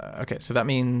okay, so that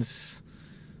means...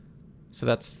 So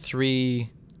that's 3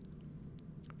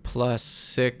 plus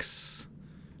 6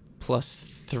 plus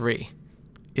 3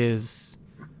 is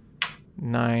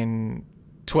 9...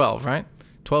 12, right?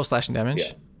 12 slashing damage.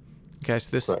 Yeah. Okay, so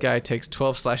this Correct. guy takes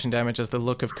 12 slashing damage as the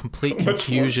look of complete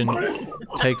confusion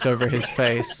takes over his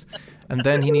face. And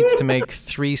then he needs to make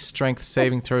 3 strength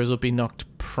saving throws or be knocked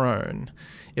prone.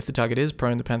 If the target is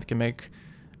prone, the panther can make...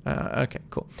 okay,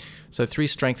 cool. So 3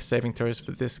 strength saving throws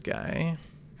for this guy.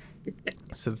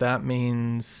 So that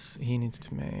means he needs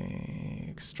to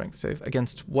make strength save.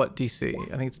 Against what DC?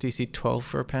 I think it's DC 12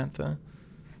 for a panther.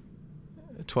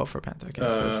 12 for a panther. Okay,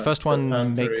 so the first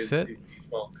one makes it.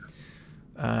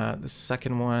 The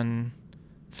second one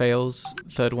fails.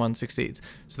 Third one succeeds.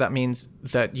 So that means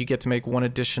that you get to make 1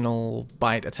 additional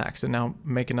bite attack. So now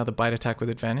make another bite attack with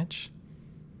advantage.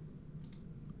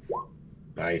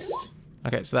 Nice.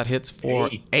 Okay, so that hits for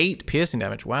 8 piercing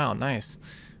damage. Wow, nice.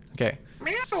 Okay,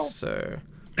 so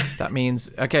that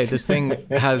means, okay, this thing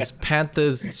has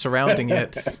panthers surrounding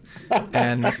it,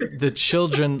 and the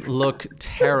children look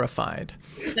terrified.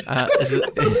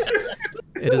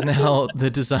 It is now the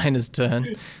designer's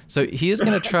turn. So he is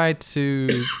going to try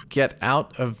to get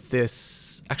out of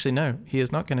this. Actually, no, he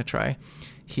is not going to try.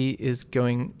 He is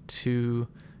going to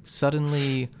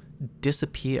suddenly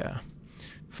disappear.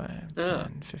 5,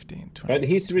 10, 15, 20. But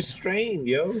he's restrained,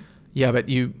 yo. Yeah, but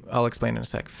I'll explain in a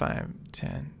sec. 5,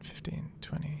 10, 15,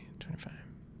 20, 25.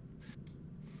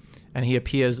 And he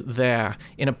appears there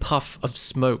in a puff of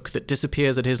smoke that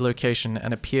disappears at his location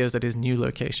and appears at his new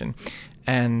location.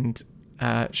 And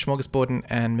Smorgasborden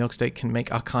and Milksteak can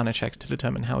make Arcana checks to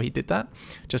determine how he did that,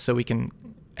 just so we can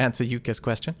answer Yuka's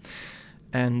question.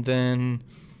 And then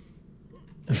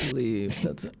I believe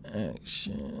that's an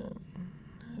action.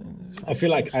 I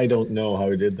feel like I don't know how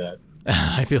he did that.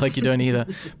 I feel like you don't either.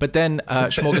 But then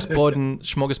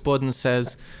Smorgasborden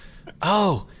says,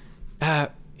 "Oh,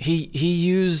 he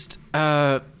used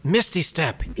Misty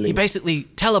Step. He basically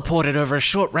teleported over a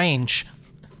short range."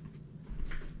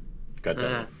 God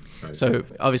damn it. So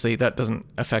obviously that doesn't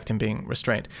affect him being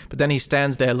restrained. But then he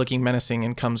stands there looking menacing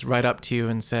and comes right up to you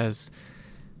and says,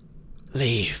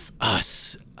 "Leave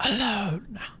us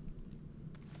alone."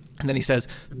 And then he says,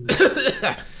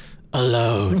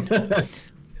 "Alone."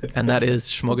 And that is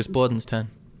Smorgasborden's turn.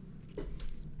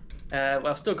 Well,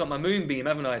 I've still got my moonbeam,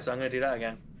 haven't I? So I'm going to do that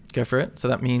again. Go for it. So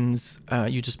that means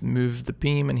you just move the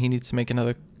beam and he needs to make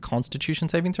another Constitution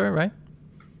saving throw, right?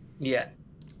 Yeah.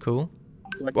 Cool.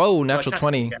 Whoa, natural cast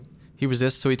 20. again. He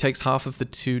resists, so he takes half of the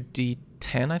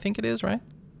 2d10, I think it is, right?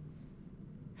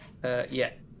 Yeah.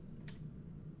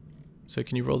 So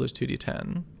can you roll those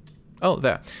 2d10? Oh,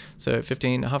 there. So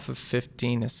 15, half of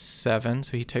 15 is 7.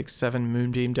 So he takes 7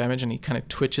 moonbeam damage and he kind of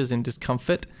twitches in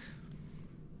discomfort.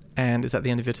 And is that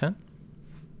the end of your turn?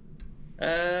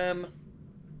 I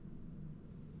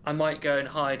might go and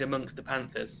hide amongst the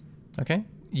panthers. Okay.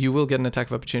 You will get an attack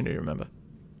of opportunity, remember?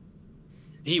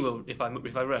 He will if I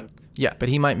run. Yeah, but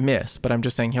he might miss, but I'm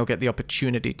just saying he'll get the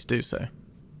opportunity to do so.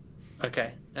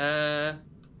 Okay. Yeah,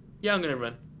 I'm going to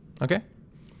run. Okay.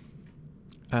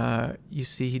 You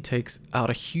see he takes out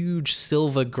a huge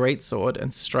silver greatsword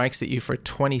and strikes at you for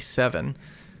 27.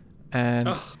 And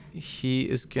he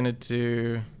is going to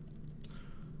do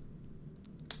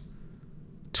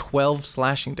 12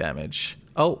 slashing damage.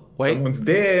 Oh, wait. Someone's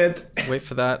dead. Wait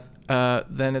for that.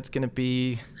 Then it's going to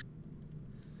be...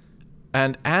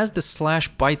 And as the slash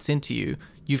bites into you,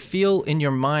 you feel in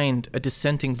your mind a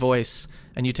dissenting voice,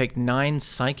 and you take 9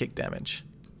 psychic damage.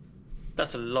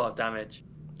 That's a lot of damage.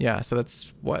 Yeah, so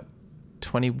that's, what,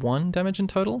 21 damage in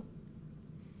total?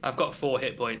 I've got 4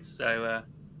 hit points, so...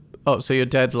 Oh, so you're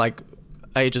dead, like,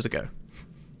 ages ago.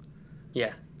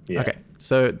 Yeah. Okay,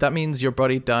 so that means your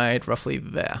body died roughly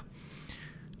there.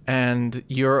 And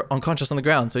you're unconscious on the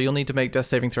ground, so you'll need to make death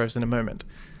saving throws in a moment.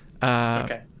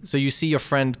 Okay. So you see your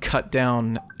friend cut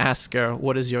down Asker.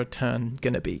 What is your turn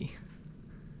going to be?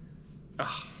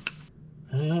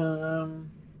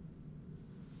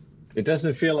 It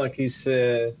doesn't feel like he's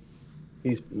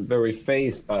very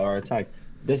phased by our attacks.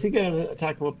 Does he get an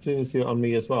attack of opportunity on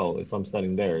me as well if I'm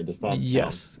standing there? Does that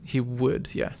Yes, he would,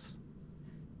 yes.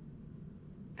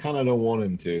 Kind of don't want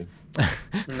him to.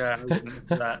 No, I wouldn't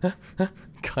do that.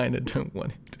 Kind of don't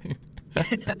want it to.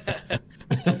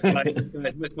 It's like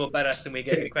it's much more badass than we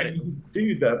get credit for. Can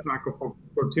he do the attack of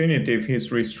opportunity if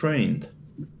he's restrained?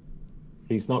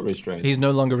 He's not restrained. He's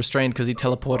no longer restrained because he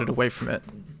teleported away from it.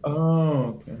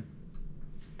 Oh, okay.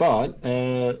 But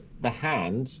the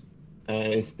hand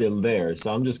is still there,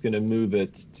 so I'm just going to move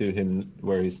it to him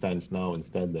where he stands now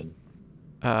instead then.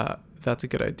 That's a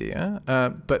good idea.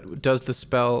 But does the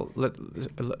spell...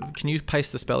 can you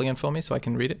paste the spell again for me so I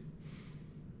can read it?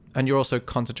 And you're also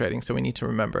concentrating, so we need to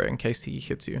remember in case he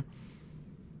hits you.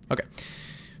 Okay.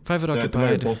 5 foot So at the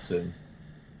very occupied. bottom.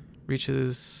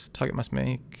 Reaches. Target must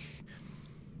make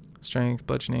strength,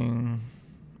 bludgeoning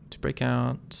to break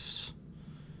out.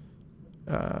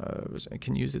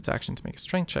 Can use its action to make a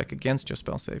strength check against your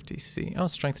spell save DC. Oh,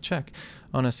 strength check.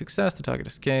 On a success, the target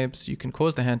escapes. You can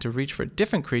cause the hand to reach for a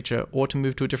different creature or to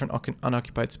move to a different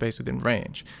unoccupied space within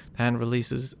range. The hand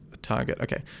releases a target.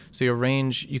 Okay, so your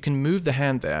range, you can move the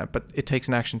hand there, but it takes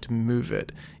an action to move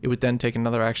it. It would then take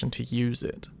another action to use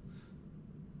it.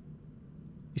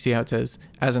 You see how it says,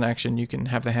 as an action, you can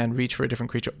have the hand reach for a different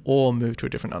creature or move to a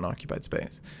different unoccupied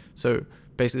space. So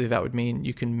basically that would mean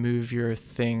you can move your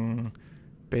thing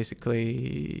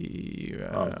basically...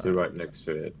 to right next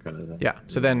to it, kind of thing. Yeah,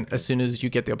 so then as soon as you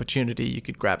get the opportunity, you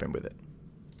could grab him with it.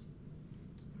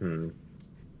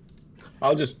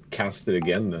 I'll just cast it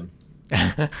again then.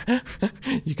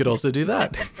 You could also do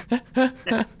that.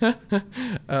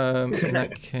 In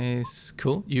that case,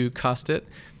 cool. You cast it,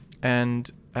 and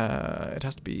it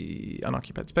has to be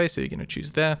unoccupied space, so you're going to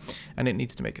choose there, and it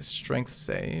needs to make a strength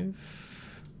save.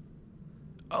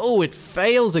 Oh, it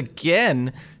fails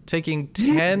again, taking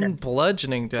 10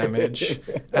 bludgeoning damage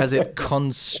as it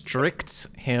constricts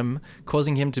him,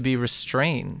 causing him to be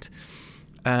restrained.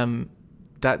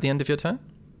 That the end of your turn?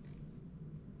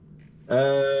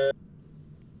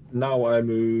 Now I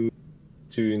move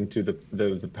into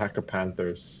the pack of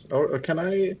panthers. Or can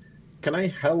I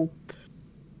help?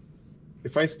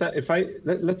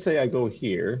 Let's say I go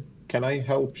here. Can I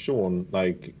help Sean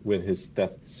like with his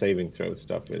death saving throw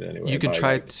stuff in any way? You could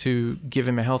try to give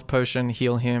him a health potion,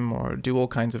 heal him, or do all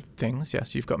kinds of things.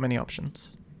 Yes, you've got many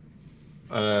options.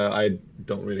 I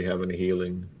don't really have any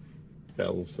healing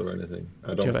spells or anything. I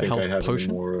don't you have a think health I have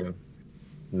potion? any more.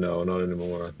 No, not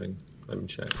anymore. I think. Let me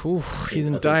check. Ooh, he's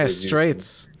in I think dire they've used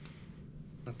straits.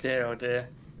 Oh dear, oh dear.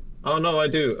 Oh no, I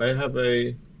do. I have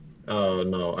a. Oh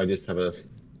no, I just have a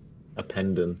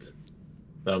pendant.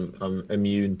 I'm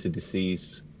immune to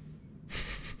disease.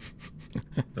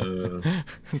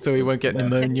 So he won't get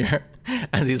pneumonia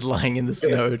as he's lying in the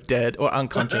snow, dead or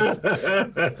unconscious.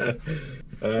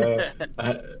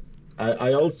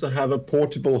 I also have a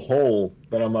portable hole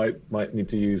that I might need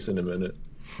to use in a minute.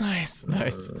 Nice.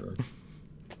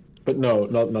 But no,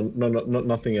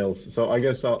 nothing else. So I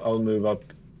guess I'll move up,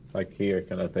 like here,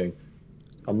 kind of thing.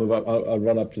 I'll move up. I'll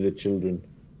run up to the children.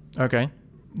 Okay.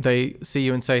 They see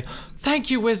you and say, "Thank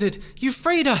you, wizard. You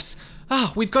freed us.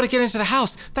 We've got to get into the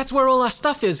house. That's where all our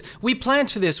stuff is. We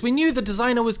planned for this. We knew the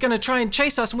designer was going to try and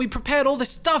chase us, and we prepared all this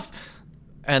stuff."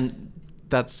 And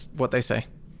that's what they say.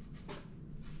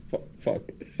 Fuck.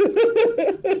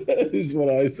 This is what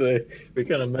I say. We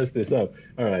kind of messed this up.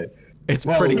 All right. It's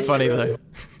pretty funny, though.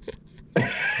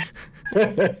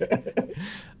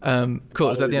 Cool.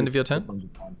 Is that the end of your turn?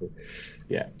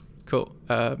 Yeah. Cool.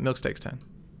 Milksteak's turn.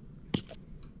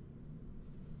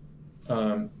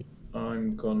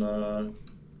 I'm gonna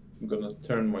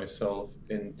turn myself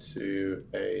into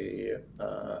a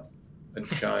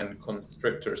giant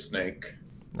constrictor snake.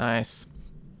 Nice.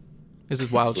 This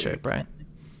is wild shape, right?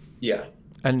 Yeah.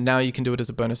 And now you can do it as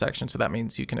a bonus action, so that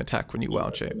means you can attack when you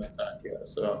wild shape. Yeah.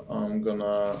 So I'm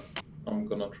gonna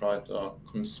try to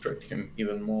constrict him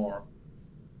even more.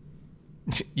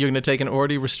 You're going to take an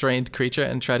already restrained creature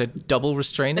and try to double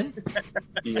restrain him?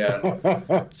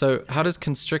 Yeah. So how does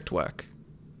constrict work?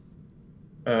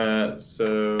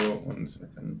 So 1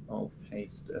 second, I'll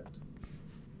paste it.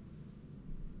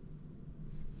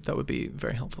 That would be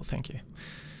very helpful, thank you.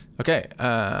 Okay,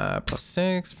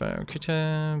 +6 for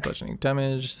creature, bludgeoning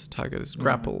damage, the target is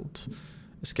grappled.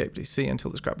 Escape DC until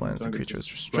this grapple ends, the creature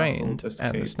is restrained,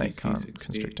 and the snake can't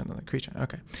constrict another creature.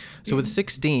 Okay. So with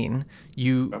 16,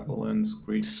 you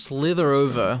slither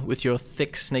over with your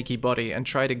thick, snaky body and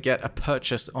try to get a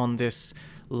purchase on this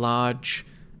large,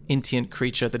 intient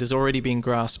creature that is already being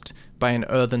grasped by an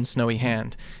earthen, snowy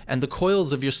hand. And the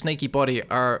coils of your snaky body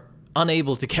are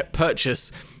unable to get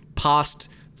purchase past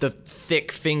the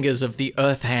thick fingers of the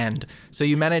earth hand. So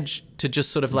you manage to just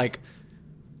sort of like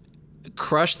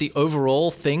crush the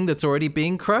overall thing that's already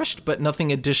being crushed, but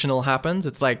nothing additional happens.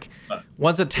 It's like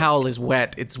Once a towel is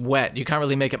wet, it's wet. You can't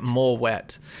really make it more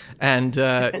wet. And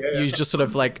you're just sort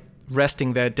of like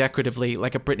resting there decoratively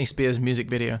like a Britney Spears music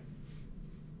video.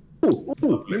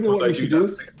 Ooh, you know what you should do?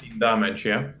 16 damage,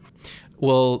 yeah?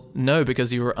 Well, no,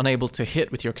 because you were unable to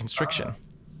hit with your constriction.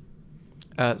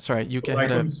 Sorry, you I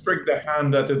had a... constrict the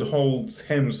hand that it holds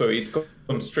him, so it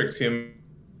constricts him.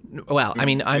 Well, I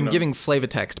mean, I'm giving flavor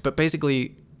text, but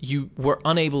basically you were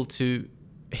unable to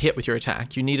hit with your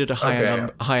attack. You needed a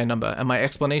higher number. And my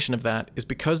explanation of that is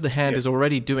because the hand is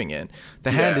already doing it.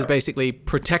 The hand is basically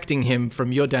protecting him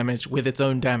from your damage with its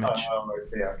own damage. Oh, I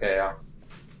see. Okay, yeah.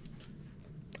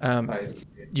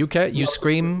 You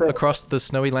scream across the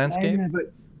snowy landscape. Yeah,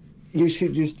 but you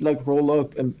should just like roll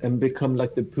up and become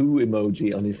like the poo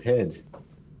emoji on his head.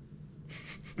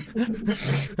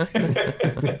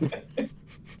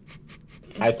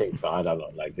 I think so. I don't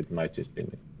know. Like it might just be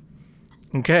me.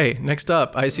 Okay, next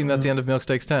up. I assume that's the end of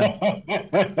Milksteak's turn.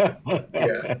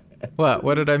 Yeah.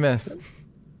 What did I miss?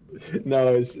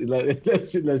 No, it's like,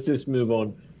 let's just move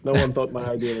on. No one thought my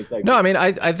idea was like. No, I mean,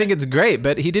 I think it's great,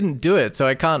 but he didn't do it, so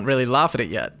I can't really laugh at it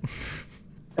yet.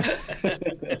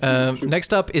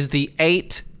 Next up is the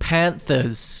 8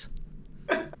 Panthers.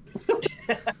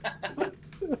 I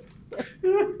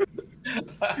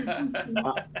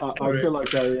feel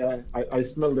like I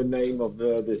smell the name of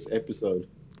this episode.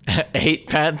 8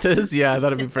 Panthers? Yeah,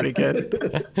 that'd be pretty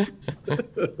good.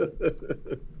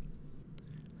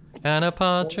 And a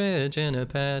partridge in a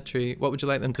pear tree. What would you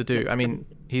like them to do? I mean,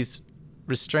 he's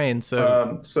restrained,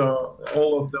 so... So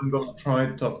all of them gonna try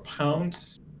to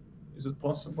pounce? Is it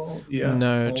possible? Yeah.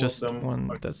 No, all just of them one.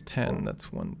 are- That's 10.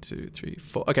 That's 1, 2, 3,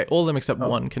 4. Okay, all of them except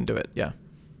one can do it, yeah.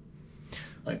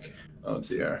 Like, oh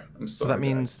dear. I'm sorry. So that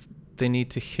means they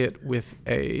need to hit with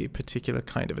a particular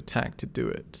kind of attack to do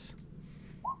it.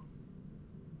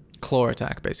 Claw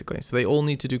attack, basically. So they all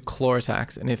need to do claw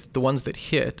attacks, and if the ones that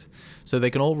hit, so they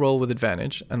can all roll with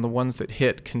advantage, and the ones that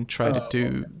hit can try to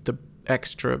do the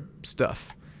extra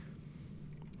stuff.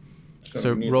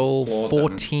 So we need to roll claw them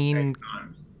 14 8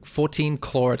 times. 14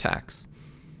 claw attacks.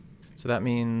 So that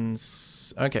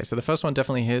means... Okay, so the first one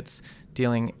definitely hits,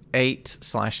 dealing 8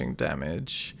 slashing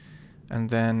damage. And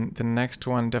then the next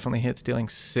one definitely hits, dealing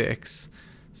 6.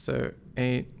 So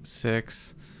 8,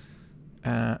 6,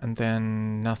 and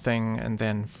then nothing, and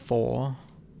then 4.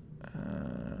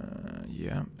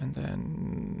 Yeah, and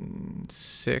then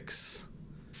 6,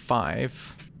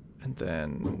 5, and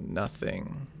then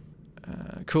nothing.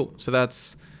 Cool, so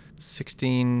that's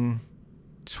 16...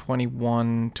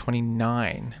 21,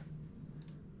 29.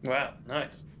 Wow,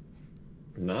 nice.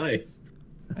 Nice.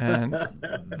 And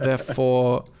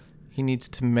therefore, he needs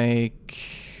to make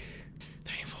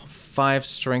 3, 4, 5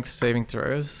 strength saving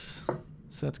throws.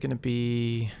 So that's going to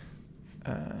be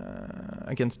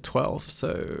against 12.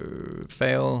 So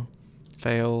fail,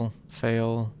 fail,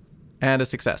 fail, and a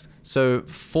success. So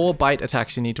 4 bite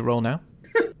attacks you need to roll now.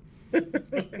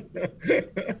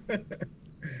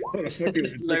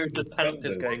 Loads of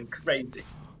panthers going crazy.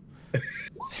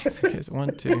 6, okay, so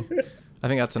 1, 2. I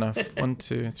think that's enough. 1,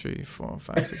 2, 3, 4,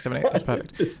 5, 6, 7, 8. That's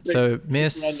perfect. So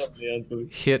miss,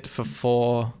 hit for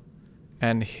 4,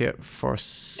 and hit for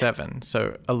 7.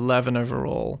 So 11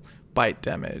 overall bite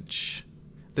damage.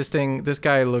 This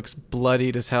guy looks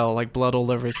bloodied as hell, like blood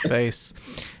all over his face,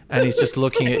 and he's just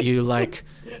looking at you like,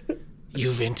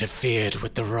 you've interfered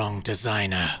with the wrong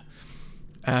designer.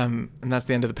 And that's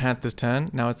the end of the Panther's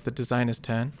turn. Now it's the designer's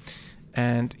turn.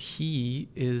 And he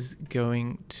is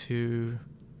going to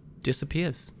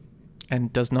disappears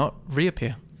and does not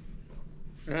reappear.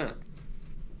 Yeah.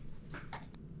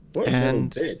 What a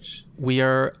And little bitch. we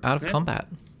are out of combat.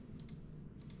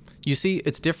 You see,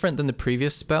 it's different than the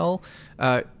previous spell.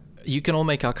 You can all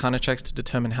make Arcana checks to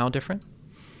determine how different.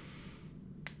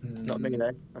 Not me,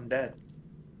 though. I'm dead.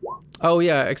 Oh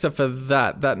yeah, except for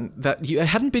that it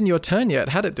hadn't been your turn yet,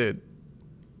 had it, dude?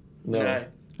 No.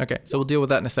 Okay, so we'll deal with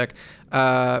that in a sec.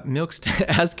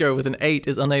 Asgo with an 8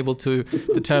 is unable to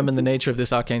determine the nature of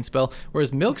this arcane spell,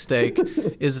 whereas Milksteak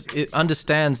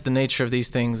understands the nature of these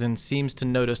things and seems to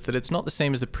notice that it's not the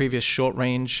same as the previous short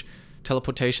range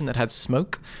teleportation that had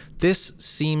smoke. This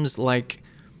seems like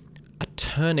a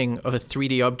turning of a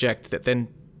 3D object that then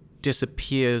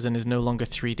disappears and is no longer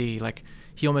 3D. Like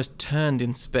he almost turned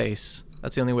in space.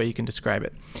 That's the only way you can describe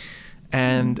it.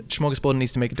 And Smorgasbord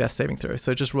needs to make a death saving throw.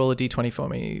 So just roll a d20 for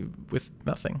me with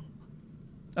nothing.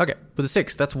 Okay, with a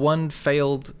 6, that's 1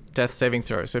 failed death saving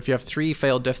throw. So if you have 3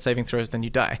 failed death saving throws, then you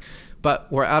die.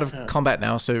 But we're out of combat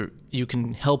now, so you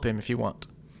can help him if you want.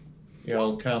 Yeah,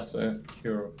 I'll cast a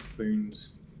Cure of Wounds.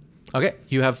 Okay,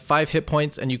 you have 5 hit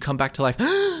points and you come back to life.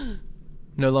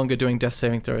 No longer doing death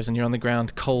saving throws, and you're on the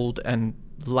ground cold and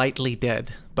lightly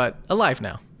dead, but alive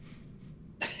now.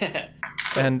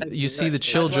 And you see the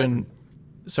children.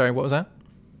 Sorry, what was that?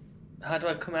 How do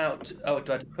I come out? Oh,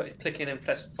 do I click in and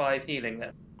press 5 healing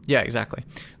then? Yeah, exactly.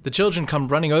 The children come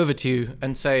running over to you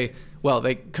and say, well,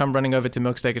 they come running over to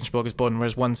Milksteak and Smorgasbord,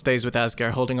 whereas one stays with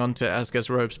Asger, holding on to Asger's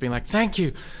ropes, being like, thank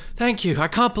you. I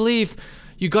can't believe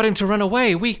you got him to run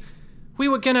away. We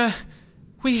were gonna...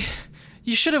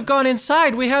 You should have gone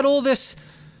inside. We had all this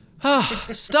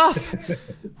stuff.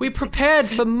 We prepared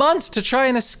for months to try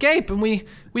and escape, and we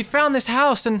found this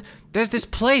house, and there's this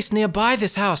place nearby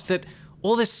this house that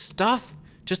all this stuff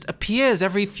just appears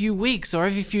every few weeks or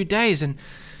every few days, and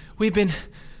we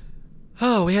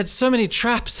had so many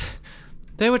traps.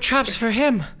 They were traps for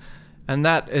him. And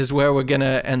that is where we're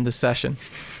gonna end the session.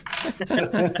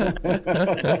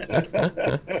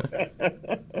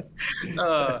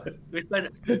 We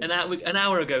spent an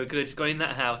hour ago. We could have just gone in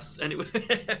that house, and we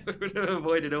would have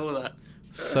avoided all that.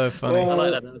 So funny. I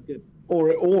like that. That was good.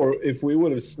 Or if we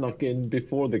would have snuck in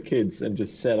before the kids and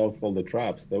just set off all the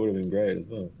traps, that would have been great as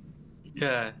well.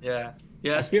 Yeah.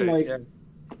 That's I feel true. like Yeah.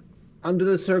 under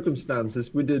the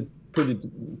circumstances, we did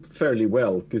fairly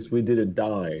well because we didn't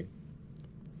die.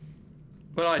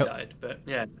 Well, I died, but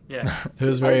yeah. It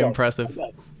was very impressive.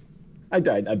 I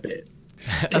died a bit.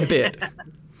 A bit.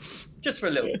 Just for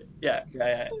a little bit. Yeah.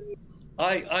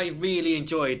 I really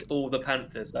enjoyed all the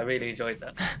Panthers. I really enjoyed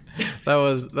that. That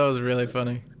was really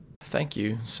funny. Thank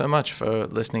you so much for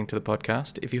listening to the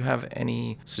podcast. If you have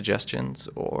any suggestions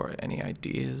or any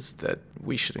ideas that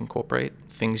we should incorporate,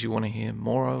 things you want to hear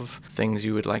more of, things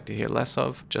you would like to hear less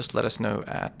of, just let us know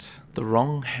at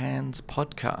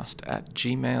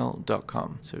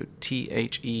thewronghandspodcast@gmail.com. So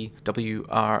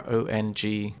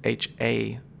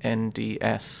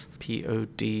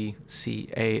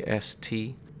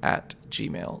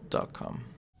THEWRONGHANDSPODCAST@gmail.com.